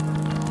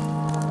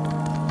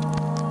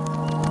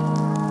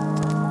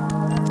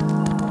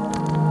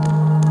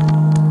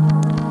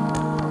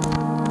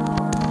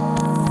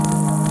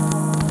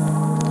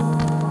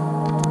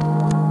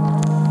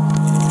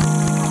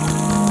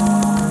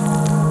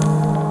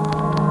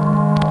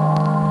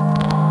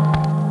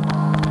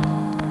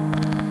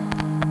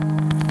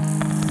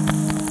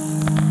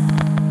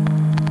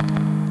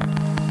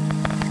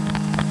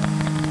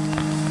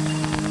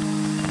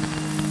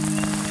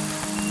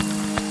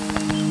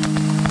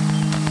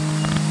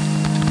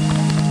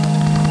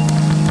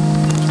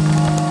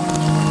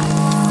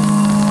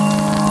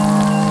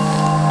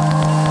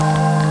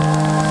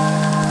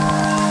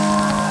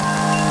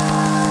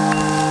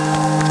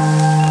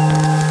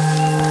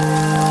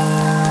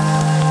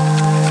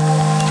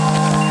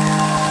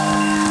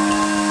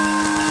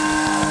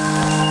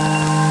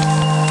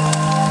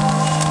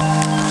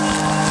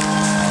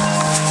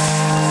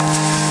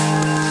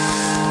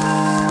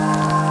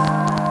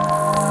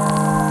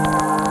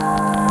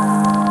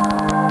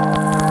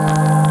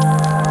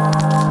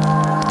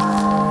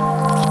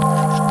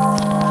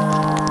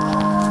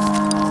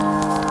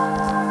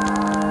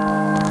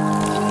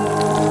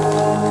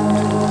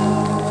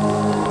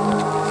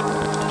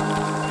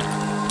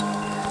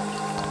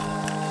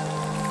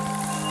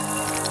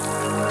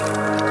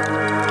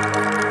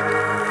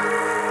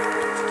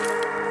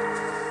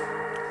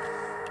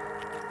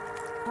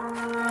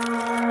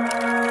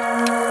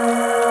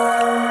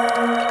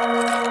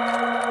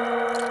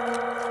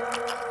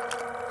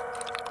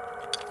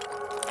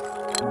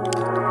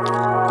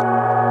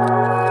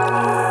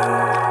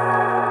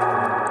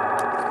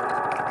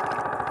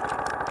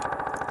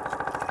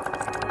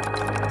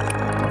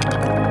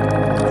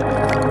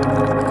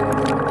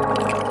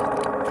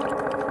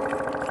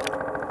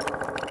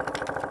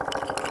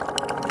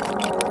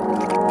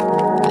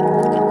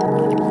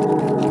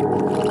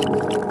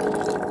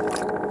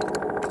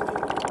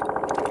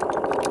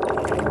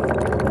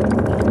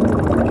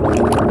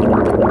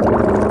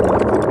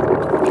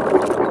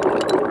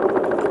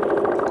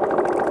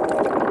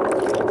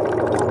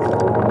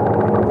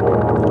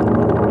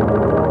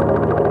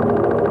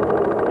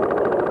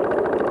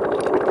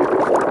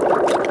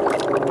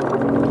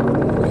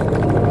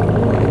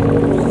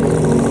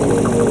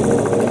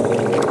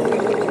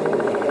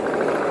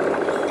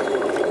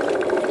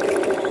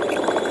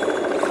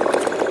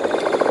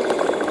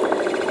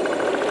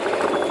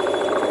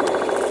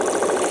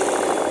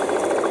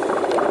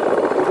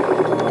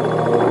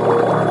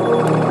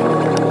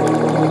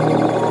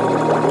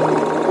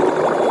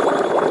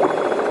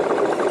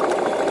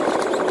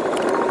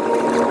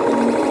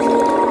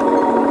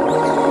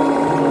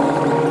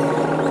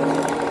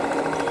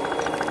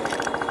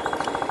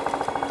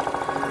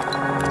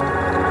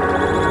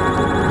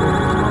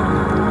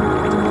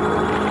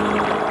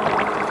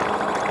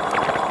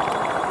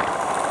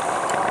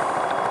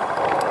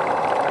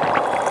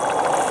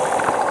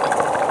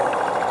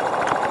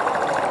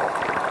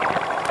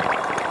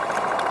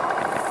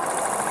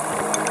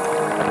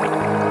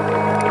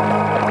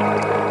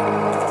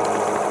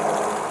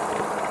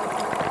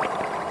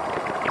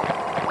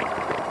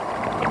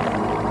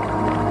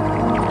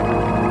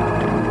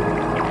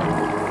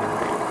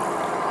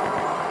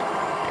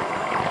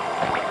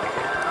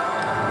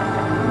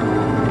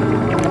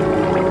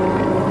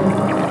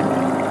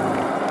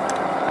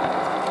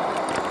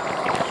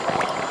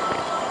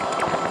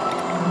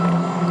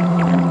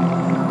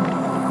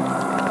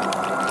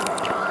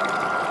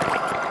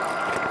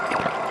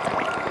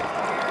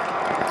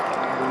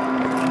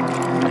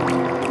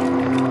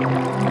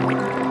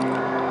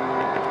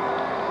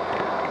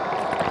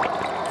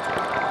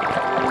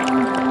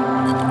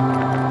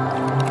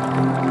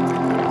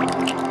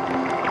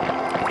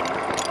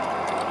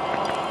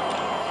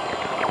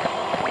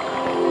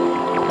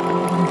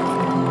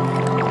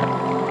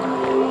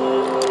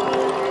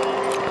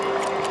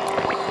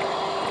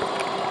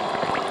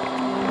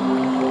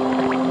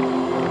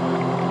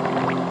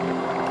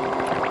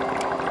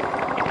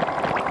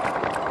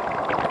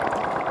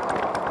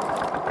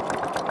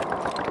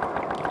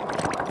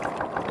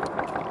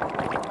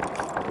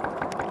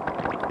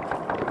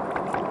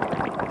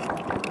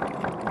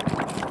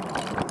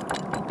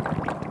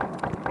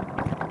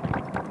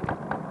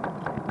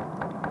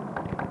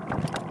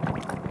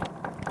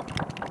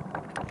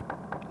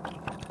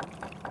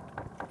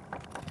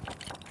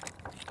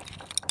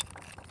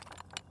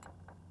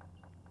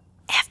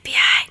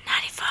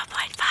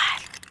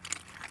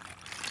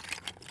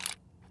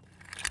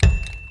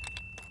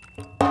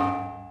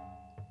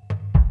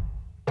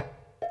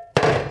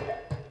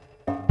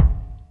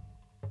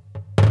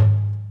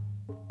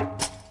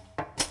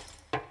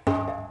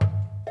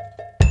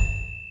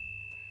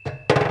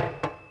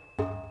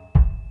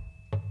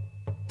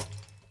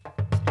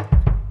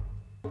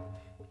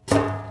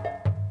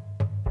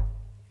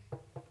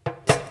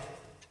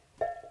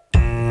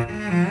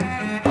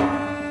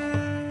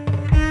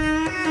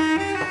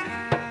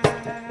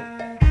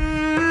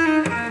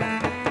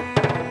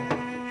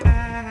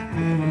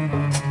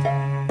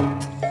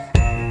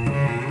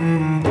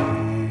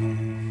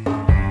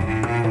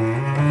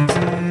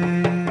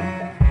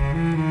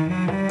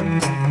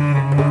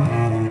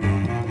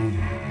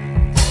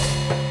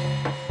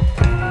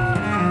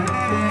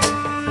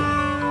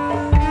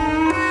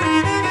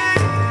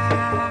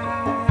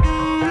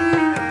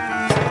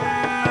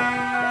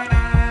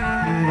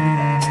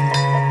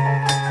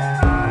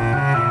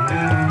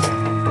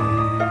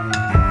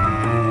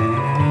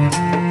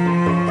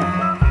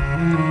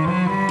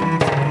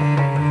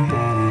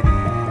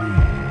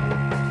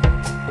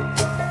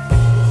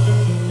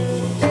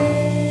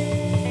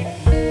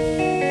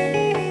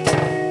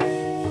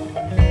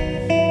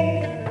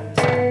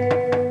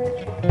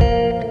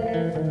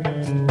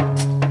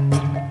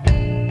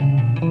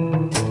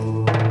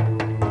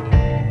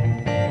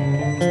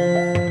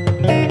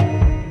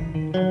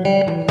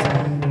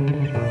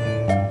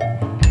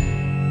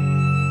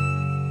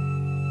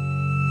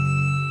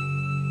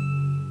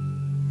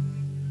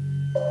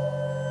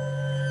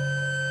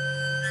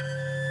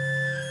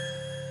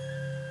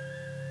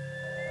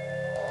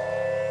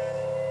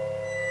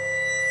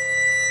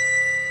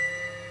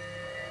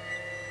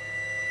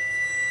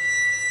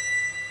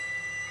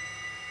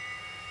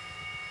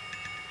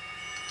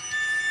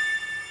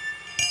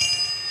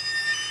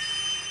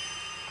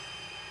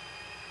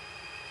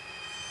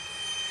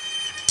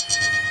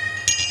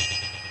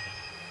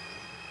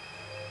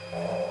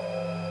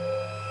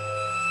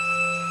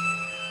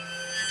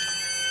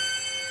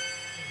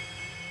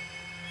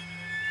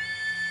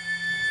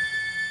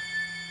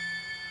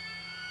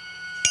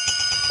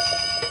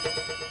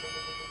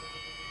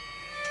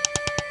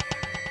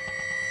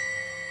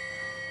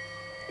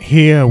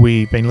 Here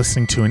we've been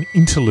listening to an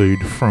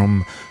interlude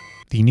from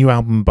the new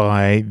album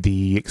by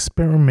the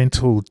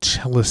experimental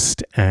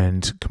cellist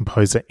and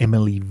composer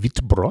Emily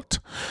Wittbrot.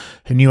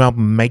 Her new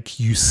album, Make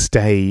You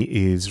Stay,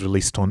 is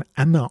released on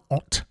Anna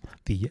Ott,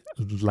 the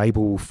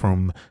label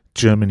from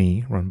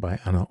Germany run by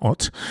Anna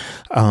Ott,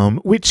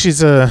 which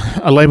is a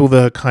label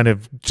that kind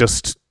of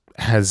just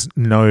has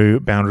no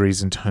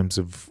boundaries in terms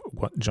of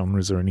what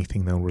genres or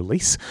anything they'll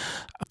release.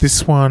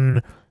 This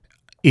one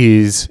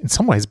is in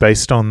some ways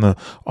based on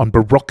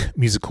Baroque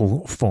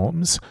musical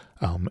forms,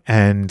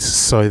 and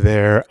so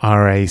there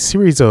are a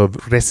series of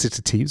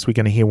recitatives. We're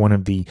going to hear one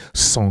of the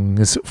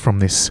songs from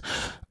this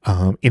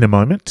in a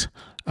moment,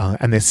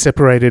 and they're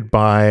separated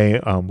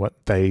by what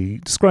they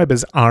describe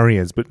as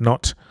arias, but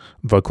not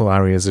vocal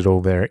arias at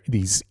all. They're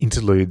these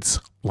interludes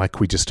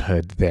like we just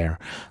heard there.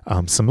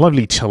 Some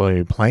lovely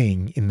cello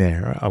playing in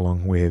there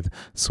along with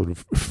sort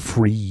of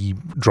free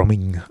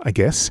drumming, I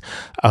guess.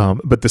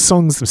 But the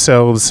songs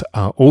themselves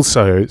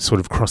also sort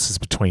of crosses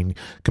between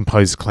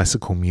composed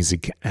classical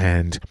music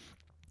and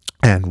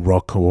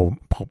rock or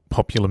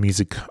popular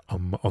music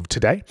of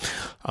today.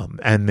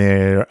 And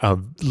there are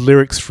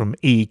lyrics from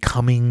E.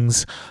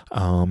 Cummings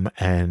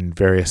and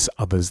various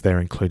others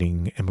there,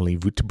 including Emily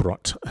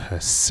Wittbrot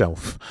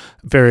herself.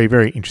 Very,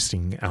 very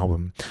interesting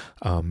album.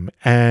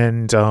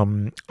 And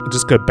I'll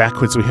just go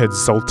backwards. We heard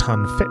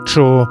Zoltan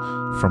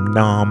Fecor from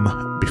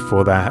Nam.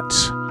 Before that,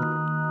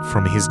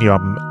 from his new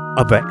album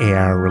Other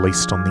Air,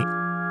 released on the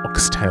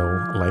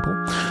Oxtail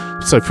label.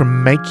 So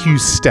from Make You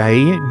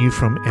Stay, new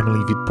from Emily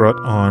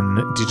Wittbrot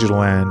on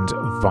digital and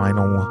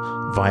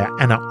vinyl via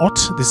Anna Ott.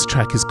 This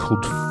track is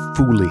called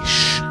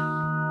Foolish.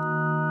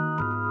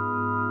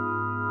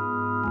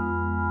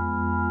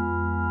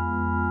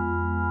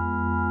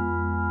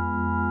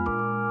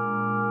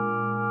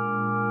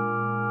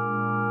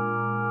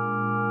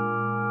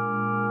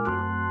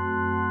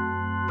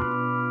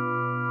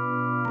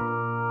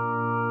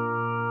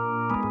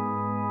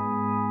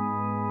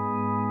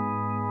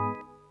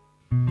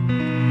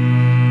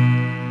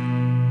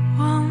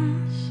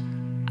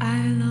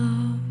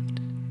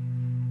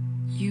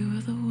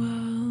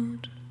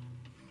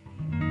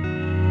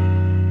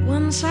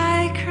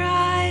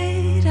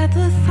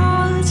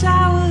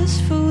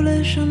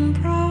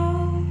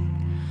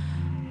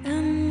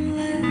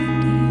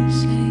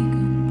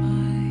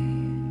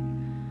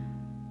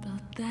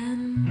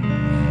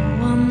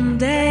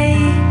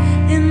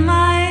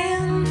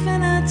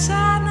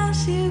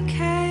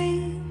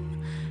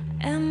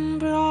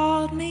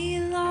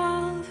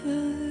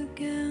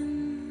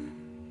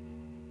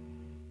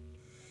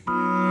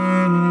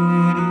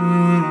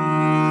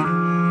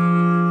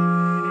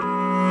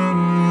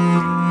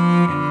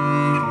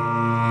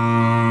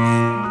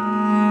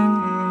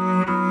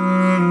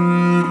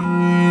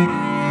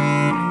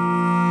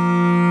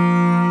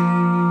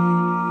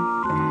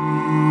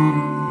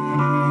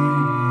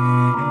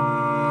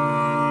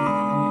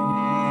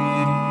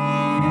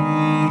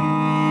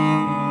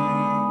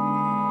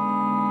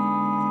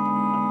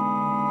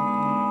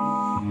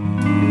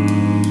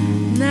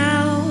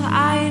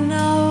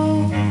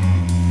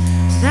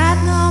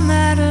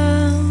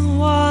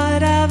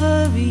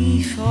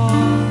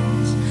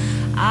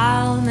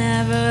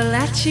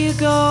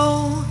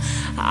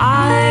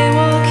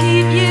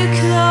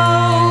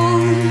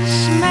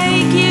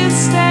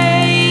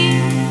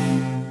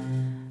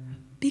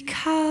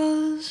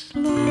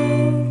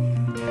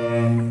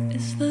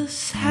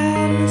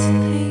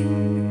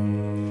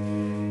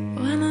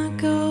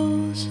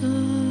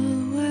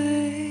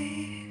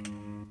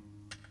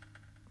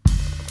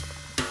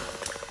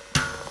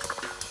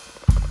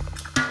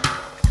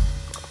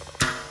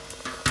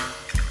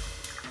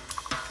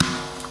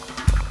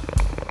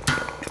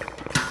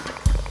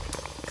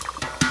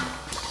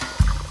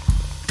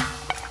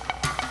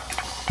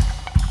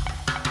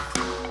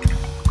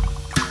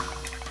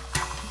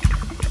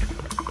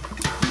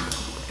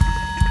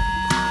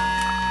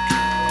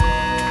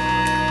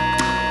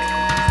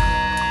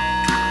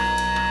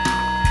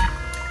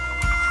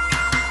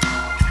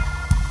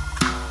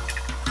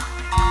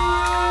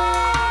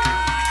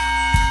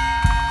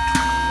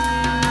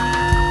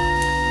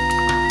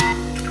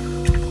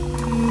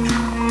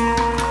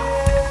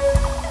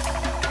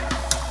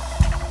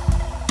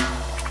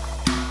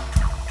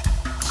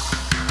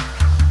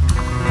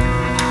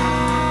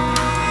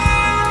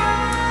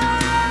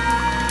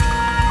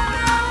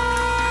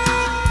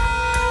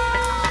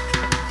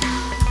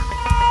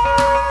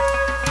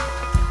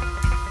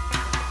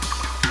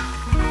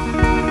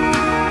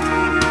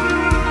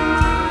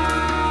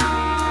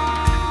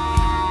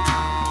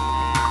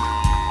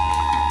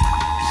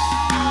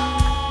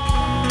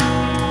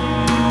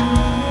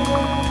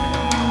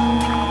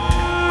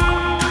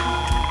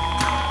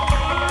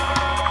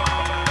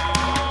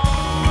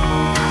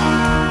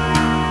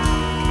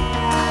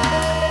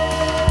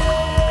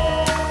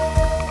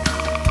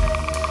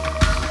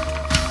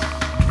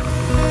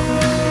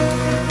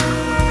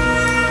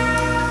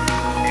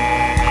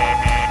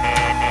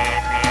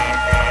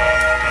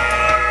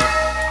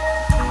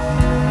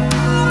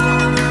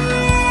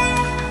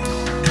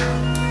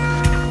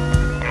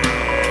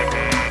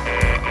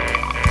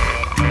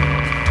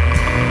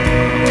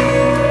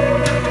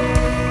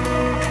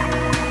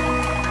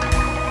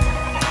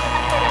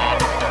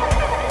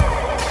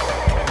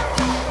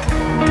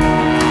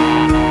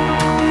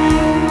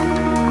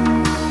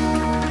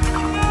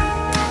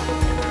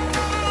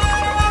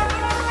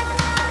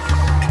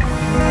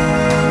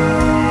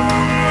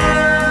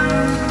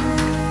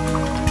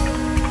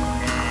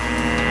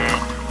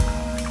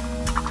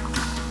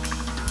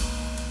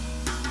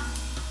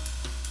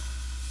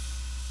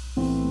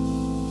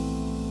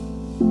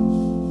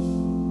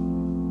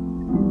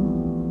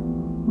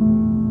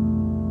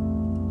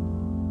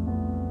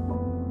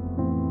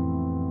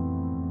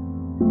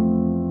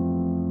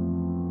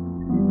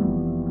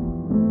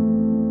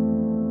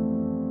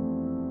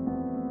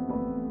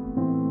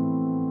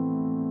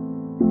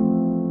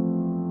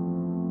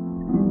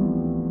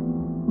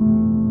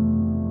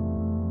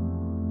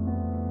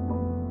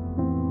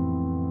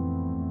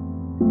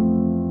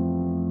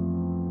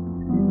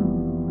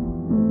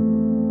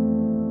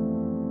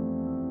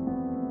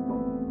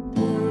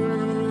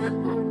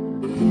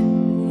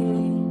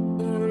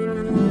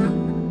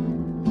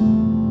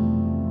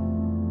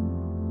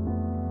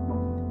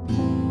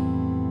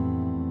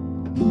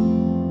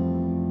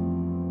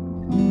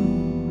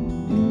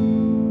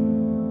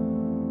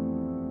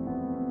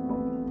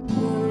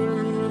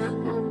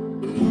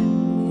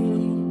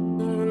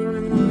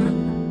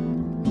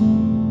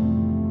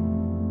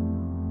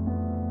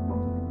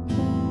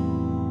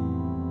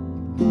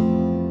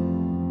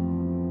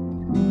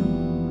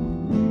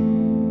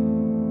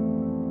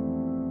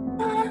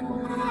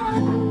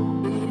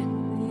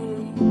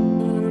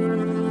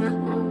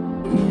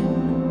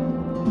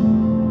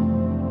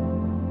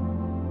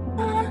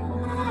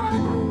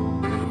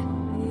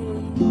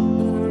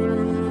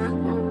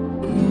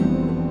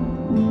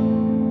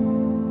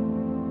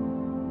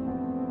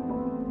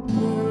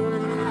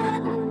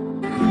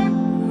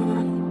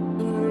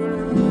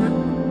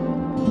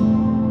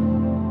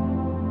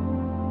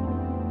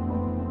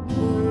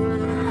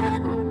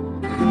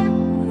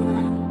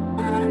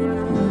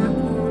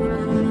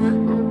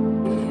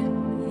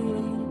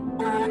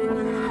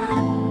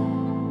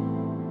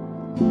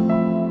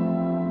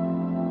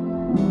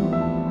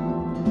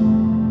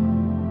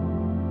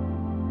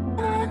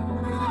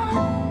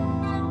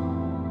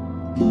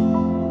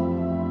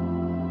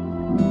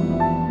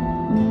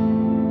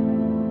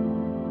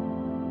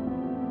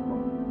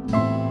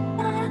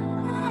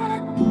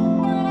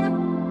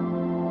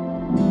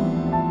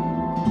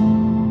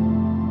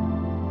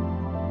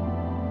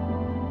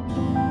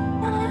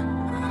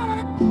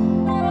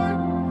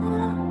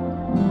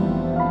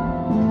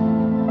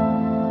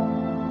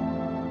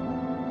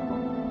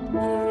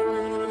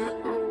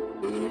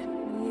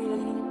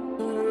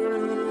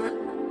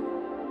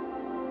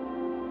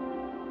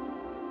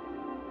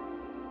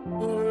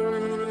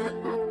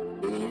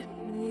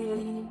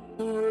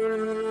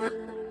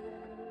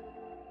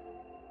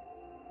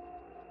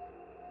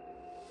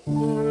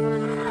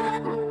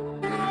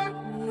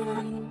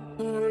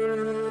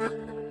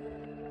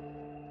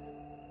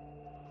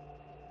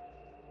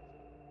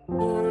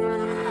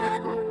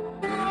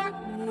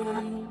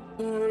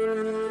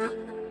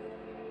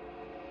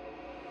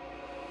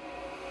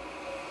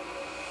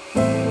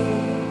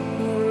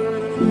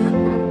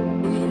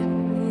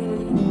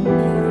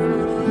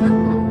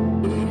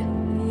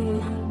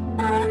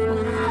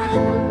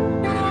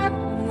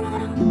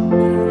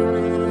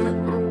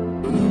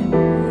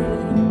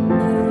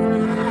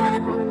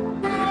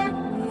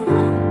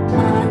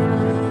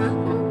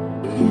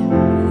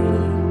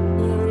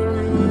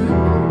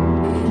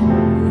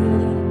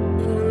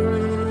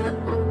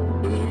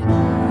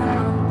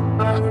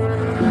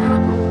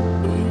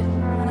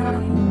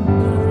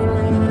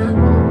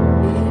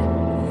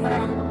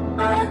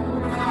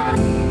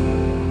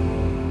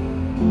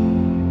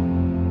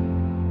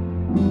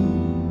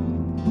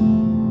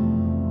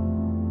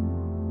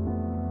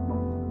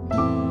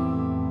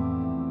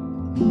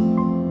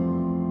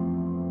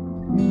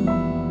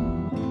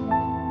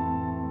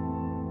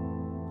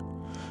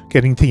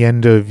 getting to the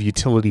end of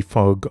Utility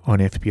Fog on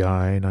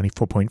FBI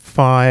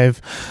 94.5.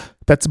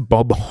 That's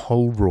Bob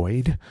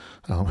Holroyd,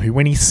 who,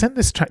 when he sent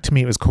this track to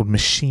me, it was called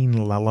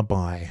Machine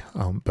Lullaby.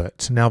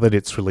 But now that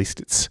it's released,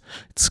 it's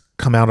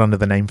come out under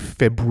the name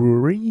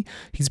February.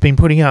 He's been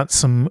putting out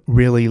some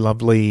really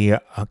lovely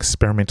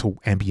experimental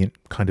ambient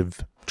kind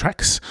of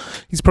tracks.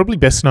 He's probably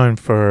best known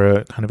for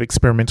a kind of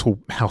experimental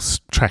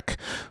house track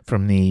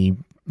from the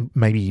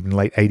maybe even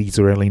late 80s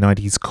or early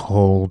 90s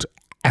called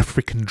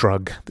African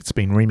Drug, that's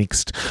been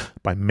remixed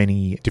by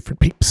many different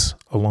peeps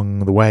along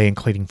the way,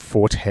 including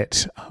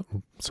Fortet,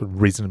 sort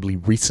of reasonably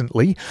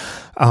recently.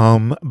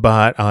 Some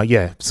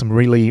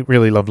really,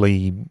 really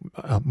lovely,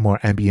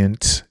 more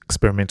ambient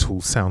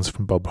experimental sounds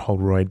from Bob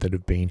Holroyd that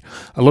have been,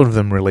 a lot of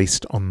them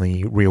released on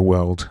the Real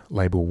World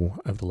label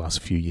over the last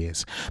few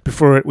years.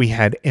 Before it, we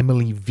had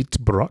Emily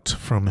Wittbrot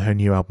from her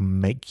new album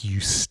Make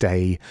You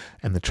Stay,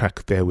 and the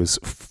track there was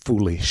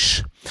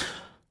Foolish.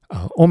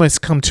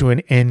 Almost come to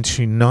an end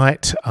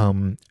tonight.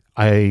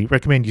 I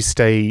recommend you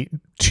stay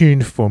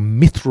tuned for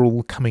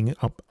Mithril coming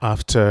up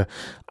after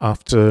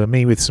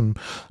me with some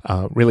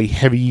really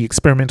heavy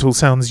experimental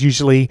sounds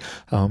usually.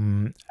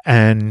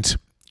 And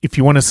if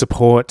you want to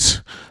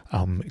support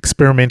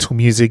experimental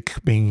music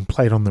being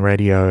played on the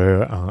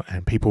radio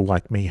and people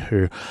like me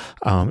who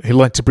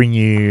like to bring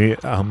you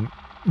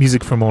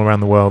music from all around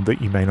the world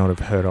that you may not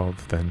have heard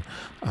of, then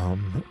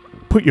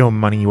put your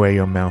money where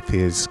your mouth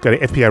is. Go to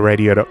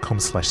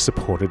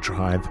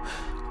fbiradio.com/supporterdrive.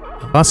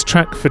 Last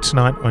track for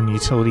tonight on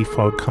Utility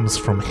Fog comes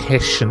from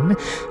Hessian,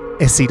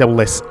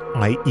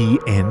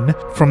 Sessien,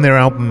 from their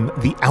album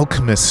The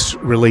Alchemist,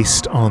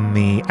 released on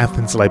the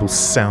Athens label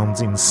Sounds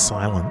in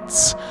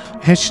Silence.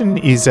 Hessian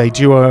is a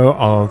duo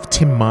of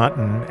Tim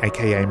Martin,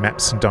 aka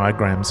Maps and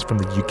Diagrams from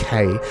the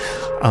UK,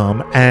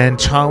 and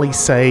Charlie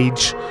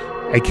Sage,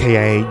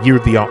 aka Year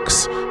of the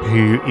Ox,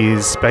 who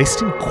is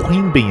based in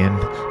Queanbeyan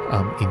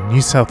in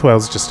New South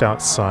Wales, just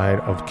outside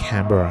of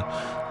Canberra.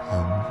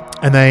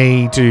 And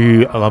they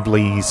do a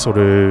lovely sort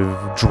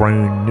of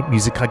drone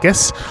music, I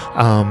guess.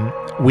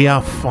 We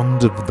Are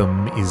Fond of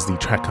Them is the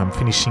track I'm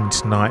finishing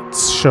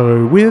tonight's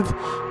show with.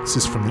 This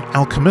is from The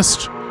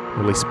Alchemist,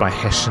 released by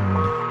Hessian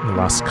in the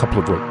last couple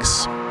of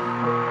weeks.